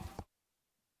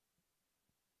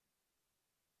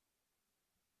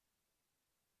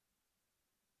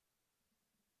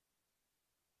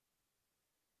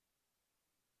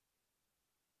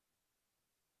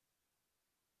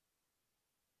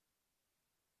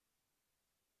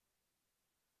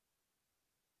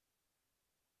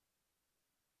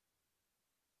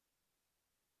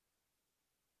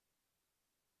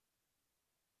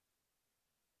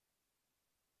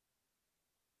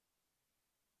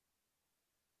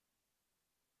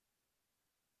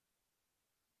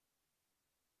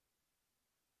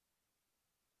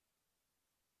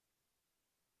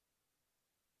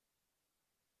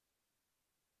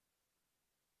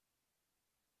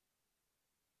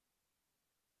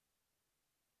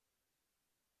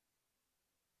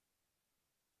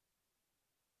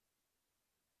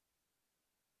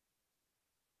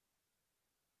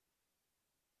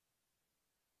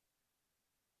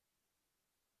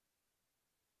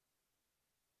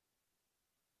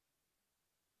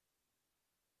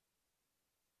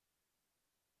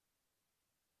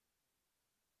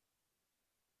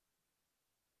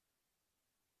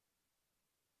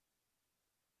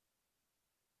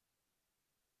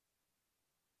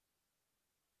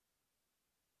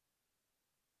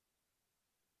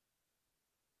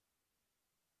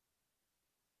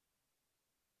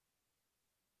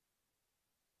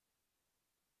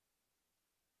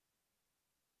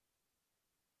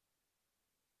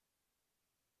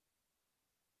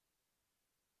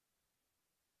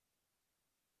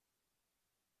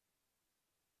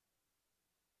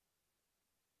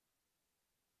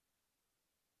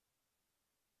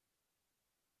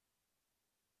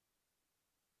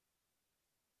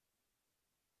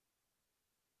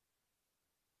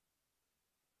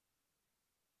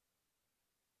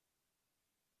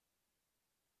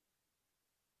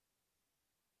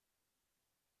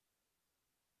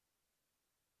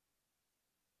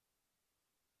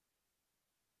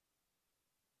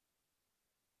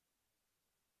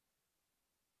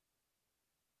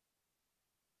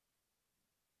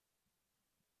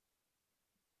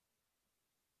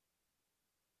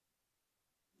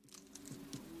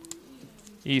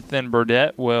 Ethan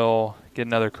Burdett will get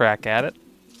another crack at it.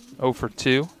 0 for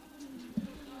 2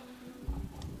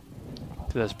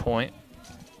 to this point.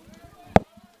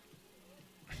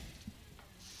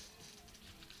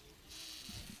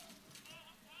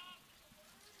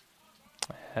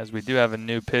 As we do have a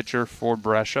new pitcher for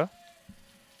Brescia.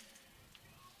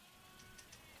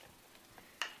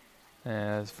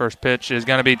 And his first pitch is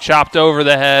going to be chopped over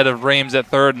the head of Reams at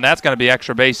third, and that's going to be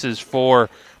extra bases for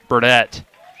Burdett.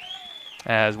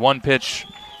 As one pitch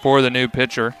for the new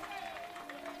pitcher,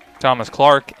 Thomas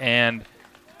Clark, and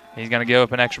he's going to give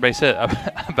up an extra base hit.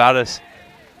 About as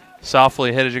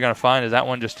softly hit as you're going to find is that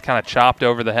one just kind of chopped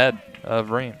over the head of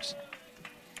Reams.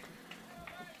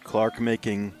 Clark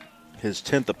making his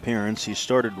 10th appearance. He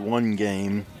started one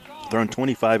game, thrown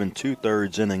 25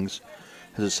 2/3 innings,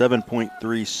 has a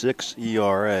 7.36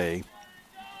 ERA,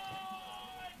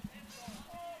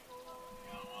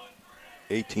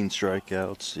 18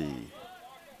 strikeouts.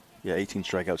 18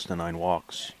 strikeouts to 9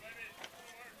 walks.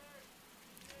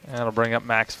 That'll bring up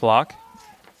Max Flock.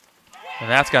 And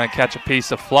that's going to catch a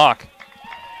piece of Flock.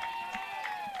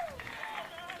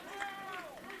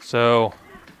 So,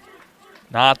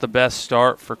 not the best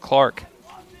start for Clark.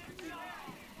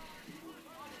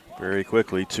 Very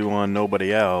quickly, 2 on,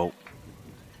 nobody out.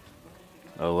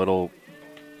 A little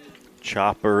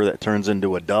chopper that turns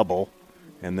into a double,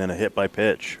 and then a hit by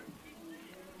pitch.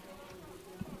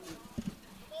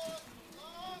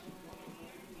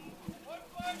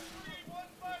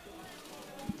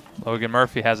 Logan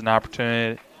Murphy has an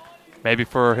opportunity maybe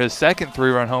for his second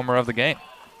 3-run homer of the game.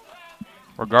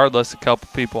 Regardless, a couple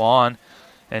people on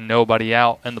and nobody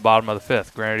out in the bottom of the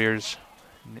 5th. Grenadiers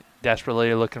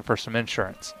desperately looking for some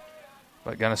insurance.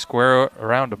 But going to square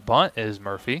around a bunt is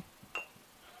Murphy.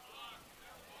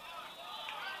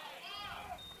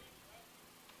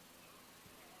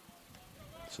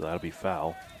 So that'll be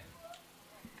foul.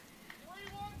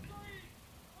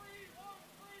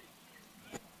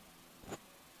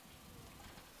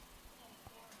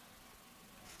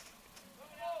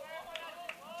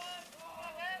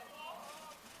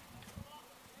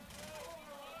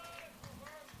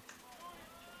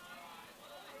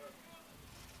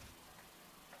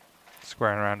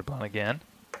 Squaring around a bunt again.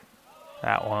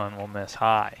 That one will miss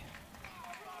high.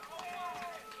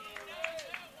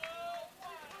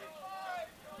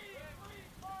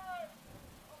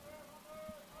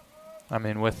 I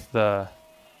mean,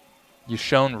 you've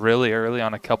shown really early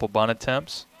on a couple bunt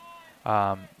attempts,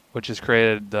 which has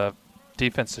created the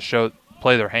defense to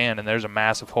play their hand, and there's a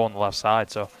massive hole in the left side.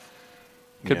 So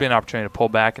could be an opportunity to pull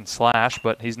back and slash,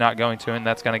 but he's not going to, and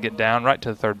that's going to get down right to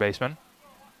the third baseman.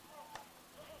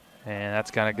 And that's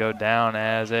going to go down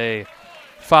as a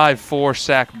 5-4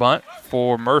 sack bunt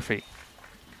for Murphy.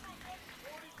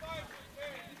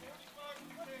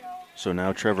 So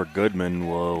now Trevor Goodman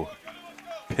will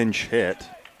pinch hit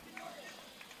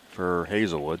for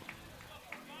Hazelwood.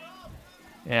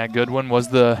 Yeah, Goodwin was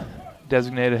the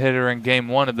designated hitter in Game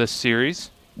 1 of this series.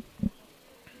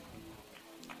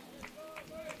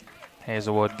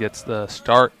 Hazelwood gets the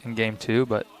start in Game 2,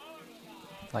 but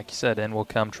like you said, in will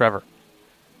come Trevor.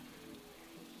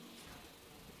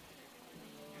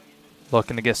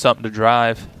 Looking to get something to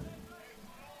drive.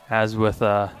 As with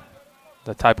the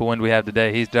type of wind we have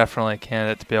today, he's definitely a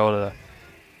candidate to be able to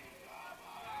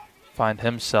find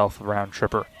himself around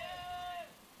Tripper.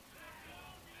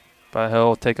 But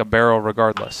he'll take a barrel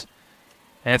regardless.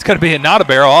 And it's going to be not a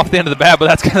barrel off the end of the bat, but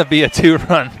that's going to be a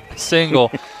 2-run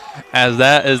single, as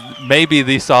that is maybe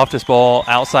the softest ball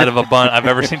outside of a bunt I've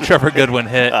ever seen Trevor Goodwin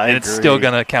hit, and it's still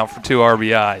going to count for 2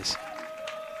 RBIs.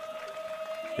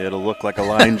 It'll look like a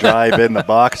line drive in the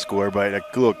box score, but a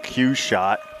little cue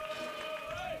shot.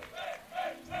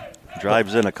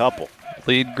 Drives in a couple.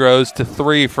 Lead grows to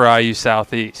 3 for IU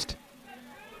Southeast.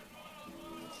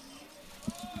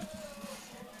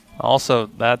 Also,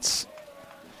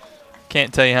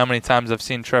 can't tell you how many times I've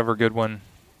seen Trevor Goodwin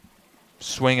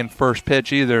swinging first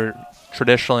pitch, either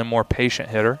traditionally more patient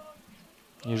hitter.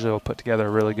 Usually will put together a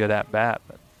really good at-bat.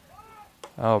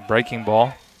 Breaking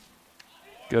ball.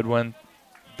 Goodwin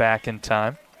back in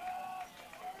time.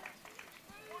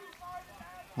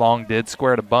 Long did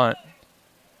square to bunt,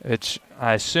 which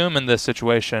I assume in this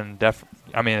situation,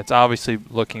 it's obviously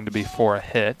looking to be for a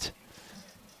hit.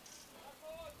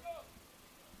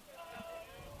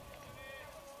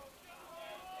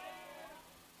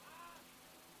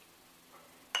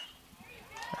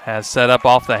 Has set up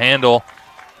off the handle.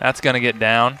 That's going to get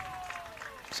down.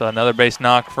 So another base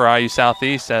knock for IU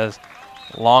Southeast as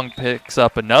Long picks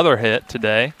up another hit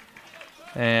today.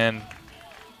 And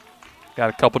got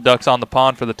a couple ducks on the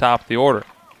pond for the top of the order.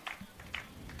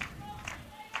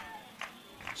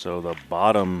 So the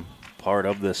bottom part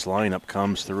of this lineup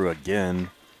comes through again,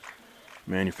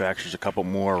 manufactures a couple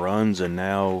more runs, and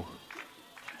now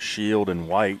Shield and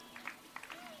White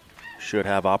should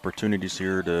have opportunities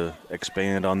here to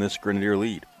expand on this Grenadier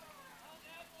lead.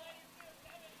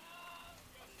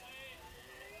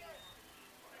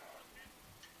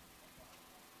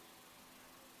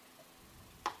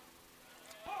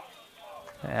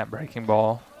 That breaking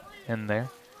ball in there.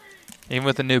 Even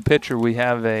with the new pitcher, we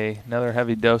have another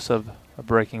heavy dose of a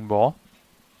breaking ball.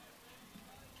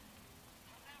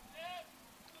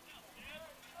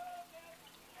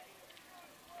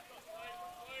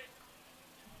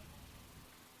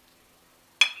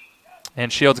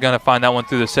 And Shields going to find that one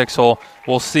through the 6-hole.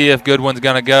 We'll see if Goodwin's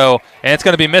going to go. And it's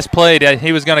going to be misplayed.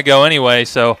 He was going to go anyway,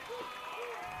 so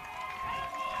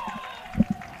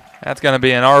that's going to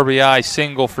be an RBI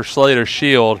single for Slater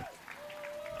Shield.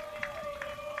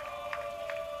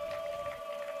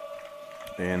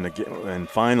 And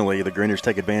finally, the Grenadiers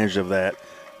take advantage of that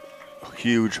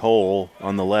huge hole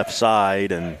on the left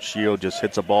side, and Shield just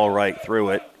hits a ball right through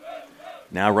it.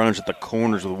 Now runners at the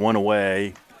corners with one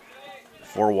away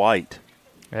for White.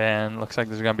 And looks like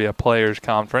there's going to be a players'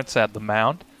 conference at the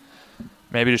mound.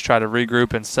 Maybe just try to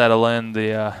regroup and settle in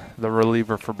the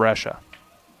reliever for Brescia.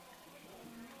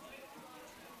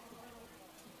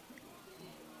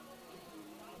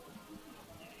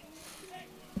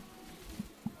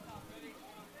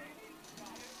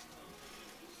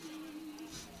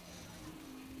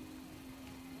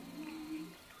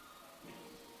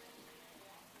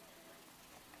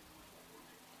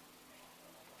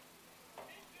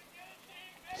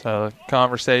 So the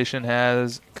conversation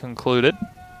has concluded.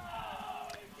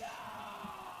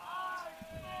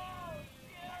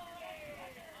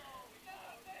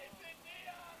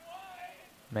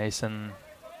 Mason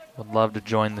would love to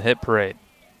join the hit parade.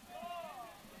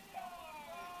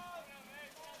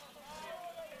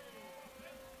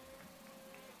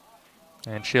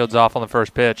 And Shields off on the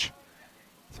first pitch.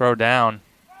 Throw down.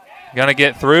 Gonna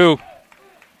get through.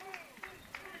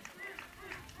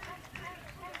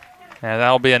 And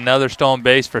that'll be another stolen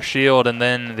base for Shield, and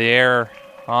then the error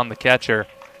on the catcher.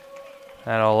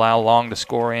 That'll allow Long to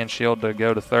score and Shield to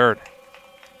go to third.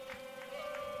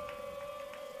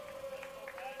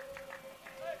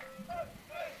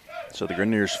 So the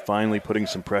Grenadiers finally putting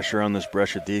some pressure on this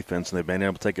Brescia defense, and they've been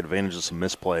able to take advantage of some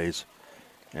misplays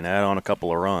and add on a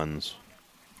couple of runs.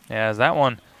 Yeah, as that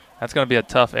one, that's going to be a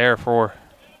tough error for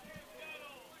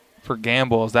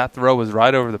Gamble, as that throw was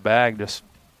right over the bag, just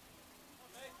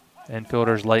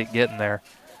infielders late getting there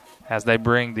as they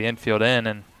bring the infield in,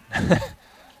 and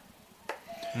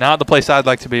not the place I'd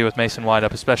like to be with Mason White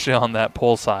up, especially on that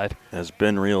pull side. As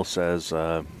Ben Reel says,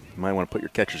 you might want to put your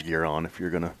catcher's gear on if you're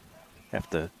going to have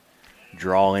to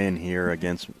draw in here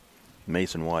against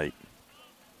Mason White.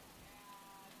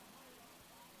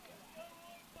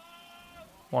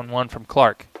 1-1 from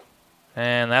Clark,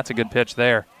 and that's a good pitch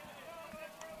there.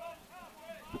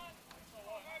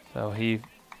 So he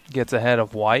gets ahead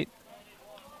of White,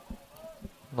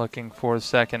 looking for the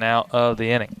second out of the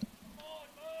inning.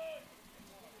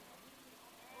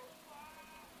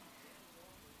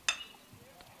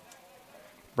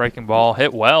 Breaking ball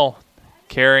hit well,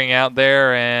 carrying out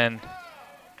there and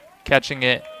catching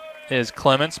it is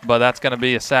Clements, but that's going to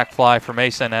be a sac fly for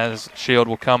Mason as Shield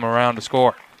will come around to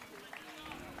score.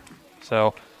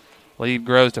 So lead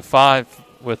grows to 5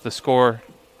 with the score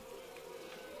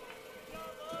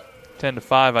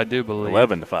 10-5, I do believe.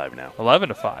 11-5 now.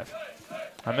 11-5.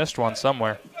 I missed one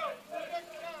somewhere.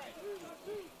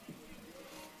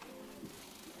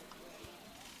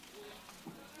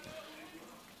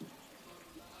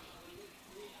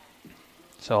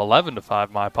 So 11-5,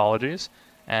 my apologies,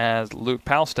 as Luke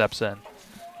Powell steps in.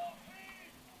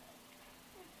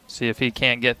 See if he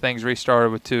can't get things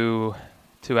restarted with two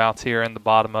outs here in the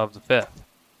bottom of the 5th.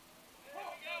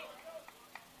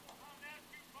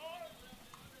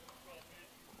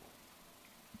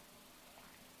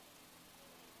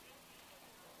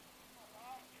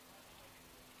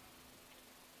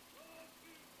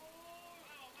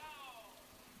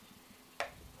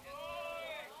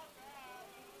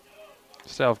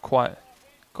 Still have quite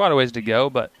a ways to go,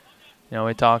 but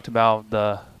we talked about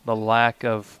the lack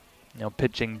of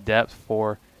pitching depth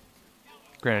for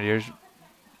Grenadiers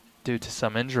due to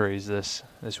some injuries this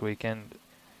weekend.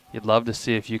 You'd love to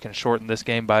see if you can shorten this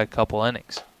game by a couple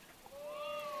innings.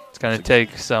 It's going to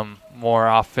take some more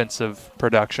offensive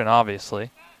production,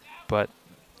 obviously, but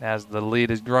as the lead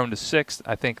has grown to 6,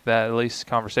 I think that at least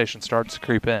conversation starts to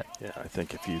creep in. Yeah, I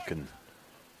think if you can,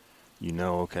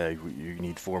 okay, you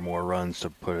need 4 more runs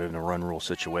to put it in a run rule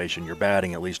situation. You're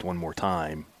batting at least one more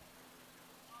time.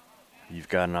 you've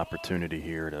got an opportunity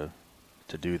here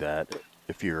to do that.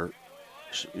 If your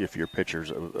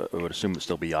pitchers, I would assume it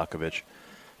still be Jakovic,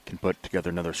 can put together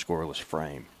another scoreless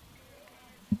frame.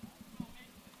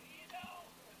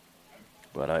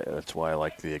 But that's why I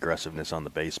like the aggressiveness on the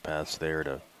base paths there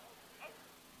to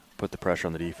put the pressure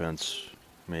on the defense,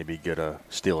 maybe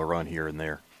steal a run here and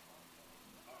there.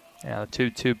 Yeah,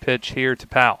 the 2-2 pitch here to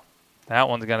Powell. That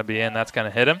one's going to be in. That's going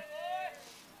to hit him.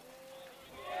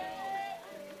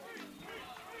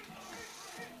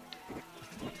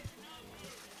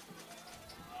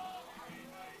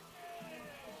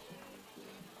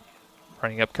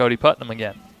 Bringing up Cody Putnam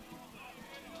again.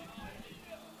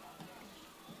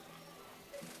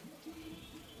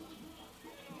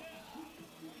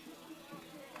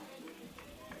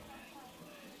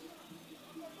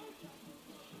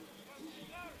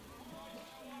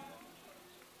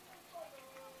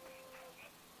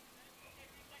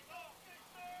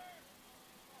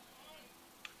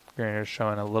 Grenadiers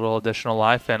showing a little additional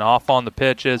life, and off on the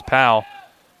pitch is Powell.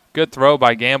 Good throw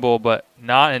by Gamble, but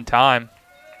not in time.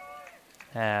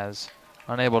 As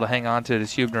unable to hang on to it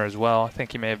is Hubner as well. I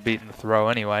think he may have beaten the throw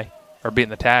anyway, or beaten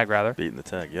the tag rather. Beaten the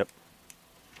tag, yep.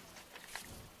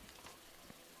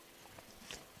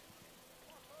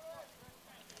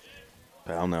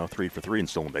 Powell now 3 for 3 in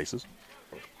stolen bases.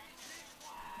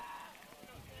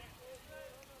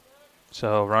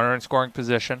 So runner in scoring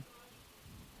position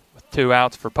with 2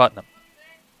 outs for Putnam.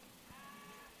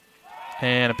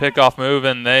 And a pickoff move,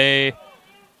 and they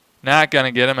not going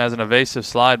to get him as an evasive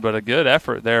slide, but a good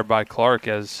effort there by Clark,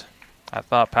 as I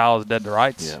thought Powell was dead to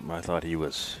rights. Yeah, I thought he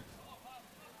was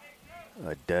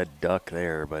a dead duck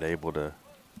there, but able to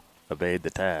evade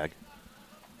the tag.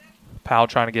 Powell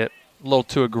trying to get a little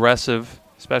too aggressive,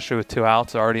 especially with 2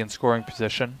 outs already in scoring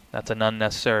position. That's an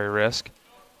unnecessary risk.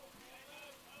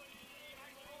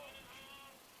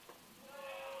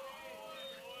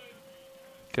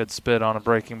 Good spit on a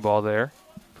breaking ball there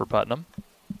for Putnam.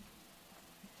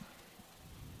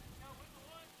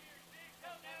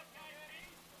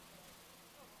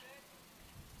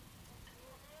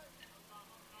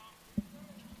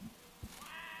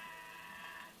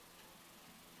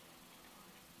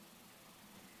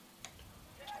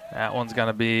 That one's going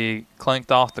to be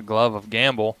clanked off the glove of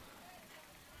Gamble.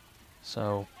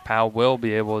 So Powell will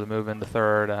be able to move into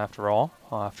third after all,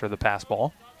 after the pass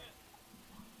ball.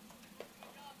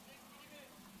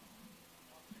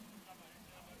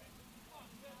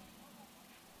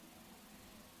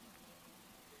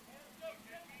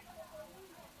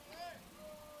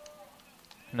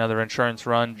 Another insurance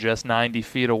run just 90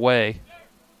 feet away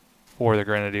for the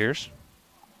Grenadiers.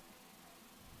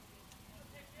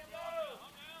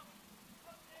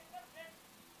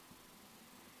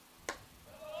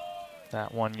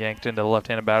 That one yanked into the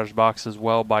left-handed batter's box as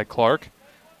well by Clark.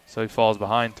 So he falls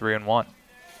behind 3-1.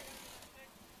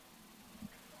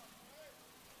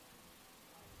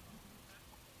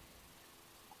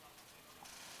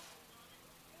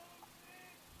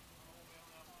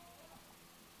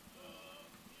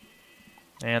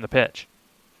 And the pitch.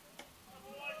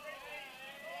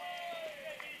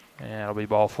 And it'll be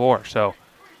ball 4. So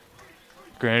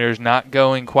Grenadiers not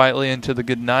going quietly into the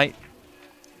good night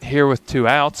here with 2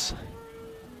 outs.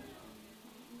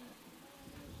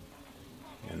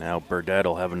 And now Burdett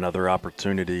will have another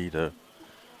opportunity to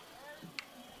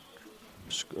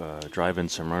drive in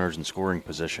some runners in scoring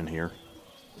position here.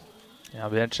 Yeah,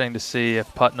 it'll be interesting to see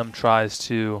if Putnam tries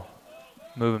to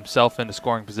move himself into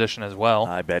scoring position as well.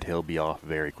 I bet he'll be off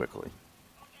very quickly.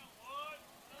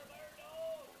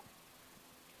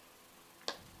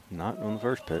 Not on the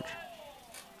first pitch.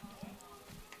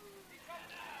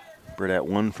 Burdett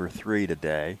 1 for 3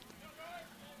 today.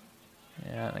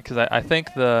 Yeah, because I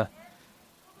think the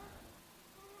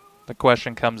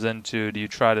question comes into, do you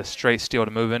try to straight steal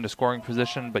to move into scoring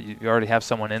position, but you already have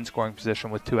someone in scoring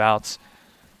position with 2 outs,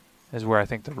 is where I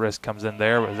think the risk comes in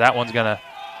there. But that one's going to...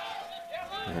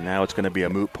 And now it's going to be a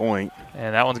moot point.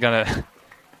 And that one's going to...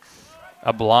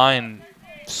 a blind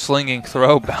slinging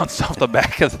throw bounced off the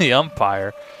back of the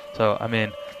umpire. So, I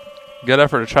mean, good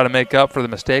effort to try to make up for the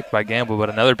mistake by Gamble, but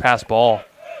another pass ball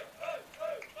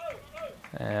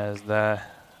as the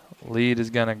lead is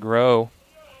going to grow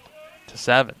to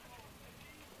 7.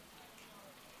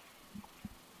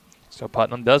 So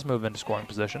Putnam does move into scoring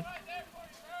position.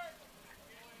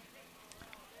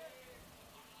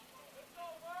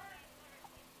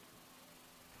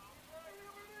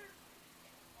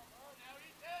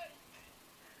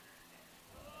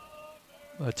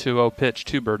 A 2-0 pitch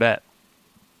to Burdett.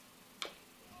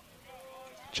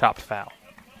 Chopped foul.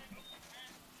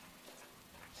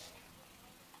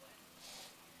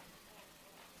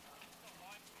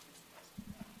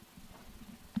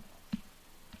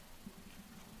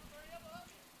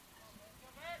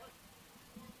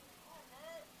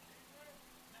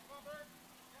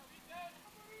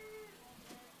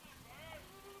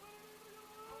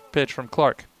 pitch from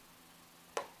Clark.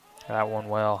 That one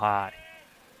well high.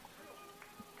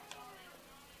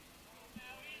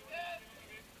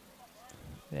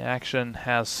 The action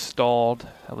has stalled,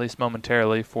 at least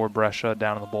momentarily, for Brescia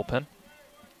down in the bullpen.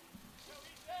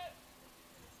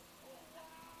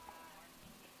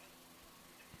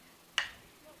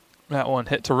 That one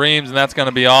hit to Reams, and that's going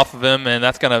to be off of him, and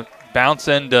that's going to bounce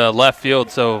into left field,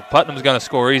 so Putnam's going to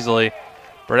score easily.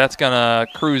 Burdett's going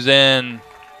to cruise in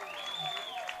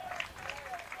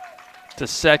to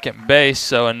second base,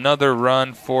 so another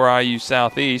run for IU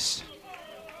Southeast,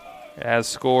 as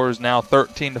scores now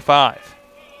 13-5.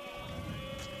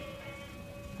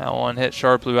 That one hit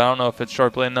sharply, but I don't know if it's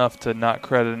sharply enough to not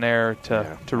credit an error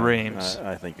to Reams.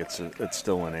 I think it's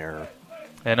still an error.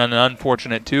 And an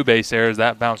unfortunate two-base error as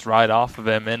that bounced right off of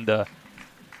him into a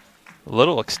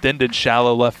little extended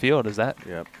shallow left field as that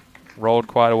rolled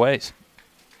quite a ways.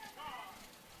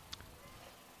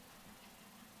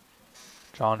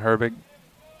 John Herbig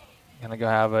going to go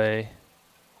have a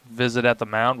visit at the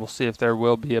mound. We'll see if there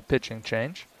will be a pitching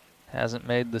change. Hasn't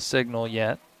made the signal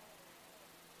yet.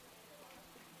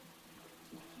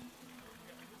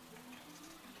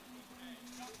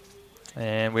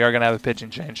 And we are going to have a pitching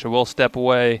change. So we'll step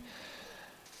away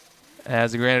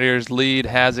as the Grenadiers' lead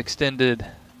has extended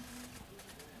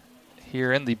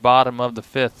here in the bottom of the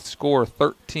fifth. Score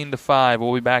 13-5.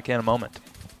 We'll be back in a moment.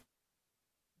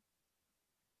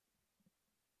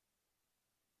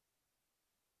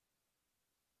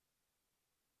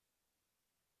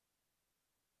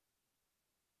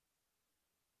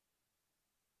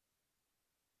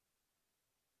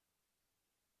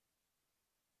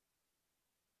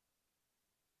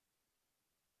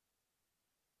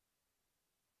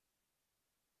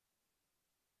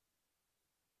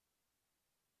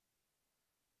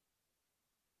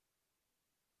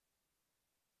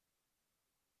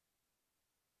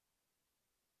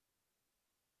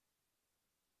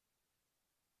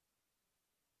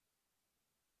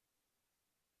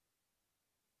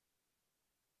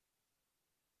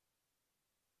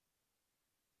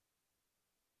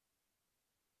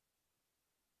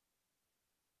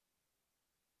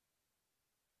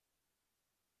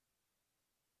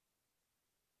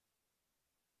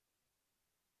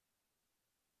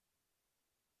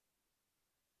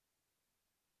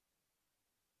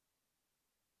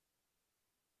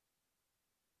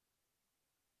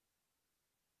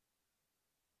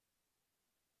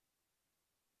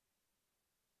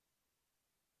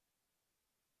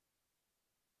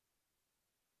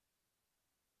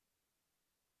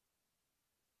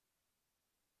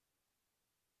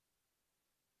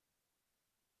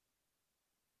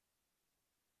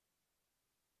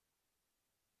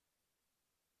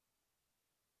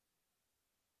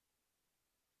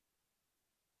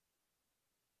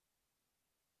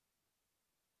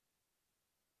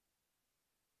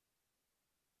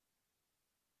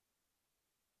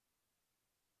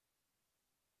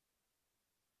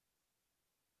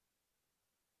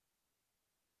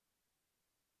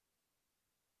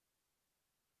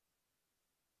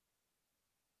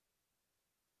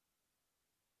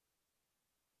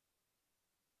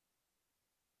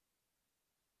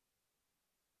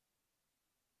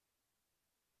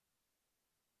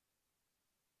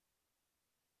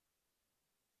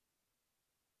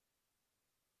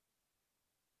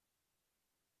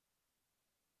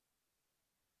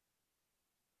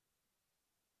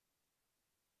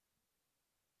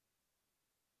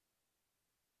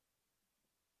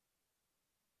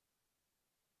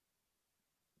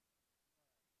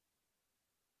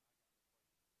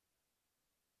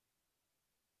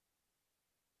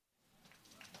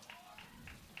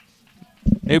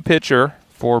 New pitcher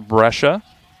for Brescia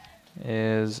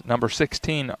is number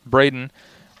 16, Braden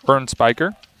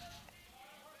Bernspiker.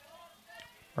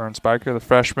 Bernspiker, the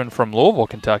freshman from Louisville,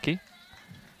 Kentucky.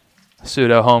 A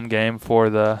pseudo home game for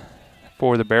the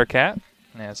Bearcat.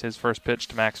 As his first pitch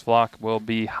to Max Flock will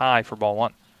be high for ball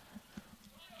one.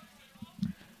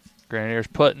 Grenadiers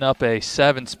putting up a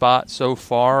 7 spot so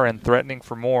far and threatening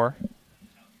for more.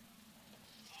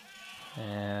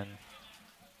 And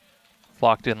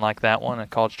Flock didn't like that one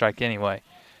and called strike anyway.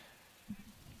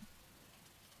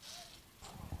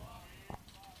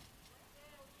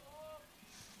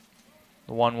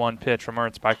 The 1-1 pitch from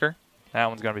Ernstbiker. That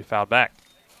one's going to be fouled back.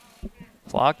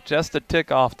 Flock just a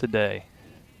tick off today.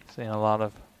 Seeing a lot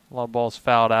of balls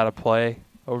fouled out of play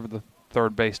over the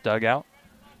third base dugout.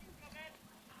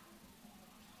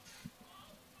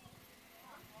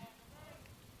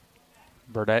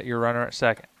 Burdett, your runner at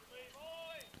second.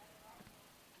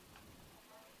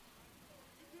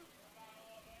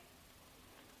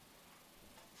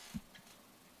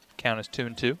 Count is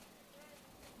 2-2.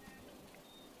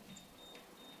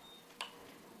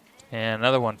 And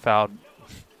another one fouled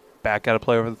back out of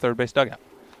play over the third base dugout.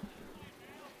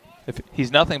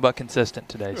 He's nothing but consistent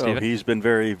today, Steven. Oh, he's been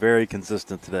very, very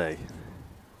consistent today.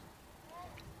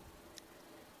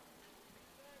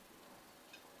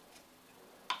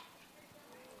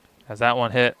 As that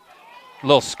one hit, a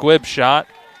little squib shot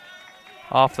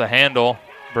off the handle.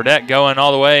 Burdette going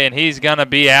all the way, and he's going to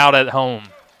be out at home.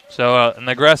 So an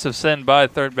aggressive send by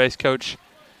third base coach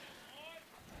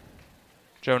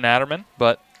Joe Natterman,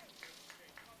 but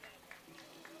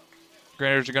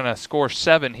Grenadiers are going to score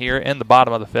 7 here in the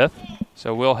bottom of the 5th.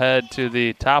 So we'll head to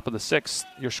the top of the 6th.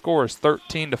 Your score is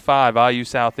 13-5, IU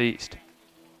Southeast.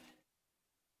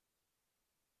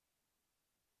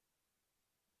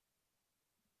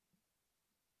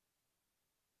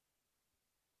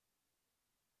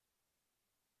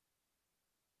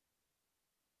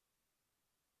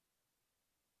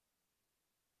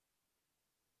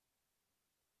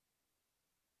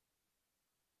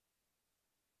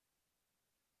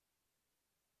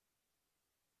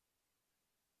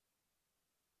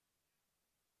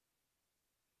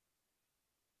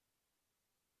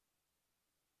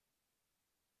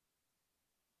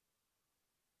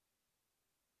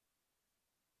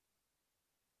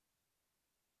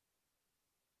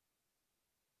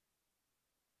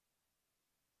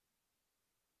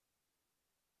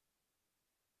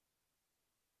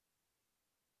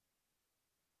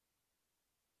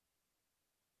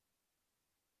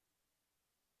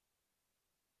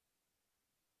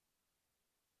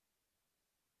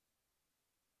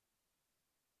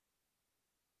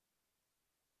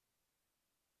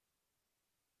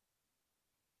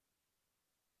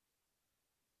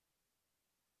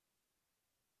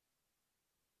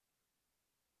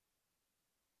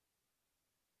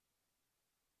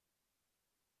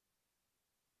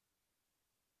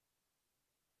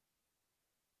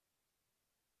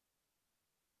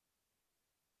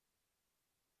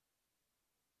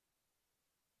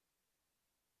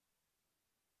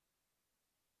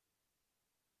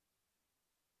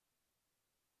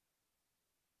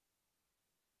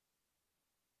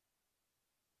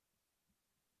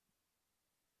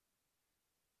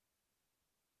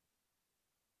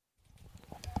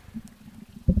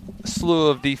 Slew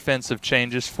of defensive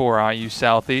changes for IU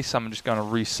Southeast. I'm just going to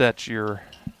reset your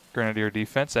Grenadier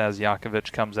defense as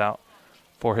Jakovic comes out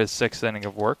for his 6th inning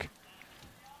of work.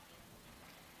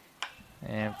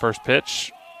 And first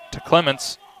pitch to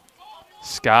Clements,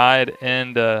 skied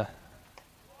into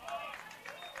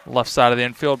left side of the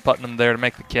infield, Putnam there to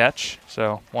make the catch.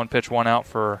 So 1 pitch, 1 out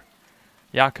for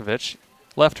Jakovic.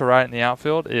 Left to right in the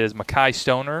outfield is Mackay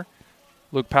Stoner.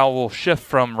 Luke Powell will shift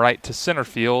from right to center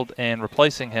field, and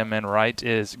replacing him in right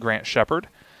is Grant Shepard.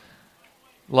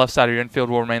 Left side of your infield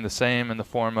will remain the same in the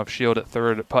form of Shield at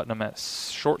third, Putnam at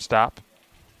shortstop.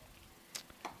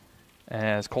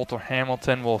 As Coulter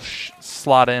Hamilton will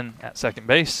slot in at second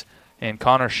base, and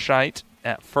Connor Scheidt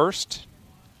at first.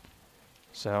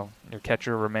 So your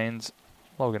catcher remains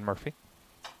Logan Murphy.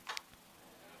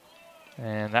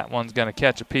 And that one's going to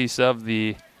catch a piece of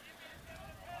the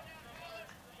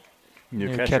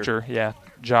new catcher, yeah,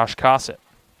 Josh Cossett.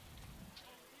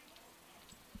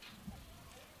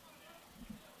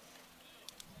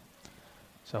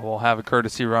 So we'll have a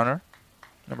courtesy runner,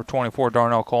 number 24,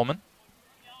 Darnell Coleman.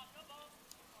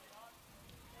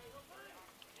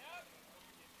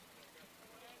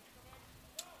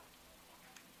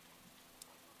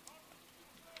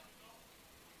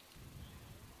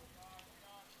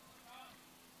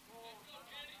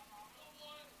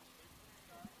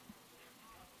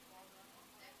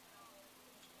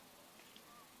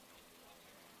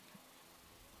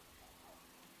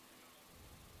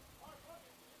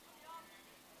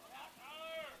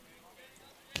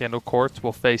 Kendall Courts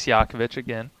will face Jakovic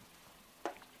again.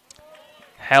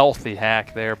 Healthy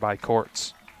hack there by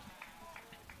Courts.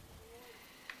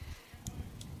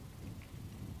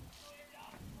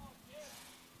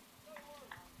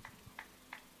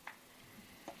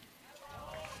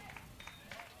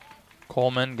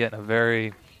 Coleman getting a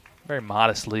very, very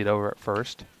modest lead over at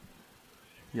first.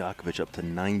 Jakovic up to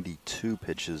 92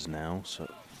 pitches now, so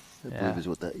I believe is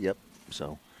what that, yep,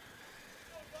 so.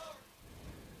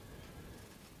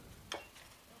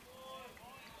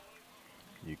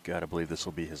 You got to believe this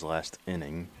will be his last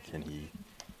inning. Can he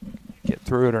get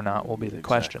through it or not will be the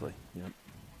question. Yep.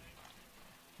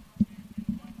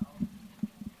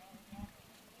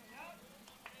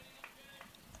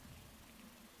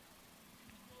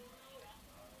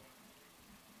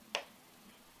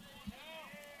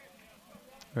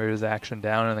 There's action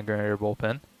down in the Grenadier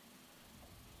bullpen.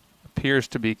 Appears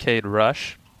to be Cade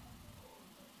Rush.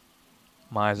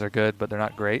 Mize are good, but they're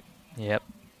not great. Yep,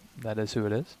 that is who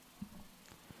it is.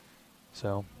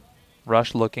 So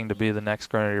Rush looking to be the next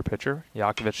Grenadier pitcher.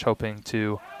 Yakovich hoping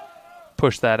to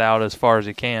push that out as far as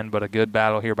he can, but a good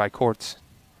battle here by Courts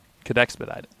could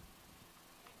expedite it.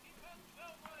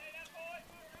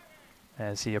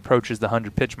 As he approaches the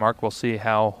 100-pitch mark, we'll see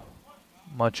how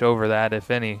much over that, if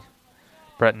any,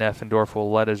 Brett Neffendorf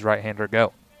will let his right-hander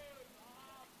go.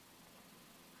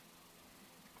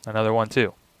 Another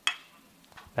 1-2.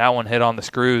 That one hit on the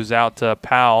screws out to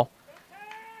Powell.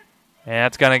 And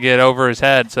that's going to get over his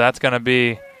head, so that's going to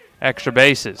be extra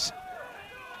bases.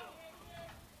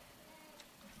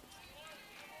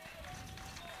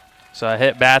 So a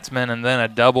hit batsman and then a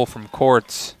double from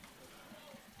Courts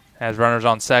as runners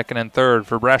on second and third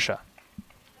for Brescia.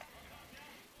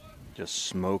 Just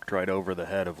smoked right over the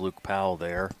head of Luke Powell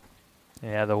there.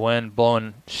 Yeah, the wind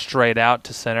blowing straight out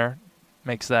to center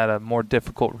makes that a more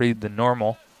difficult read than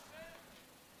normal.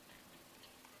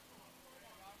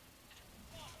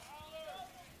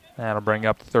 That'll bring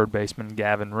up the third baseman,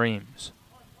 Gavin Reams.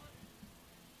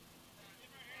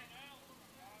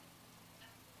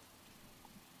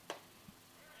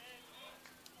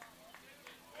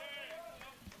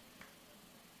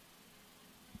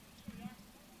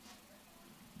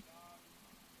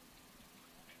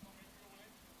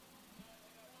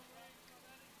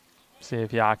 See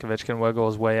if Yakovich can wiggle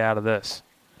his way out of this.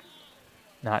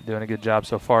 Not doing a good job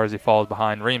so far as he falls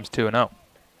behind Reams 2-0.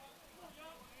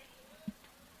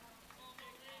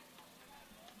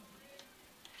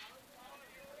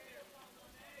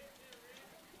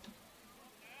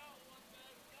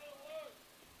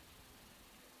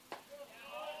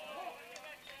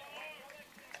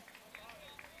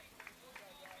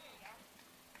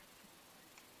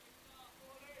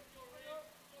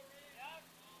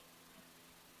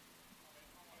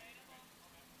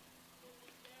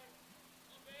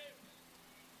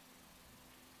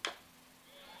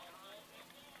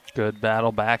 Good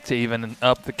battle back to even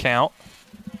up the count.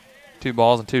 2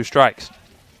 balls and 2 strikes.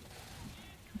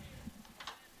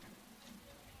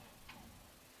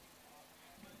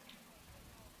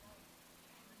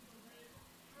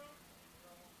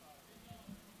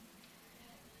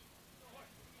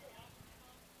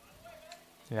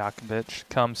 Yakovich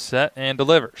comes set and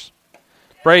delivers.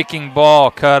 Breaking ball,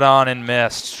 cut on and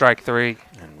missed. Strike 3.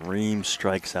 And Reams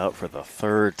strikes out for the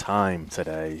 3rd time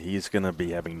today. He's going to be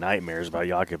having nightmares about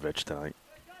Yakovich tonight.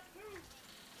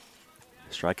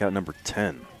 Strikeout number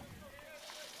 10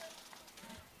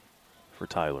 for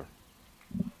Tyler.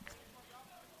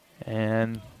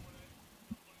 And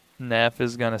Neff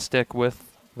is going to stick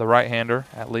with the right-hander,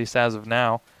 at least as of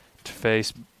now, to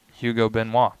face Hugo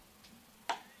Benoit.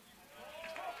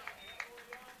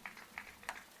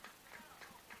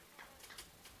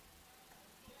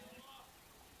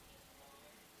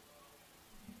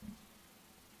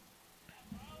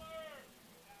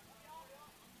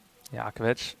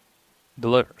 Yakovich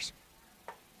delivers.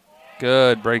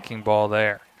 Good breaking ball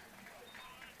there.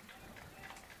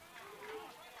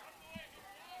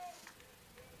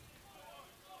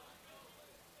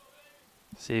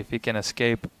 See if he can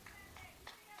escape.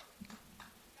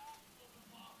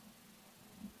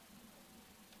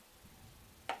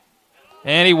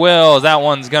 And he will. That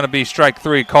one's going to be strike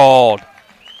 3 called.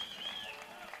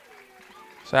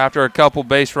 So after a couple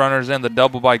base runners and the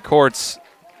double by Courts,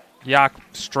 Yak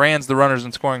strands the runners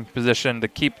in scoring position to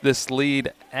keep this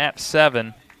lead at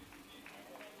 7,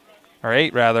 or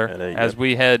 8 rather, as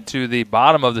we head to the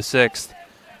bottom of the 6th.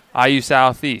 IU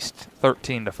Southeast,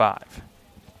 13-5.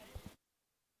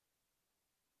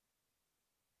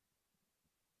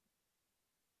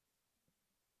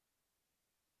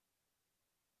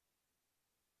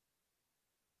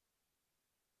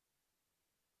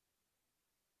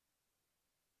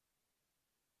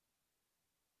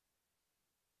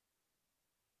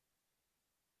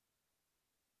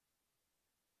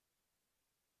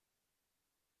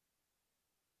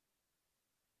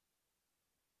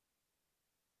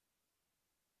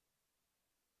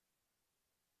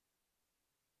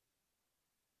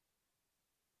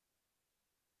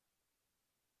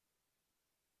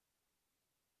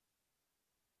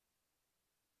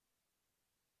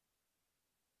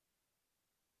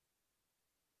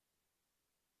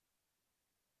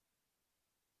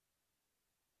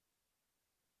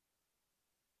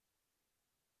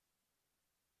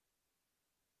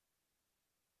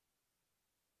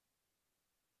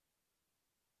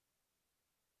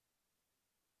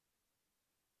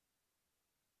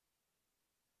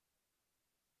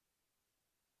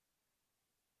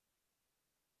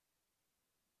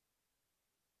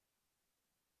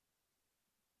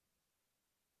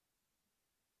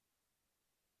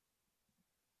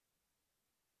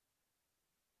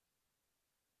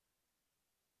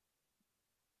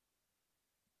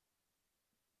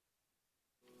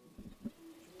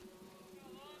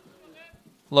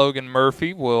 Logan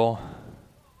Murphy will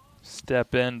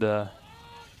step in to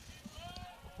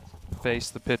face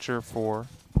the pitcher for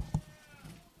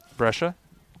Brescia.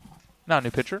 Not a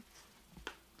new pitcher.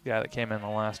 The guy that came in the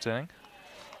last inning.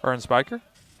 Ern Spiker.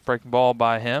 Breaking ball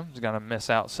by him. He's going to miss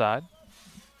outside.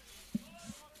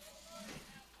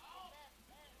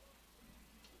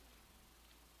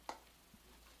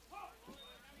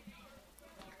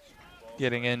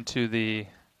 Getting into the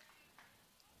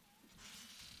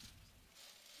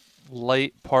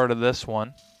late part of this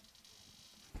one.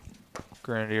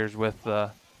 Grenadiers with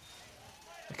the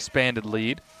expanded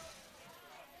lead.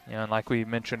 You know, and like we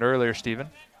mentioned earlier, Stephen,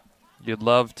 you'd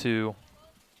love to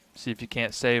see if you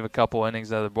can't save a couple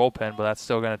innings out of the bullpen, but that's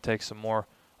still going to take some more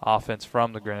offense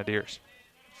from the Grenadiers.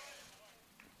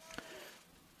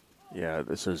 Yeah,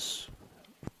 this is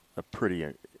a pretty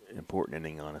important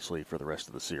inning, honestly, for the rest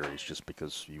of the series, just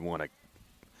because you want to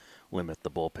limit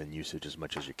the bullpen usage as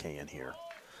much as you can here.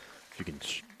 If you can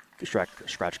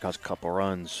scratch a couple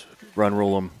runs, run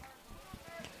rule them,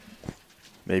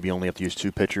 maybe only have to use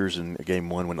 2 pitchers in game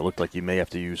 1 when it looked like you may have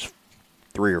to use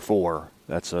 3 or 4.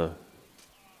 That's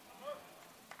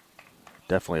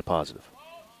definitely a positive.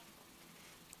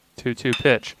 2-2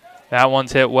 pitch. That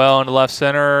one's hit well into left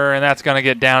center, and that's going to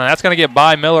get down. And that's going to get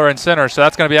by Miller in center, so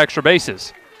that's going to be extra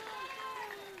bases.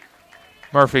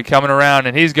 Murphy coming around,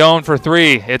 and he's going for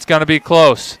 3. It's going to be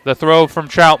close. The throw from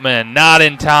Troutman, not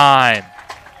in time.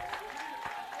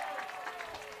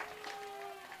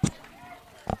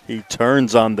 He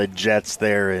turns on the Jets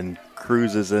there and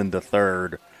cruises into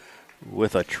third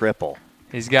with a triple.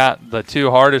 He's got the 2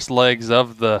 hardest legs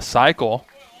of the cycle.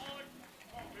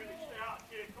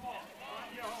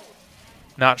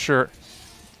 Not sure.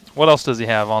 What else does he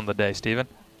have on the day, Steven?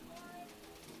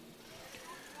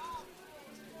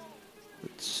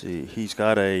 Let's see. He's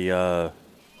got a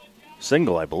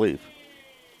single, I believe.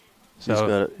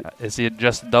 So is he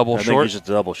just double short? I think he's just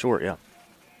double short, yeah.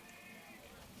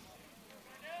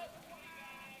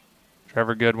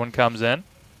 Trevor Goodwin comes in.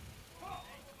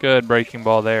 Good breaking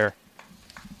ball there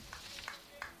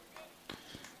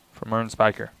from Ern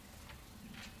Spiker.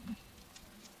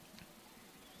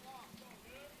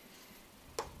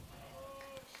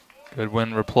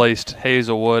 Goodwin replaced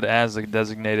Hazelwood as the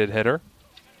designated hitter.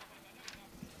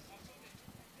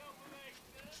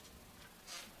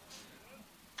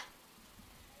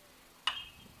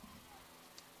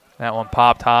 That one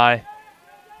popped high.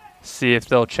 See if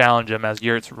they'll challenge him as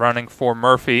Yurt's running for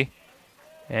Murphy.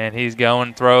 And he's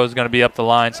going, throws, going to be up the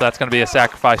line, so that's going to be a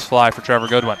sacrifice fly for Trevor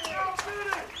Goodwin.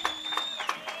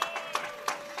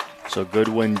 So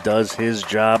Goodwin does his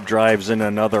job, drives in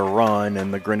another run,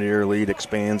 and the Grenadier lead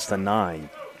expands to 9.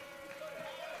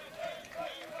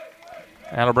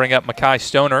 That'll bring up Makai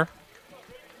Stoner.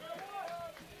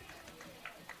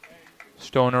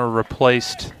 Stoner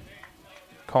replaced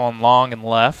Colin Long in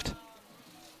left.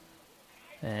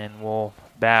 And will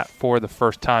bat for the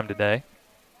first time today.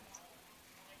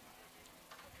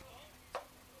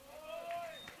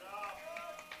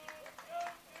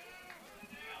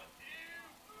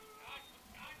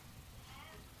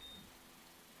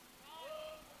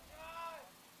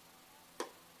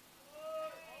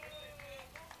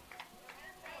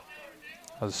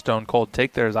 That was a stone cold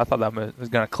take there. I thought that was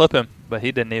going to clip him, but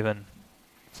he didn't even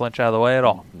flinch out of the way at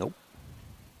all. Nope.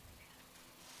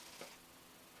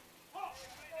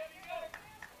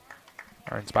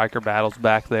 Ern Spiker battles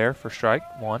back there for strike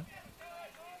 1.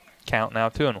 Count now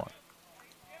 2-1.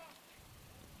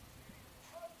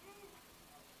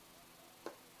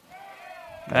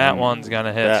 That one's going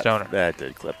to hit Stoner. That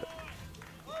did clip it.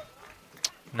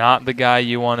 Not the guy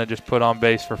you want to just put on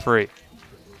base for free.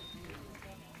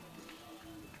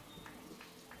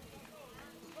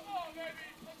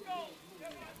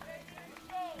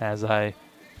 As I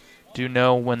do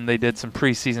know, when they did some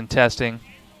preseason testing,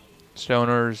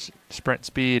 Stoner's sprint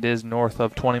speed is north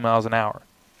of 20 miles an hour.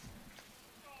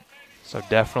 So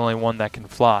definitely one that can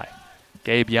fly.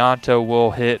 Gabe Yonto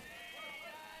will hit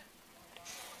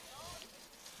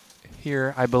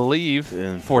here, I believe,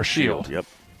 for Shield. Yep.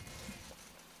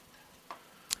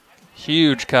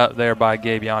 Huge cut there by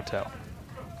Gabe Yonto.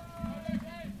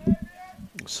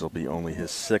 This will be only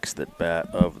his 6th at bat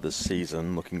of the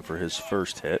season, looking for his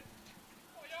first hit.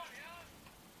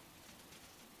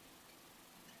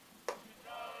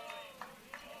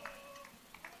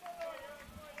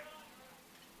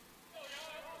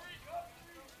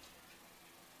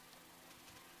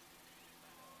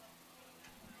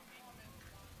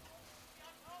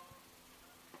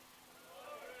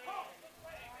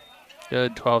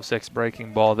 Good 12-6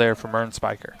 breaking ball there from Ern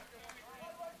Spiker.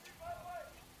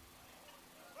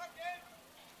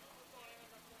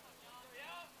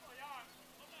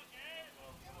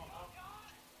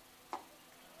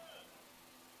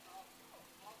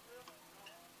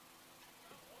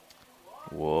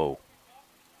 Whoa.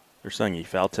 They're saying he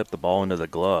foul tipped the ball into the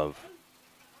glove,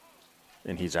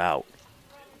 and he's out.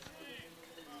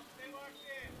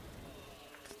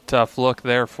 Tough look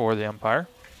there for the umpire.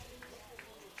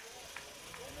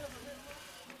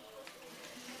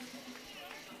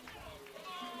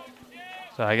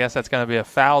 So I guess that's going to be a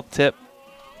foul tip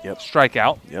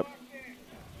strikeout. Yep.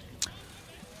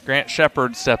 Grant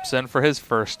Shepard steps in for his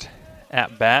first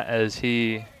at-bat as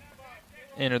he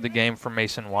entered the game for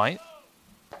Mason White.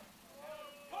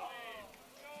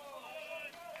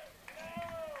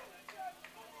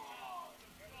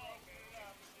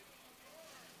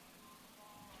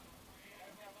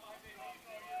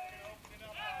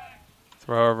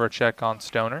 Throw over a check on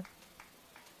Stoner.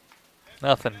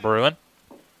 Nothing brewing.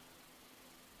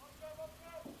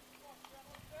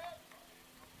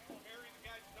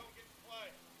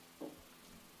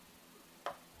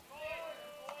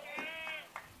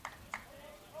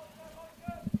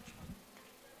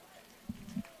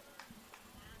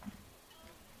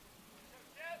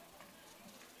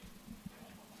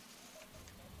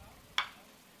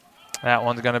 That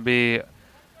one's going to be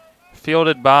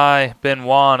fielded by Ben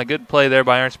Wan. A good play there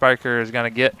by Aaron Spiker is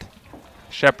going to get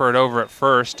Shepard over at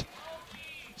first.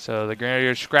 So the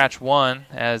Grenadiers scratch one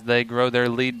as they grow their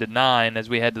lead to 9 as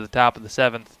we head to the top of the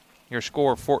 7th. Your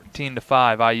score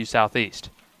 14-5 IU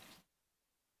Southeast.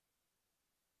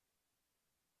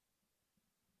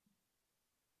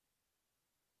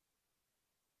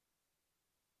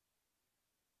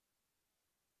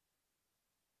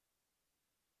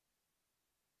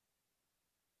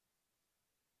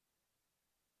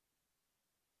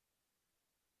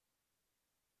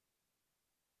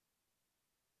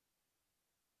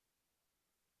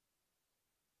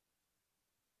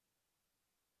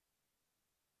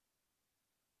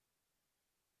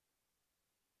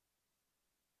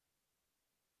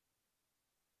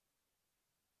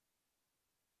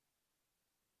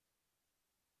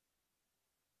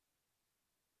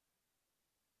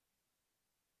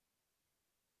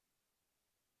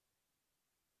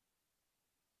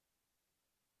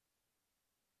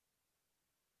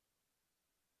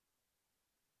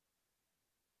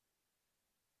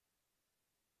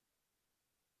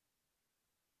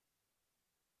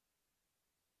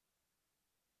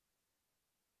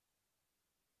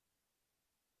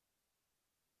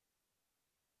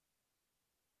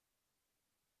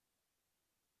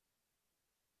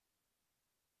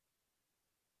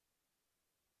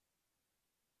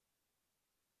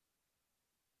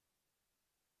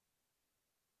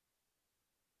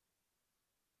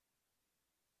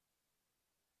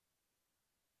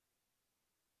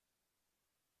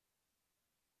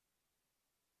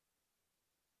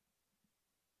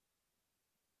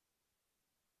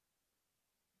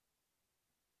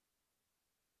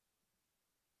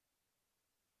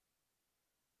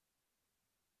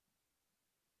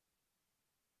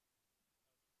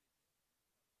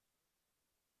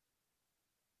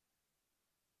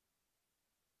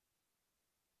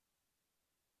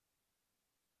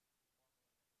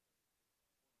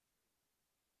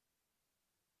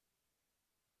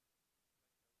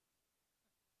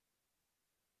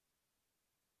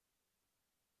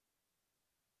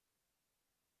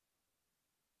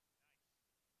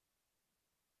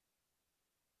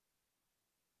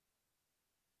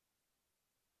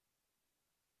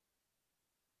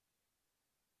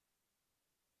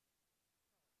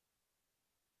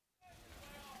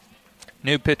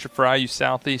 New pitcher for IU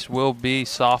Southeast will be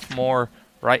sophomore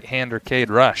right-hander Cade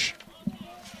Rush.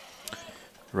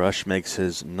 Rush makes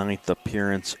his 9th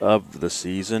appearance of the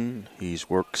season. He's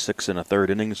worked 6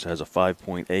 1/3 innings, has a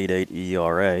 5.88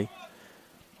 ERA,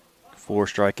 4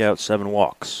 strikeouts, 7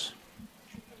 walks.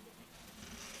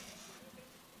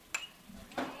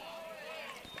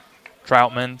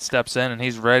 Troutman steps in, and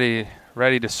he's ready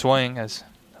to swing as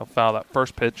he'll foul that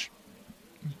first pitch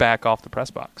back off the press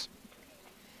box.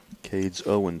 Cade's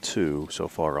 0-2 so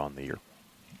far on the year.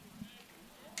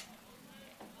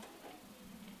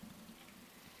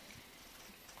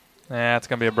 It's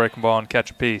going to be a breaking ball and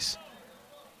catch a piece.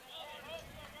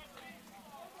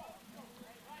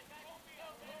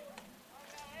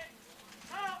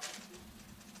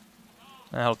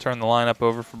 That'll turn the lineup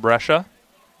over for Brescia.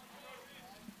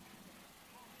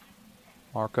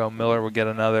 Marco Miller will get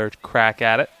another crack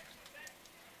at it.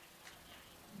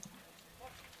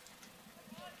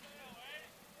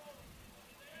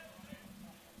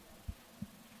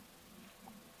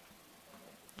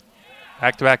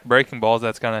 Back-to-back breaking balls,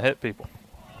 that's going to hit people.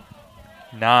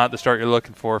 Not the start you're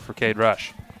looking for Cade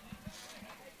Rush.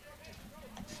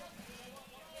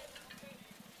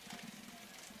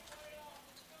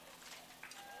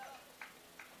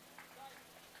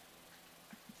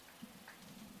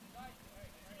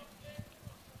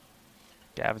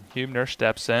 Gavin Hubner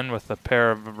steps in with a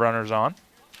pair of runners on.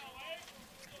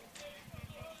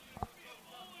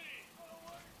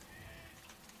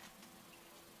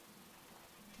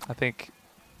 I think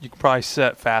you could probably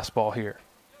set fastball here.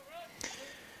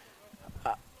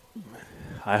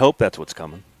 I hope that's what's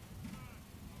coming.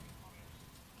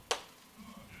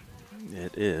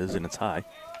 It is, and it's high.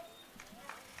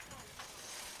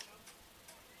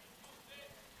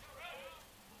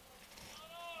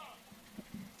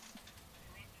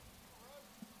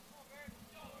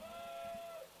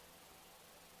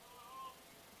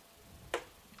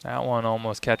 That one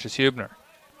almost catches Hubner.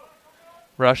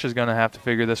 Rush is going to have to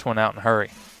figure this one out in a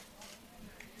hurry.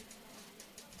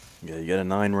 Yeah, you got a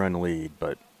 9-run lead,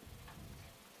 but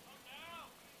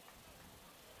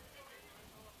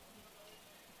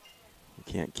you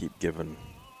can't keep giving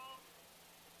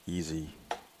easy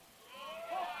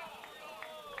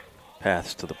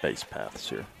paths to the base paths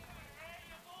here.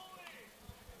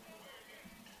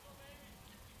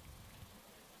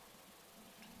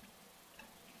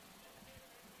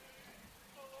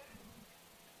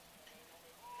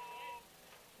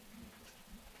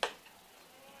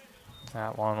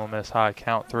 That one will miss high,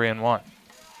 count 3-1.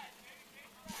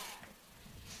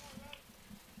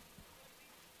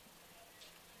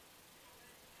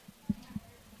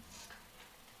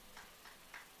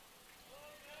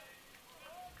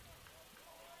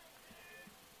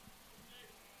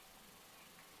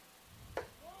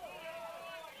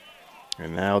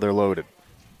 And now they're loaded.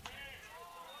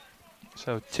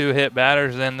 So 2 hit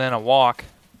batters and then a walk.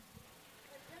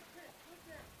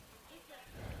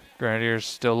 Grenadiers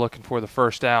still looking for the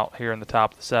first out here in the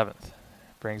top of the 7th.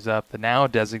 Brings up the now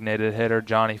designated hitter,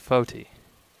 Johnny Foti.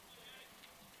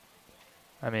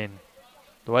 I mean,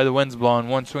 the way the wind's blowing,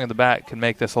 one swing of the bat can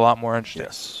make this a lot more interesting.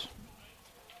 Yes.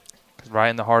 Because right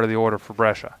in the heart of the order for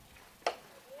Brescia.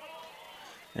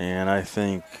 And I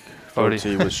think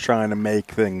Foti was trying to make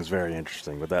things very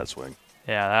interesting with that swing.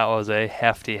 Yeah, that was a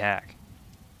hefty hack.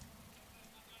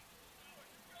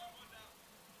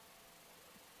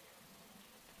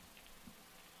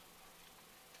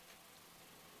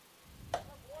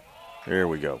 There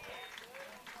we go.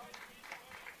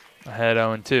 Ahead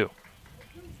 0-2.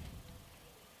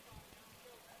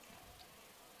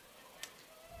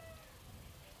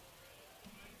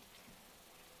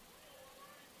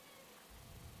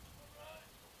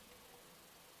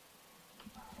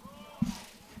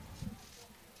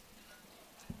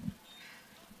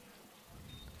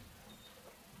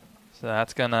 So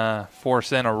that's going to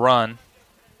force in a run.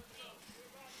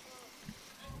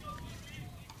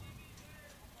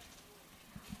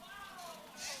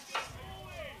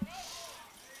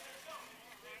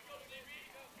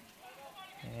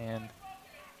 And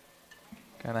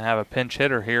going to have a pinch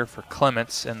hitter here for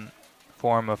Clements in the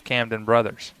form of Camden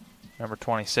Brothers, number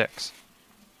 26.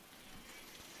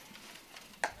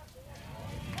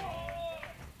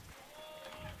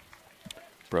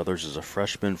 Brothers is a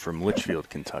freshman from Litchfield,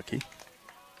 Kentucky.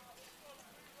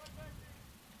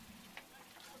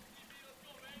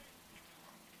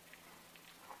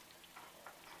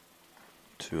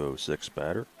 .206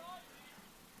 batter.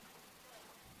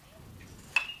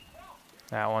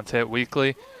 That one's hit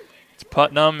weakly. It's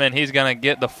Putnam, and he's going to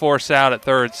get the force out at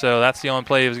third, so that's the only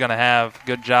play he was going to have.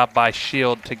 Good job by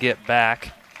Shield to get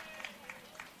back.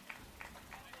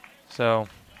 So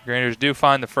Grenadiers do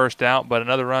find the first out, but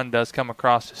another run does come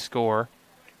across to score.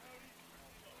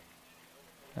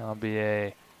 That'll be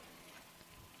a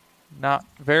not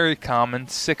very common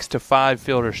 6-5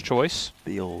 fielder's choice.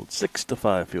 The old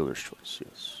 6-5 fielder's choice,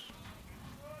 yes.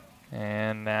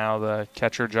 And now the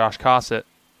catcher, Josh Cossett,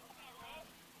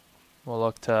 will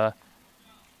look to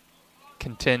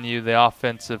continue the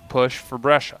offensive push for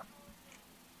Brescia.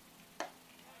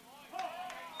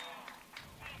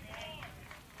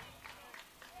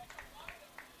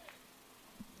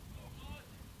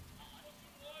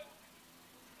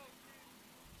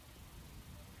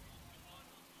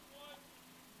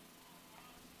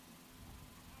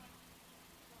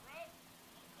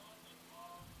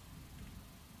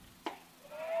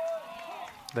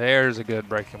 There's a good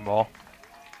breaking ball.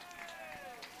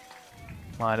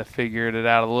 Might have figured it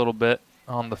out a little bit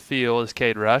on the field as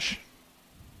Cade Rush.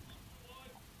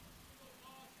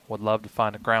 Would love to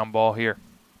find a ground ball here.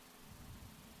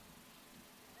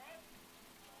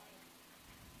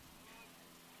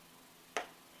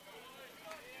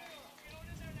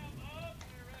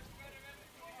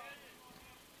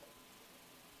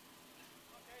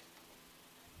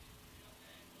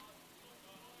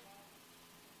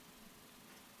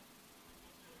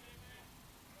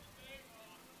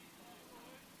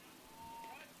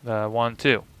 The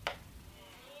 1-2.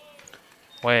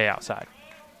 Way outside.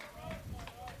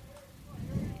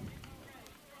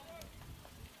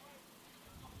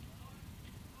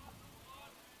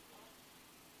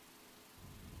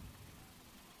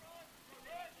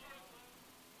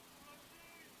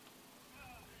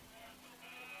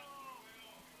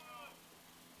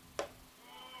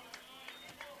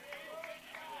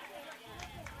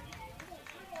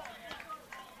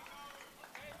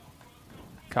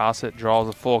 Cossett draws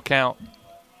a full count.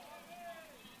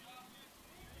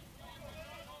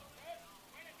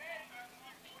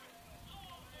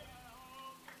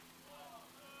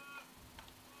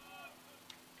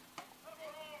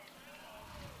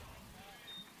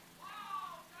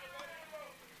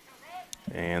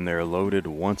 And they're loaded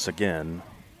once again.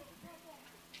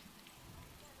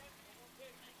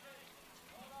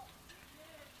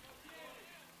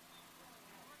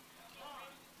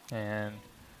 And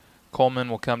Coleman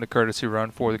will come to courtesy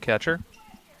run for the catcher.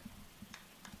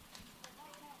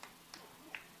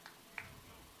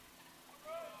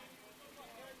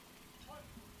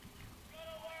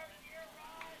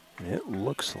 It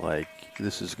looks like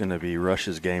this is going to be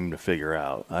Rush's game to figure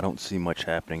out. I don't see much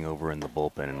happening over in the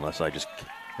bullpen unless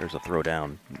there's a throw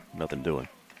down, nothing doing.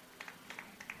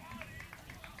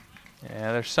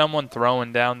 Yeah, there's someone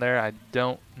throwing down there. I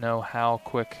don't know how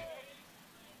quick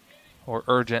or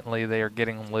urgently they are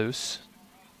getting loose.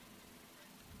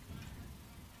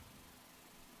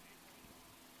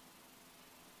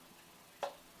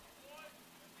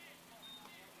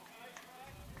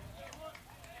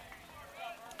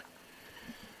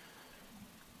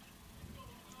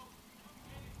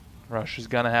 Rush is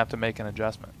going to have to make an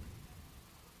adjustment.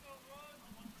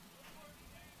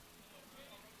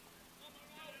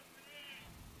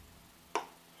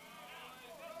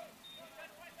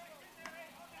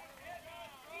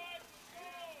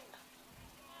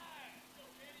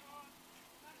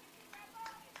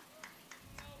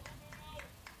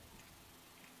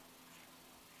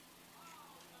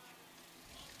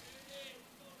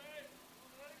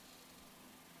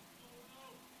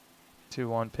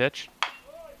 Two-one pitch.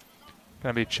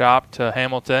 Going to be chopped to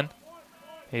Hamilton.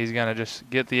 He's going to just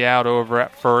get the out over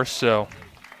at first, so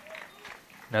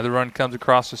another run comes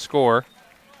across to score.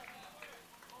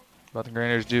 But the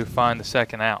Greeners do find the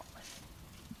second out.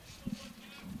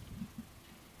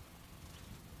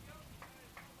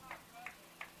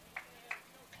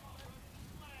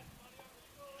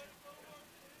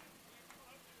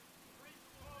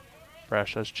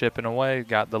 Brescia's chipping away,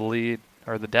 got the lead,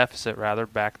 or the deficit rather,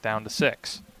 back down to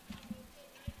 6.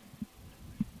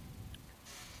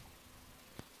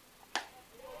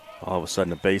 All of a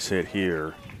sudden a base hit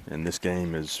here, and this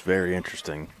game is very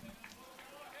interesting.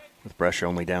 With Brescia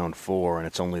only down 4, and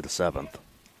it's only the 7th.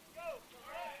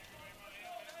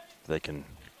 They can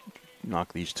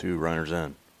knock these 2 runners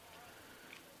in.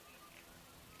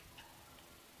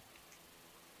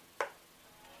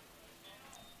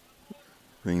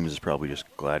 Reams is probably just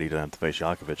glad he doesn't have to face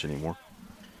Jakovic anymore.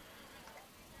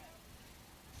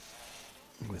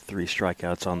 With 3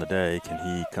 strikeouts on the day, can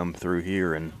he come through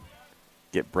here and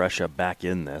get Brescia back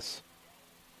in this?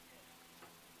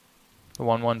 The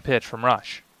 1-1 pitch from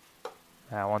Rush.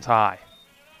 That one's high.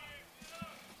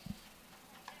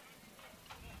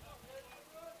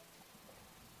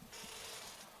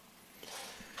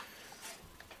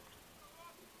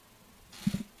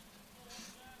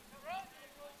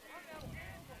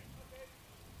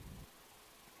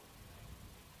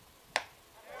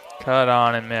 Cut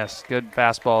on and missed. Good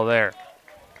fastball there.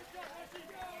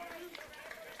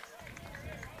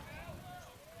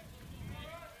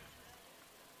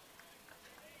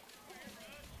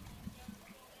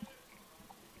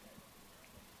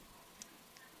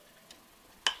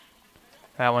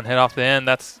 That one hit off the end.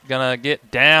 That's going to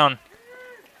get down.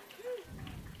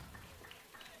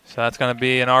 So that's going to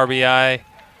be an RBI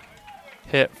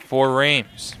hit for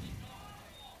Reams.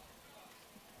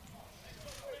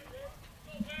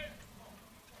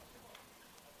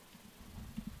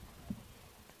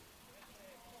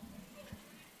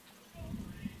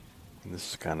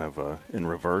 This is kind of in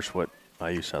reverse what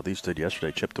IU Southeast did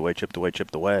yesterday. Chipped away, chipped away,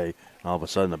 chipped away. And all of a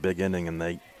sudden a big inning, and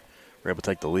they were able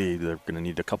to take the lead. They're going to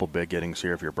need a couple big innings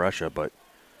here if you're Brescia, but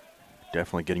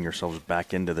definitely getting yourselves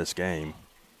back into this game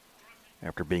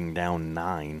after being down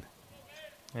 9.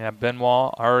 Yeah,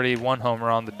 Benoit already 1 homer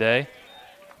on the day.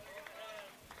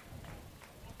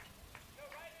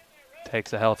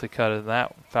 Takes a healthy cut of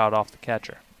that, fouled off the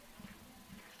catcher.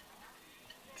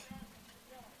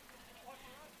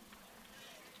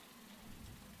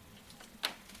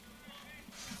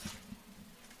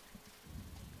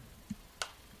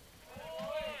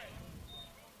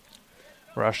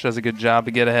 Rush does a good job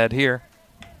to get ahead here.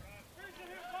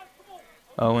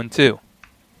 0-2.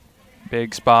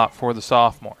 Big spot for the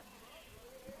sophomore.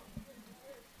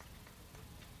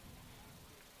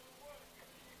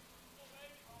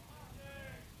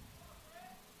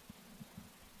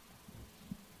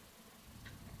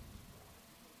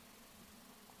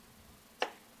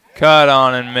 Cut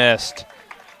on and missed.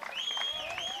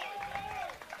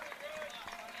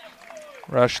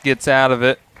 Rush gets out of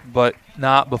it. but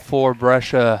not before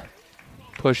Brescia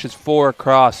pushes 4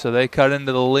 across, so they cut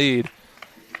into the lead.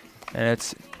 And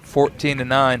it's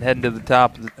 14-9 heading to the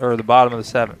top or the bottom of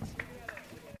the 7th.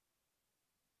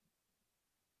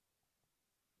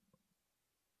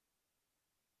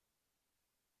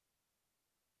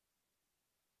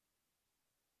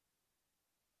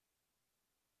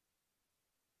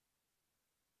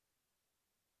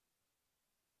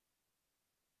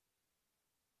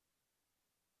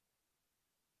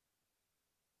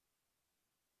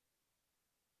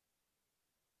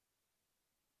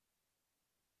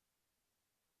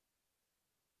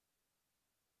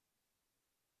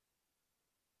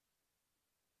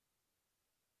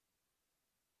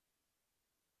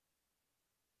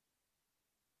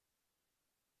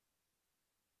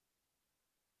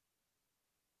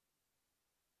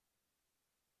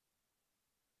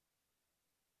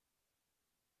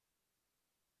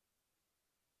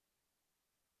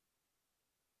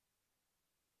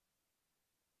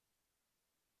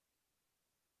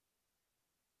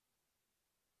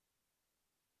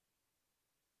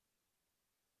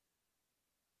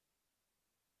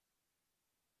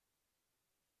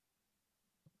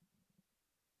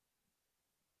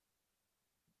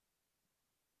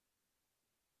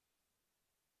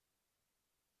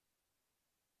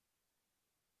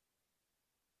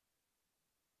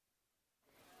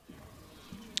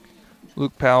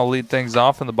 Luke Powell lead things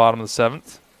off in the bottom of the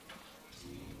 7th.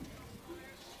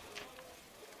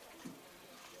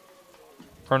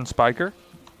 Ern Spiker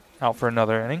out for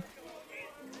another inning.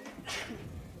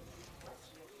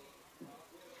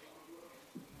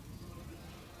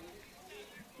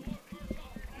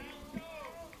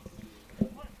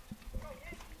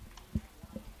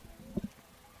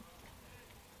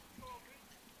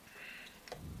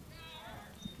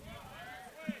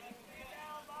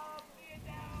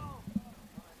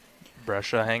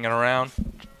 Brescia hanging around.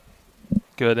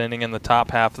 Good inning in the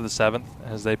top half of the 7th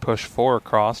as they push 4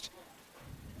 across.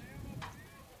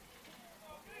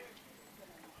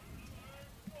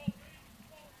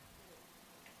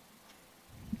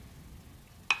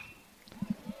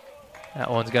 That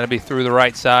one's going to be through the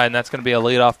right side, and that's going to be a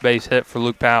leadoff base hit for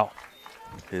Luke Powell.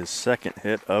 His second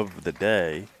hit of the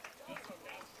day.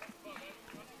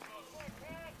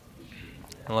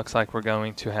 It looks like we're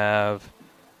going to have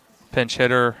pinch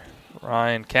hitter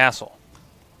Ryan Castle.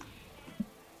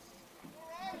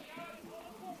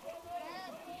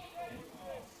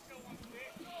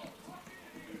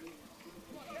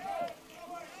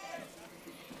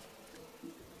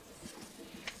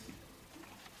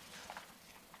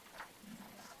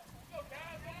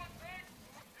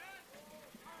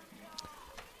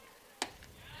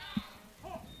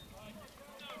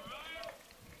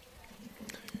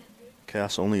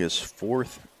 Cass only his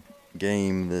 4th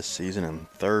game this season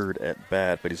and 3rd at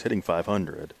bat, but he's hitting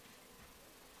 .500.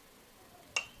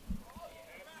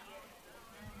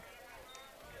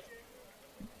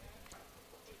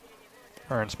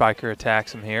 Ern Spiker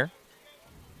attacks him here.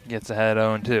 Gets ahead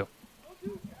 0-2.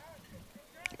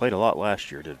 Played a lot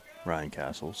last year, did Ryan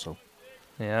Castle. So,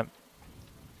 yeah,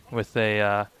 with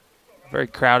a very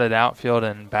crowded outfield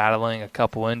and battling a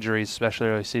couple injuries, especially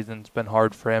early season, it's been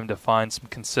hard for him to find some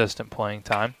consistent playing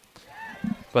time.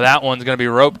 But that one's going to be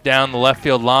roped down the left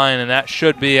field line, and that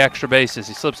should be extra bases.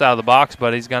 He slips out of the box,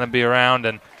 but he's going to be around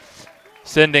and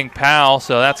sending Powell,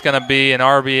 so that's going to be an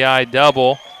RBI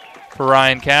double for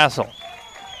Ryan Castle.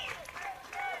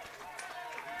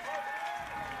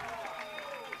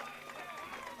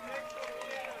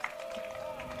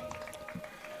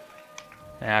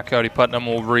 Now Cody Putnam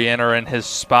will re-enter in his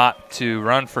spot to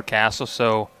run for Castle,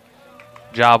 so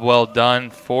job well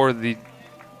done for the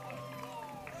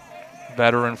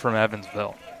veteran from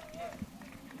Evansville.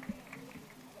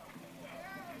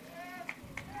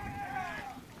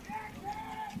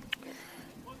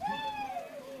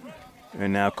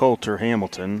 And now Coulter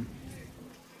Hamilton.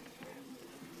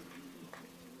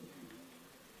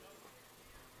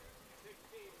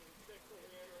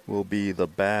 Will be the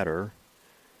batter.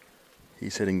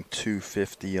 He's hitting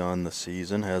 .250 on the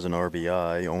season, has an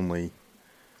RBI, only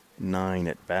 9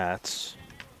 at bats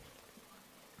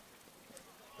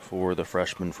for the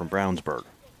freshman from Brownsburg,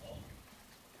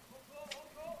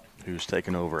 who's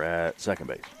taken over at second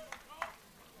base.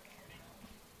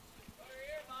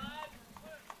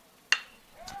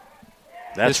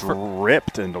 That's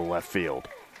ripped into left field.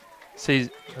 See,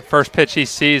 the first pitch he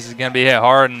sees is going to be hit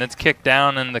hard, and it's kicked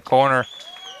down in the corner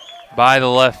by the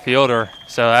left fielder.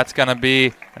 So that's going to be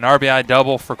an RBI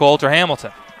double for Coulter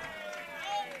Hamilton.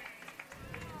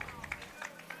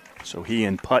 So he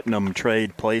and Putnam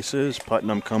trade places.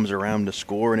 Putnam comes around to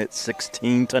score, and it's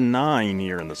 16-9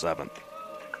 here in the 7th.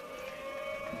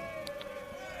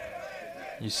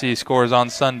 You see scores on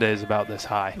Sundays about this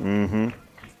high. Mm-hmm.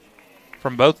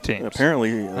 From both teams.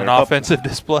 Apparently, an offensive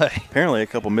display. Apparently, a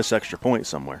couple missed extra points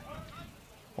somewhere.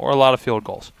 Or a lot of field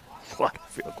goals. A lot of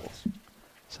field goals.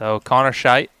 So Connor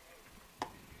Scheidt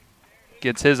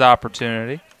gets his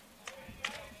opportunity.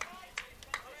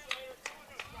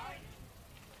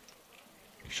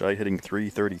 Scheidt hitting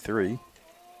 .333.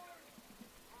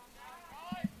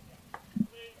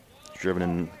 Driven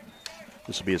in.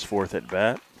 This will be his 4th at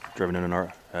bat. Driven in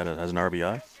has an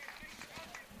RBI.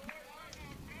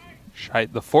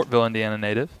 Scheidt, the Fortville, Indiana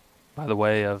native, by the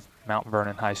way of Mount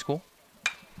Vernon High School.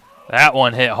 That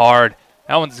one hit hard.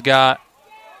 That one's got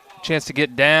a chance to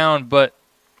get down, but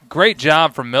great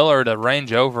job from Miller to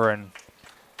range over and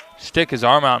stick his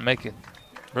arm out and make a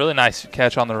really nice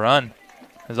catch on the run.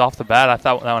 As off the bat, I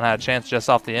thought that one had a chance just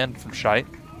off the end from Scheidt.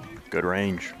 Good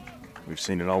range. We've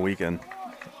seen it all weekend.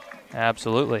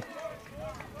 Absolutely.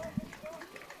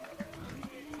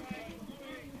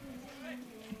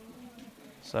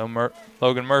 So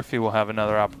Logan Murphy will have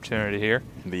another opportunity here.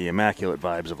 The immaculate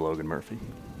vibes of Logan Murphy.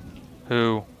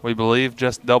 Who we believe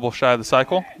just double shy of the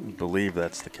cycle. I believe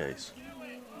that's the case.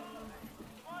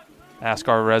 Ask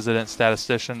our resident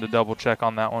statistician to double check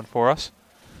on that one for us.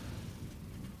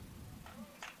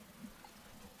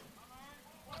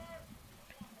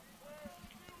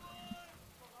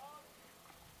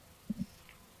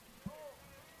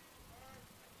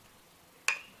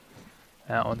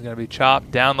 That one's going to be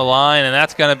chopped down the line, and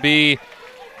that's going to be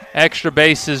extra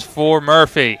bases for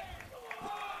Murphy.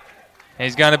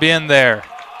 He's going to be in there.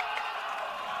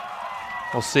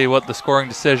 We'll see what the scoring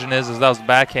decision is, as that was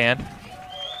backhand.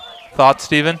 Thoughts,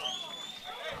 Steven?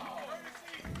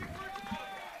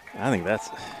 I think that's...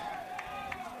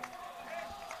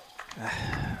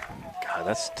 God,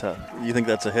 that's tough. You think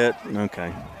that's a hit?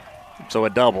 Okay. So a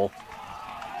double.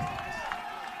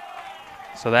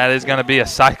 So that is going to be a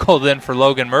cycle then for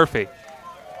Logan Murphy.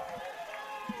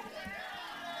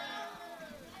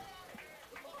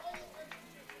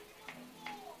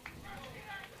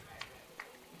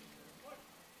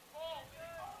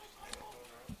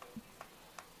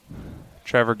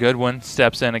 Trevor Goodwin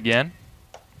steps in again.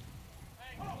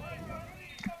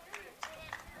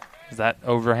 That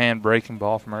overhand breaking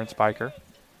ball from Ernst Spiker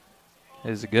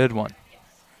is a good one.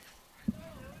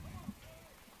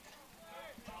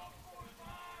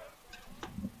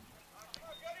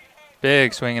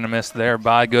 Big swing and a miss there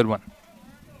by Goodwin.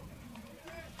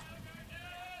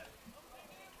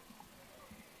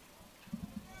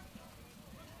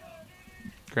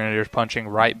 Grenadiers punching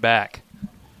right back.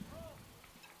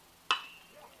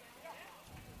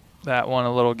 That one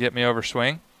a little get me over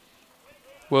swing.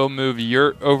 We'll move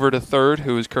Yurt over to third,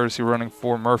 who is courtesy running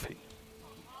for Murphy.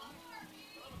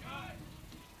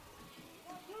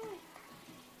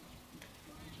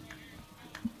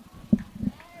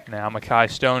 Now Mackay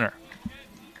Stoner.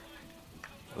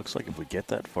 Looks like if we get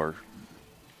that far,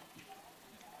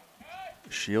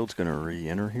 Shield's going to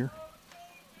re-enter here.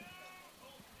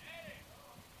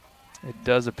 It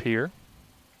does appear,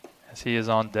 as he is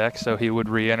on deck, so he would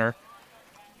re-enter.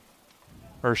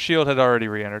 Or Shield had already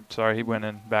re-entered. Sorry, he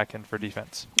went back in for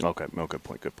defense. Okay, oh, good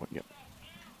point, yep.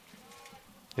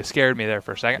 It scared me there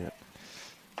for a second. Yep.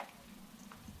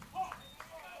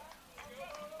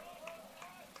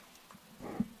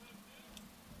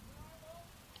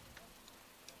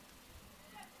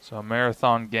 So a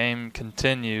marathon game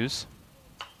continues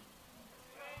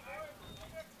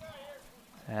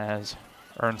as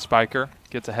Ernst Spiker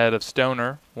gets ahead of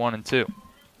Stoner 1-2.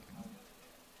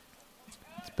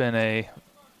 It's been a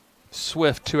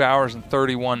swift 2 hours and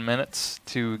 31 minutes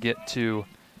to get to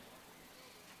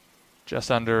just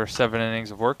under 7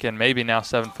 innings of work, and maybe now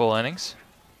 7 full innings,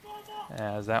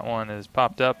 as that one is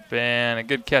popped up, and a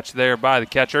good catch there by the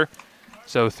catcher.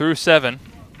 So through 7,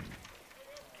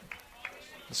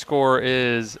 the score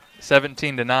is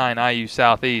 17-9 IU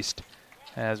Southeast,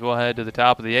 as we'll head to the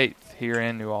top of the 8th here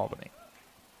in New Albany.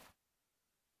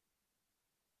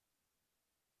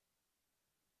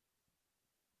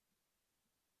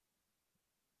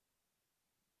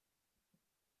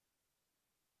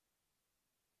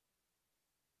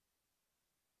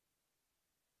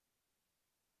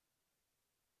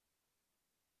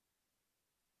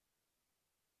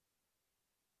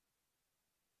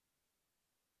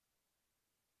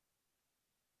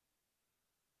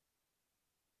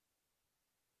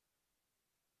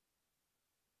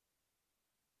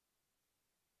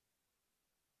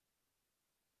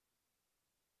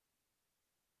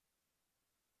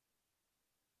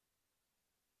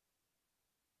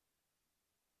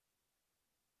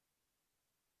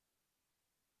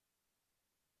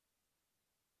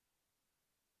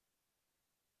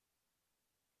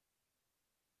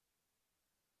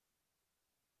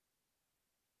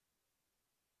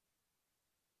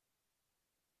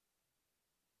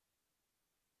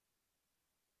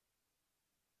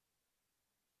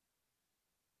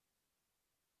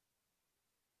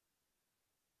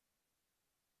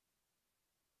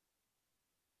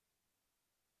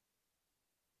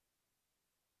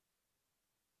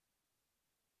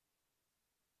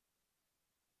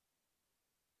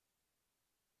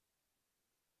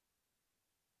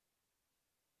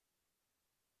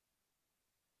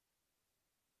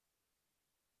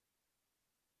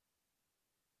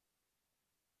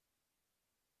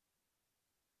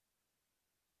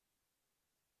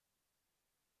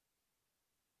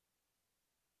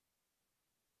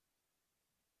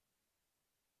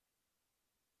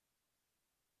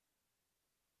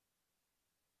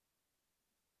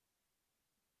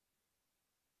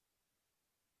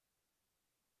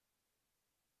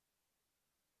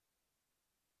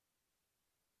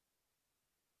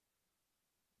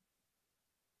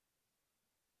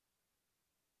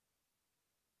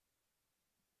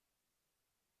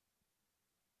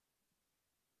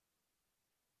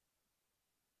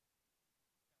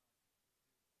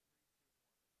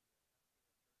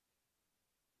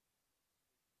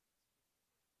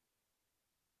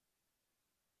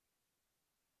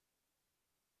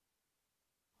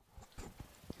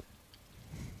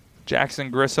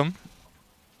 Jackson Grissom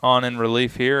on in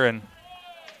relief here, and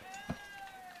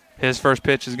his first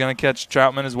pitch is going to catch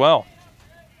Troutman as well.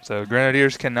 So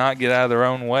Grenadiers cannot get out of their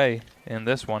own way in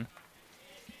this one.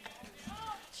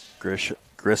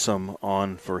 Grissom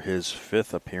on for his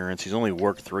 5th appearance. He's only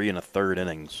worked 3 1/3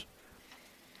 innings.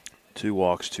 2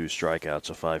 walks, 2 strikeouts,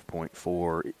 a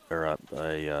 5.4, or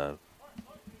a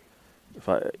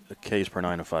Ks per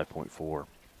 9 of 5.4,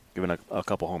 giving a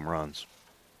couple home runs.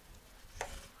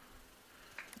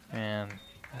 And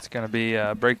that's going to be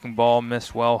a breaking ball,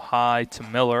 missed well high to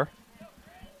Miller.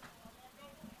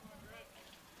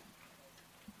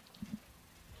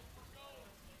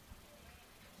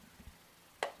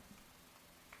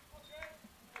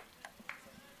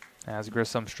 As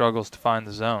Grissom struggles to find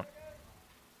the zone.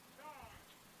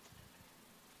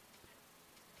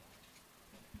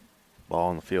 Ball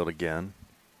on the field again.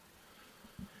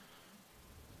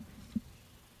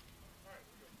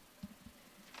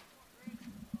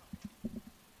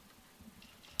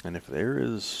 And if there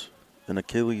is an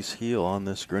Achilles heel on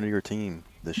this Grenadier team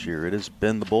this year, it has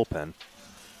been the bullpen.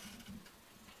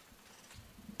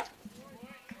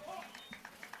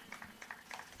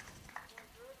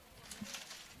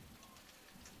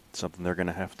 Something they're going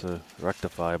to have to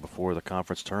rectify before the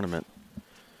conference tournament,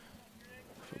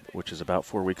 which is about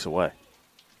 4 weeks away.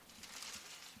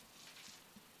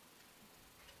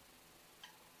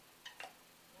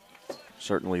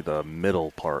 Certainly the middle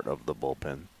part of the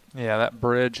bullpen. Yeah, that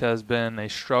bridge has been a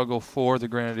struggle for the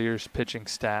Grenadiers pitching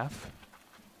staff.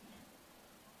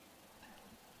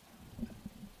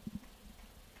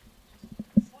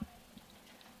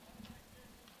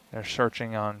 They're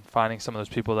searching on finding some of those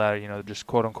people that, just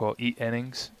quote-unquote eat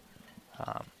innings.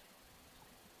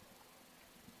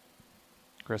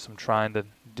 Grissom trying to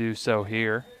do so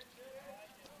here.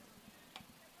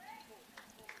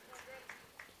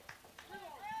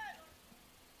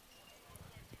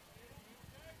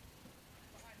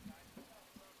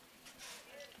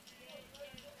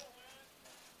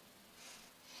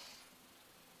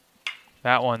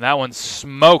 That one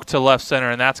smoked to left center,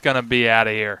 and that's going to be out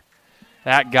of here.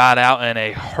 That got out in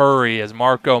a hurry as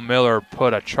Marco Miller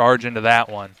put a charge into that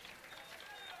one.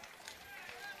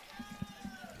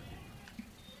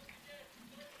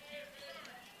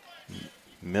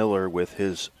 Miller with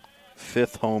his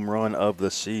 5th home run of the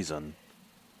season.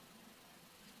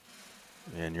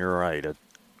 And you're right, a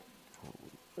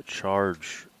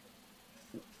charge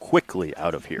quickly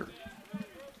out of here.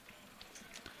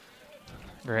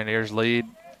 Grenadiers lead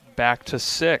back to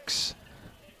 6.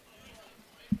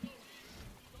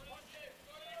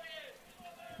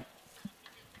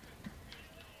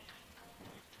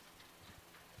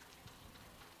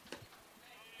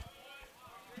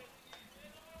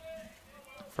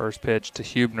 First pitch to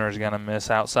Hubner is going to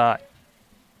miss outside.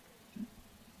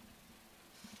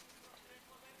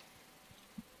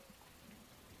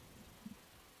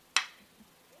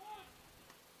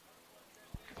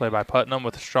 Play by Putnam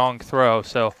with a strong throw.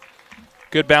 So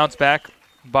good bounce back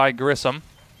by Grissom.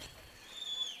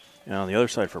 And on the other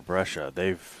side for Brescia,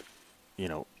 they've,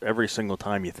 every single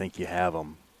time you think you have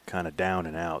them kind of down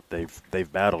and out,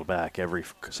 they've battled back every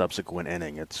subsequent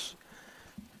inning. It's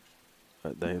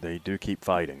they do keep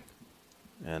fighting.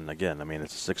 And again,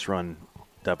 it's a 6-run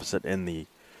deficit in the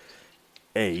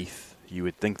 8th. You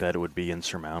would think that it would be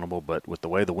insurmountable, but with the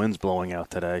way the wind's blowing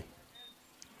out today.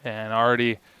 And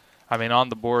already, on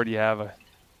the board you have a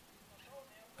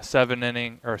 7-run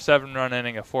inning, a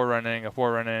 4-run inning, a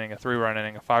 4-run inning, a 3-run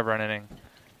inning, a 5-run inning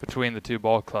between the two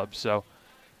ball clubs. So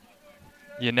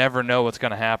you never know what's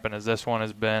going to happen, as this one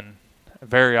has been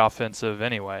very offensive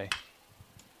anyway.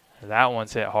 That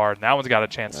one's hit hard, and that one's got a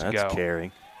chance to go. That's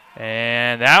carrying.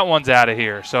 And that one's out of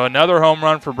here. So another home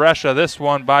run for Brescia, this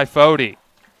one by Fode.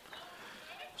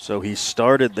 So he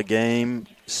started the game,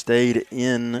 stayed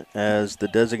in as the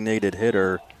designated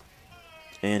hitter,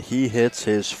 and he hits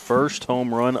his first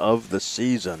home run of the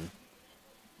season.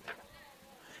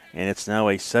 And it's now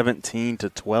a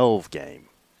 17-12 game.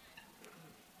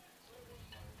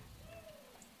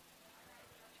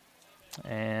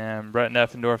 And Brett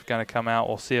Neffendorf going to come out.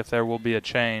 We'll see if there will be a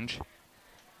change.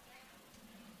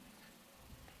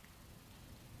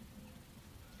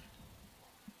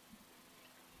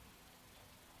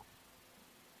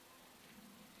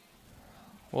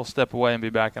 We'll step away and be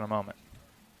back in a moment.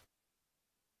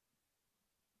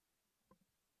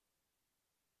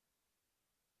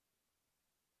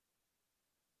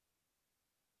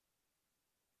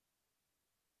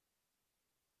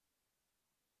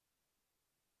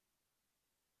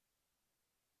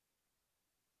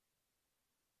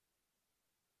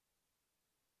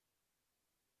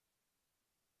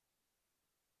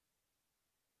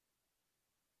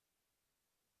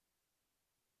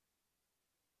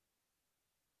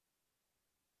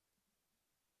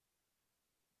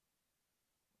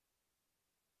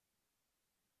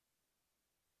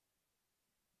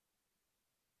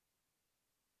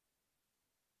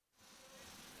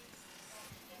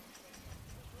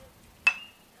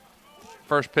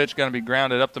 First pitch going to be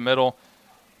grounded up the middle.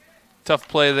 Tough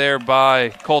play there by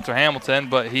Coulter Hamilton,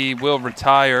 but he will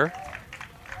retire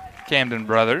Camden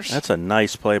Brothers. That's a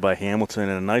nice play by Hamilton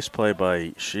and a nice play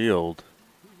by Shield,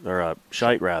 or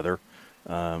Scheidt rather,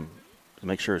 to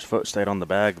make sure his foot stayed on the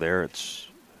bag there. It's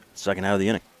second out of the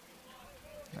inning.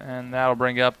 And that'll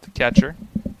bring up the catcher,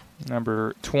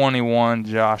 number 21,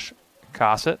 Josh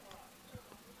Cossett.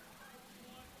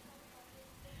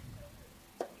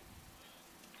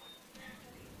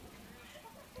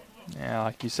 Yeah,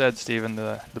 like you said, Stephen,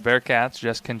 the Bearcats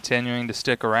just continuing to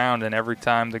stick around, and every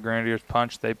time the Grenadiers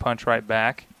punch, they punch right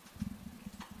back.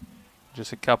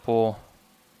 Just a couple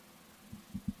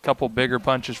bigger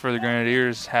punches for the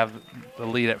Grenadiers, have the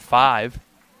lead at 5.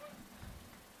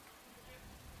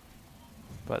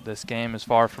 But this game is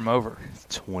far from over.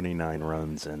 29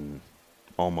 runs in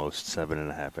almost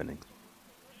 7.5 innings.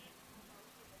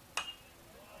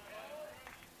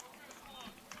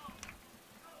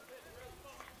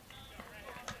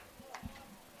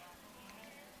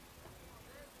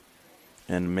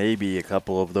 And maybe a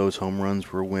couple of those home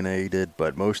runs were wind-aided,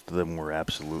 but most of them were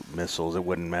absolute missiles. It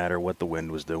wouldn't matter what the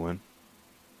wind was doing.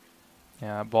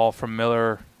 Yeah, that ball from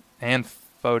Miller and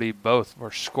Fody both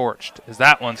were scorched as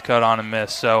that one's cut on and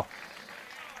missed. So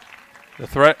the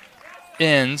threat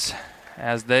ends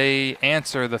as they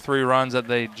answer the 3 runs that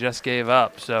they just gave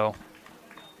up. So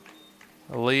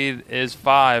the lead is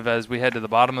 5 as we head to the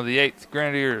bottom of the 8th.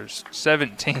 Grenadiers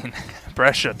 17,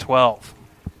 Brescia 12.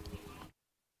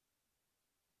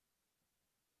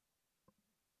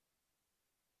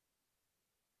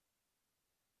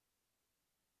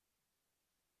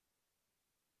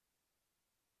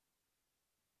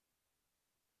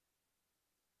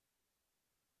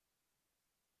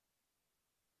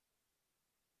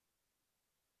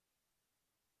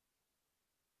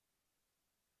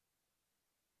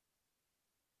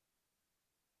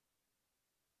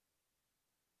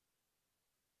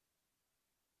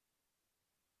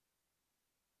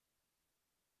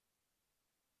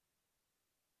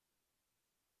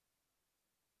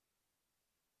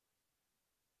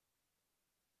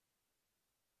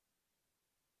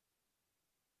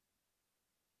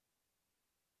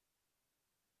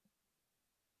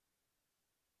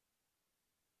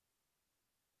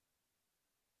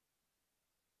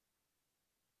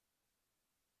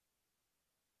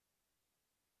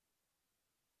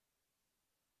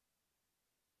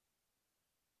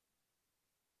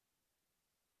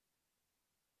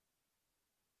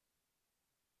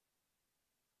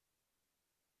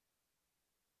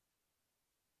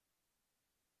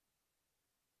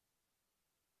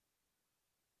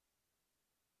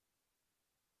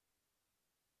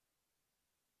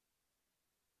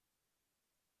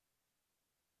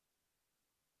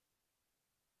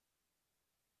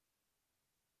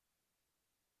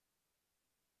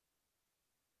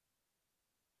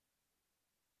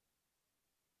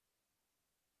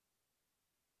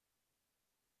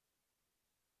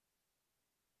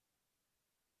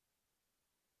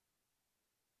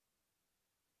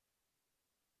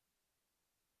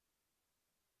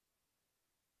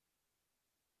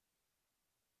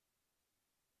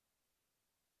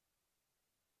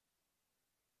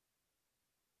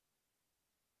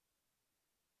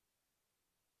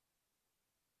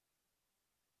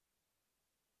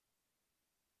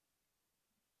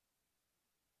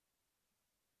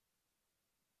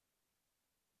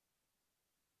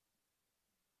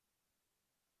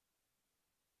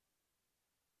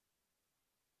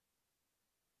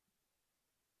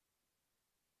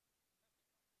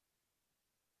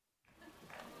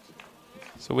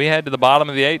 So we head to the bottom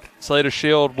of the 8th. Slater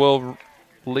Shield will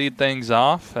lead things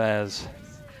off as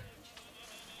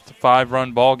it's a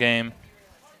 5-run ball game.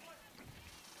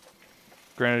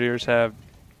 Grenadiers have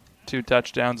 2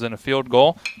 touchdowns and a field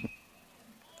goal.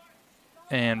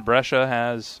 And Brescia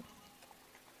has,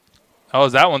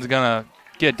 that one's going to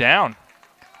get down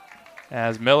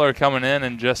as Miller coming in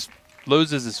and just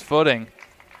loses his footing.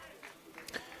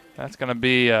 That's going to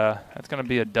be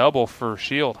a double for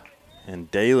Shield.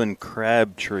 And Dalen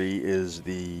Crabtree is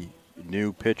the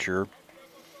new pitcher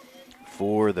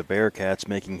for the Bearcats,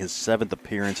 making his 7th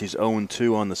appearance. He's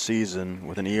 0-2 on the season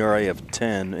with an ERA of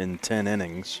 10 in 10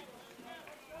 innings.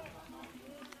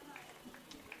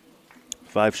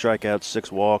 5 strikeouts,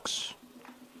 6 walks,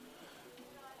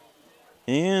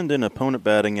 and an opponent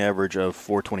batting average of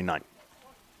 .429.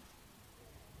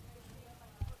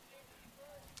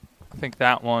 I think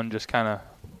that one just kind of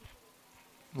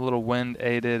a little wind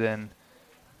aided and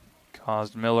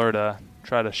caused Miller to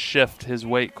try to shift his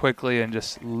weight quickly and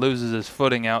just loses his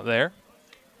footing out there.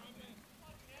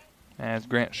 As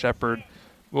Grant Shepard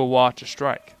will watch a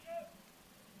strike.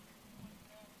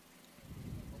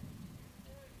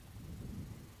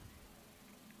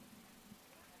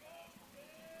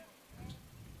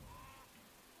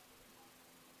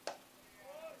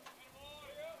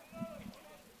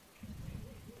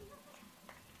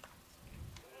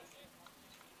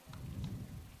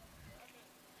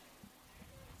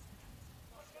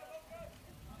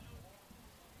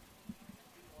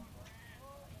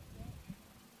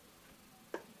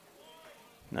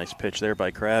 Nice pitch there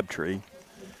by Crabtree.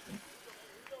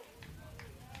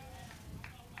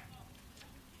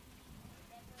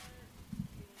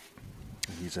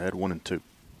 He's ahead 1-2.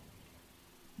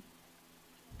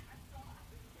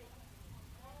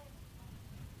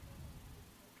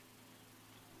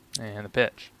 And the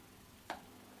pitch.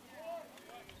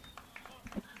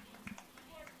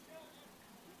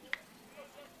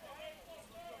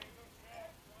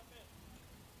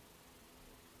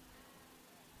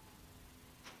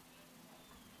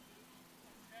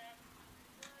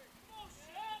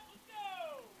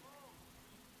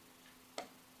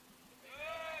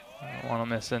 Want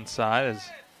to miss inside as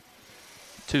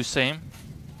two-seam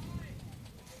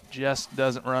just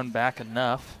doesn't run back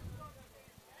enough.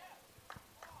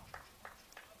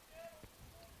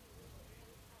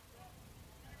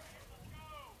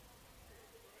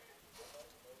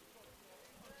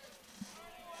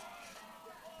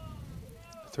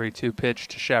 Three-two pitch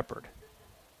to Shepard.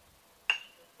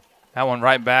 That one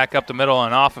right back up the middle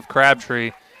and off of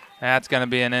Crabtree. That's going to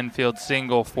be an infield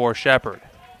single for Shepard.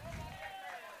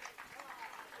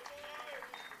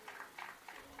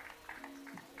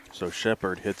 So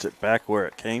Shepard hits it back where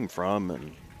it came from,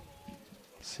 and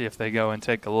see if they go and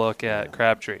take a look at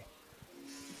Crabtree.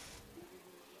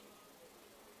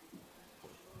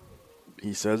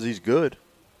 He says he's good.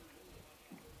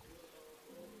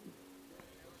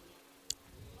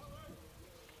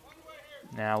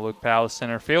 Now Luke Powell,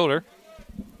 center fielder,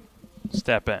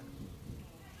 step in.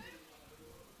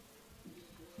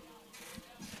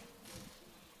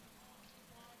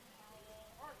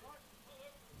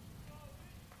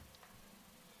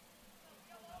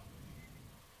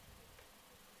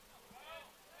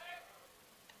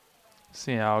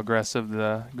 See how aggressive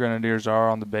the Grenadiers are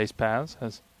on the base paths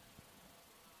as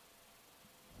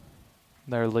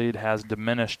their lead has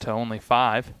diminished to only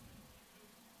 5.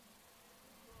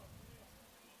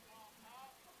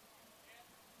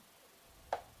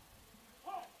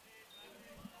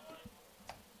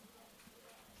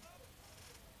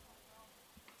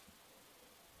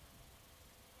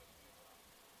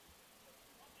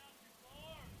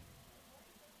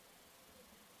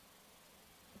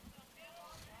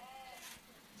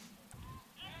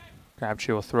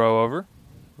 Crabtree will throw over,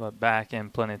 but back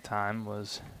in plenty of time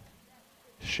was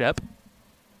Shep.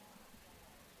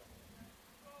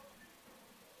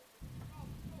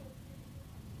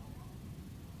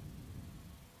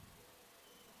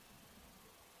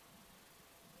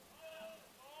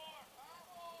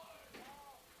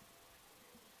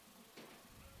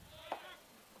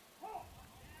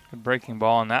 Good breaking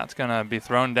ball, and that's going to be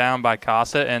thrown down by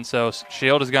Casa, and so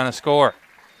Shield is going to score.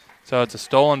 So it's a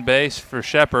stolen base for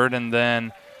Shepard, and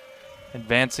then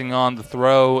advancing on the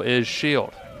throw is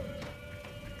Shield.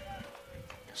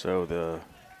 So the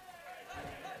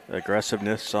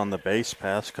aggressiveness on the base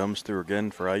pass comes through again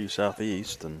for IU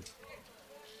Southeast, and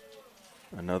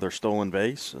another stolen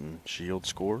base, and Shield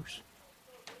scores.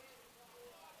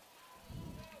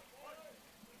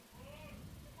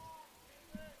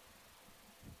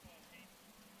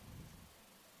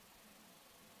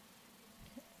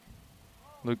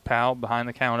 Luke Powell behind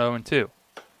the count 0-2.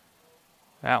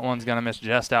 That one's going to miss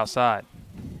just outside.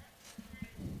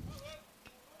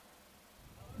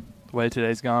 The way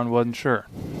today's gone, wasn't sure.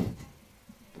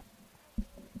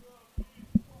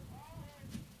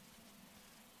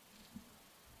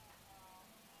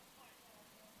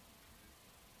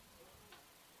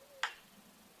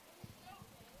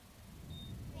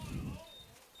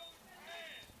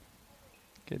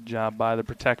 Good job by the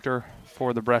protector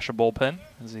for the Brescia bullpen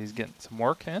as he's getting some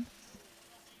work in.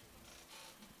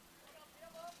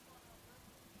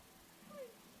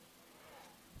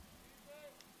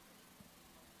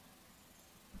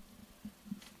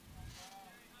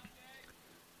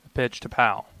 Pitch to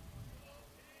Powell.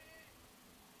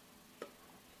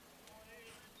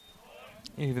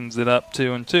 Evens it up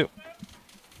 2-2.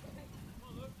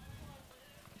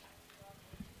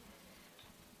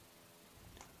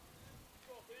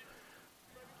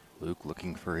 Luke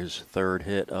looking for his third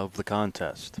hit of the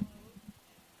contest.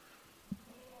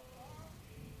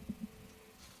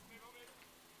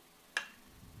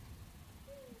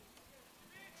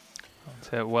 It's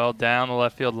hit well down the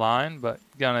left field line, but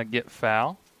gonna get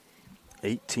foul.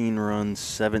 18 runs,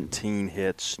 17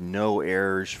 hits, no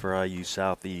errors for IU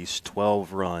Southeast,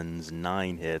 12 runs,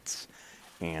 9 hits,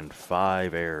 and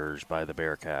 5 errors by the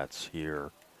Bearcats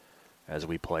here as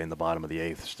we play in the bottom of the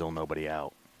 8th, still nobody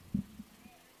out.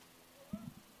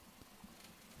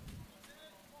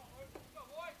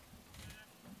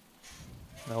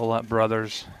 They'll let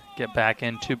Brothers get back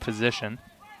into position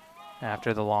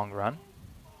after the long run.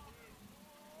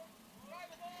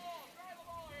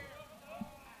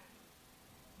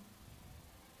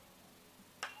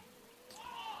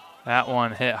 That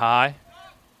one hit high.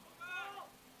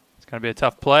 It's going to be a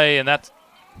tough play, and that's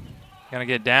going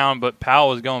to get down, but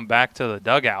Powell is going back to the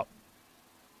dugout.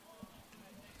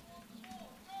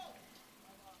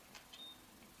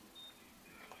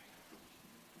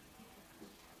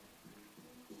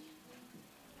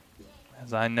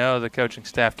 As I know the coaching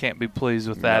staff can't be pleased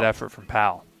with that effort from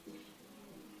Powell.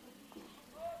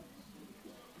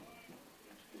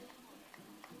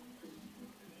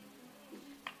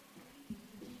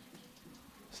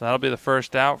 So that'll be the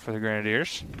first out for the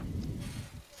Grenadiers.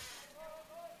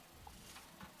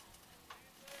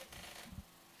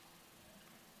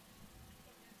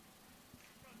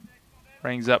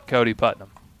 Brings up Cody Putnam.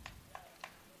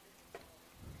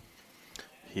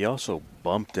 He also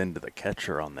bumped into the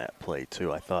catcher on that play,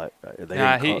 too. I thought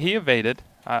he evaded.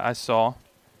 I saw.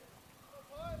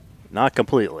 Not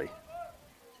completely.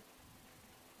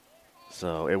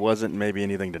 So it wasn't maybe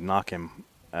anything to knock him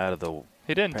out of the.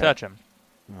 He didn't touch him.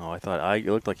 No, I thought it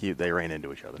looked like they ran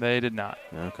into each other. They did not.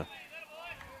 Okay.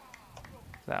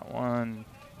 That one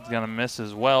is going to miss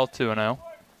as well, 2-0.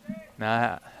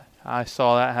 Now, I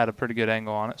saw that, had a pretty good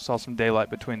angle on it. Saw some daylight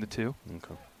between the two.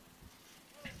 Okay.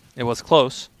 It was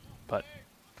close, but.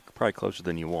 Probably closer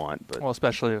than you want. But well,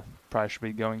 especially probably should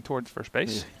be going towards first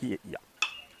base. Yeah.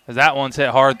 As that one's hit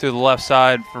hard through the left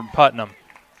side from Putnam.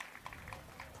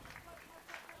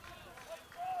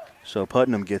 So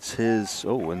Putnam gets his,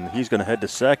 and he's going to head to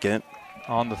second.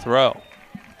 On the throw.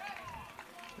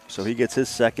 So he gets his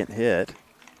second hit.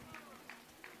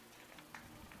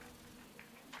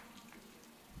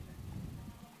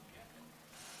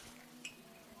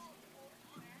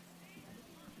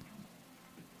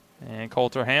 And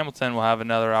Coulter Hamilton will have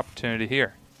another opportunity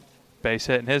here. Base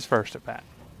hit in his first at bat.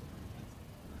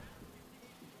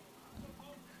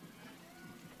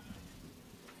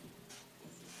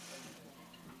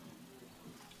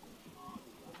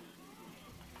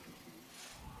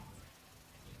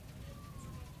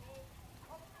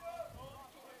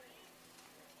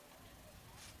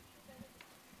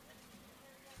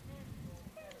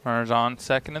 Runners on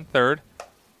second and third.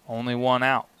 Only one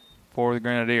out for the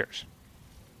Grenadiers.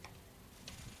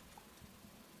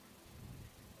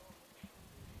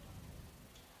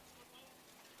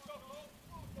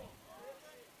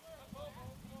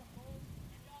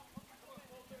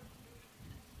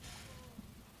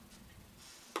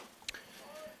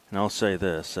 And I'll say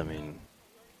this, I mean,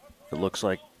 it looks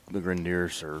like the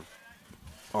Grenadiers are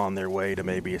on their way to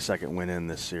maybe a second win in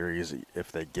this series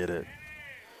if they get it.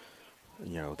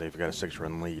 You know, they've got a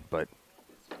 6-run lead, but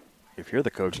if you're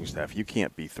the coaching staff, you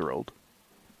can't be thrilled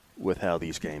with how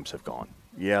these games have gone.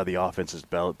 Yeah, the offense has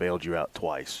bailed you out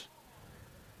twice.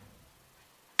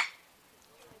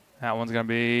 That one's going to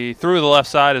be through the left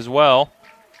side as well.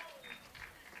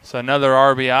 So another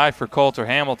RBI for Coulter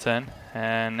Hamilton,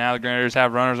 and now the Grenadiers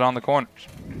have runners on the corners.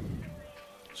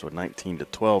 So a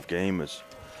 19-12 game as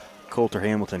Coulter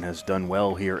Hamilton has done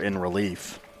well here in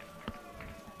relief.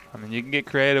 I mean, you can get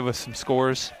creative with some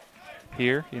scores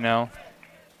here, you know.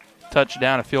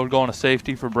 Touchdown, a field goal, and a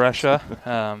safety for Brescia.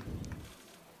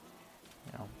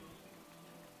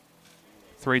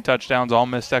 3 touchdowns, all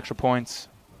missed extra points.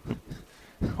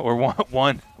 Or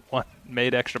one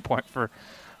made extra point for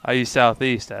IU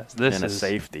Southeast. As this and a is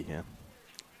safety, yeah.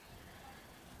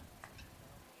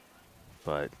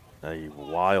 But a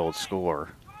wild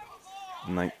score,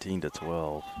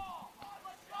 19-12.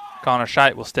 Connor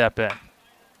Scheidt will step in.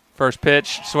 First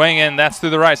pitch, swinging, that's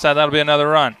through the right side. That'll be another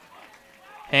run.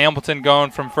 Hamilton going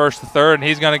from first to third, and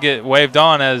he's going to get waved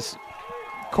on as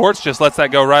Courts just lets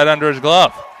that go right under his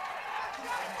glove.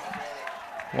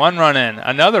 1 run in,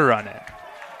 another run in.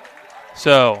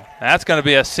 So that's going to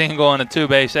be a single and a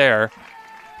 2-base error.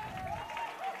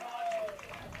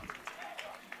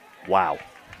 Wow.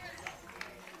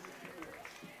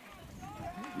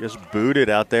 Just booted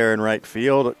out there in right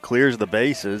field. It clears the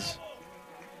bases.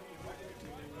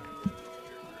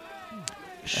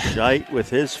 Scheidt with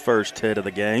his first hit of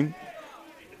the game.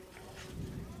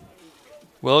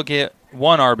 Will get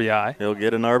 1 RBI. He'll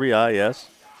get an RBI, yes.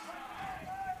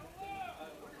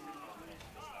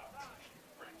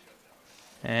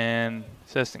 And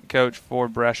assistant coach for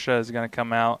Brescia is going to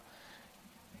come out.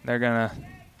 They're going to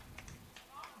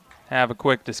have a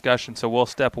quick discussion, so we'll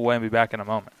step away and be back in a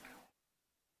moment.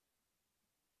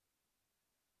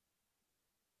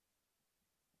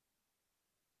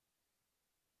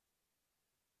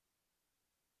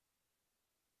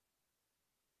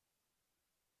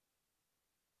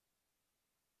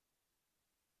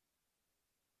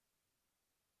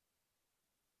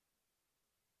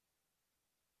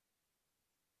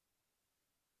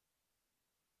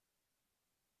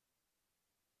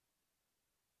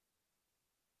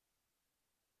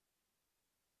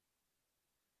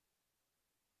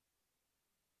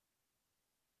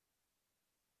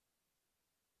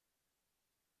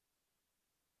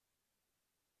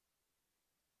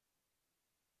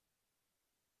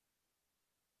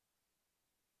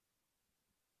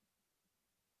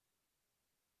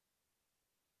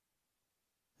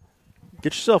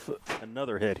 Get yourself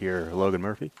another hit here, Logan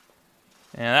Murphy.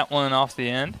 And that one off the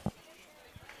end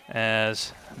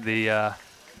as the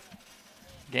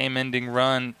game-ending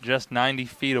run just 90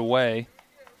 feet away.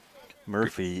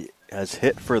 Murphy has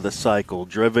hit for the cycle,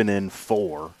 driven in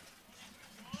 4.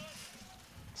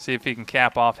 See if he can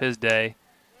cap off his day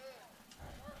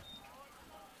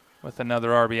with another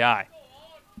RBI.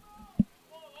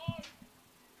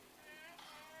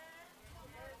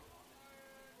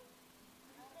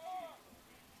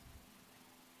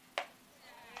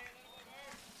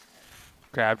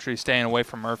 Crabtree staying away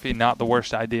from Murphy, not the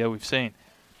worst idea we've seen,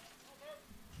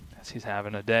 as he's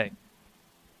having a day.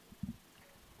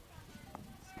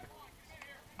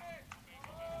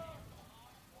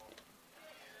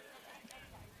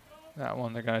 That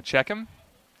one, they're going to check him.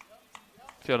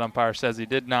 Field umpire says he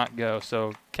did not go,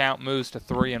 so count moves to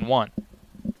 3-1.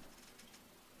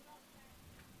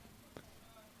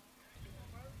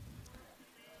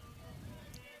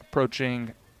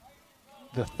 Approaching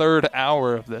the third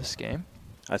hour of this game.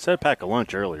 I said pack a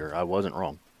lunch earlier. I wasn't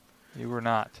wrong. You were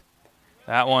not.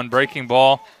 That one, breaking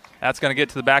ball. That's going to get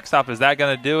to the backstop. Is that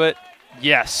going to do it?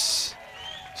 Yes.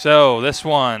 So this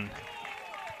one,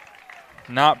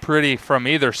 not pretty from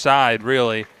either side,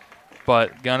 really,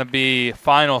 but going to be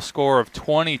final score of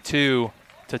 22-12.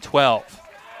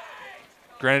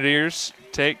 Grenadiers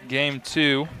take game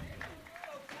 2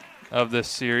 of this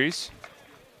series.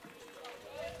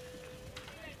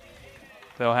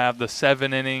 They'll have the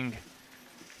 7-inning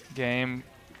game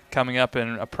coming up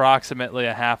in approximately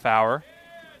a half hour.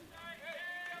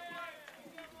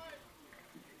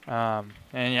 And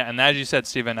as you said,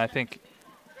 Stephen, I think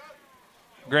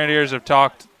Grenadiers have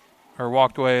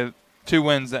walked away with 2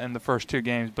 wins in the first 2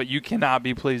 games, but you cannot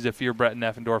be pleased if you're Brett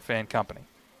Neffendorf and company.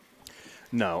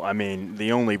 No, I mean,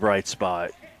 the only bright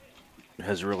spot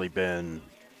has really been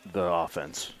the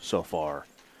offense so far.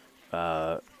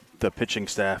 The pitching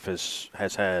staff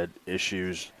has had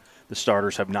issues. The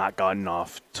starters have not gotten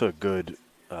off to good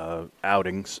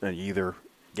outings in either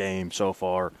game so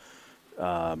far.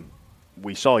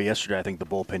 We saw yesterday, I think the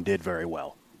bullpen did very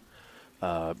well,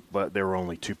 but there were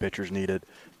only 2 pitchers needed.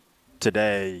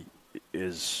 Today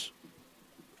is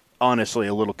honestly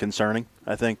a little concerning,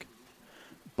 I think,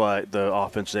 but the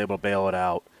offense is able to bail it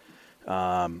out,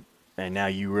 and now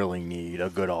you really need a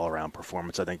good all-around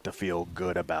performance, I think, to feel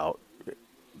good about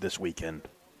this weekend.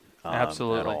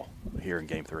 Absolutely. At all here in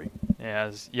Game 3. Yeah,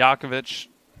 as Yakovich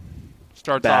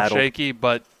starts Battle. off shaky,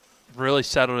 but really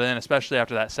settled in, especially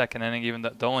after that second inning. Even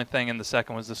the only thing in the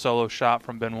second was the solo shot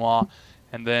from Benoit,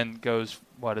 and then goes,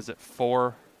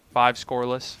 4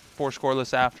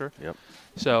 scoreless after. Yep.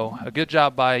 So a good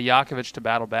job by Yakovich to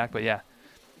battle back. But, yeah,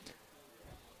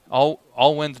 all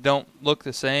wins don't look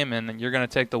the same, and you're going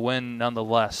to take the win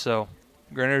nonetheless. So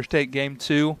Grenadiers take game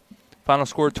 2. Final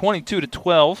score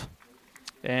 22-12.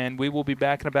 And we will be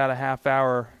back in about a half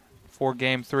hour for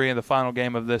game 3 and the final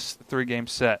game of this 3-game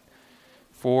set.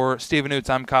 For Stephen Oots,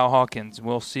 I'm Kyle Hawkins.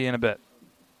 We'll see you in a bit.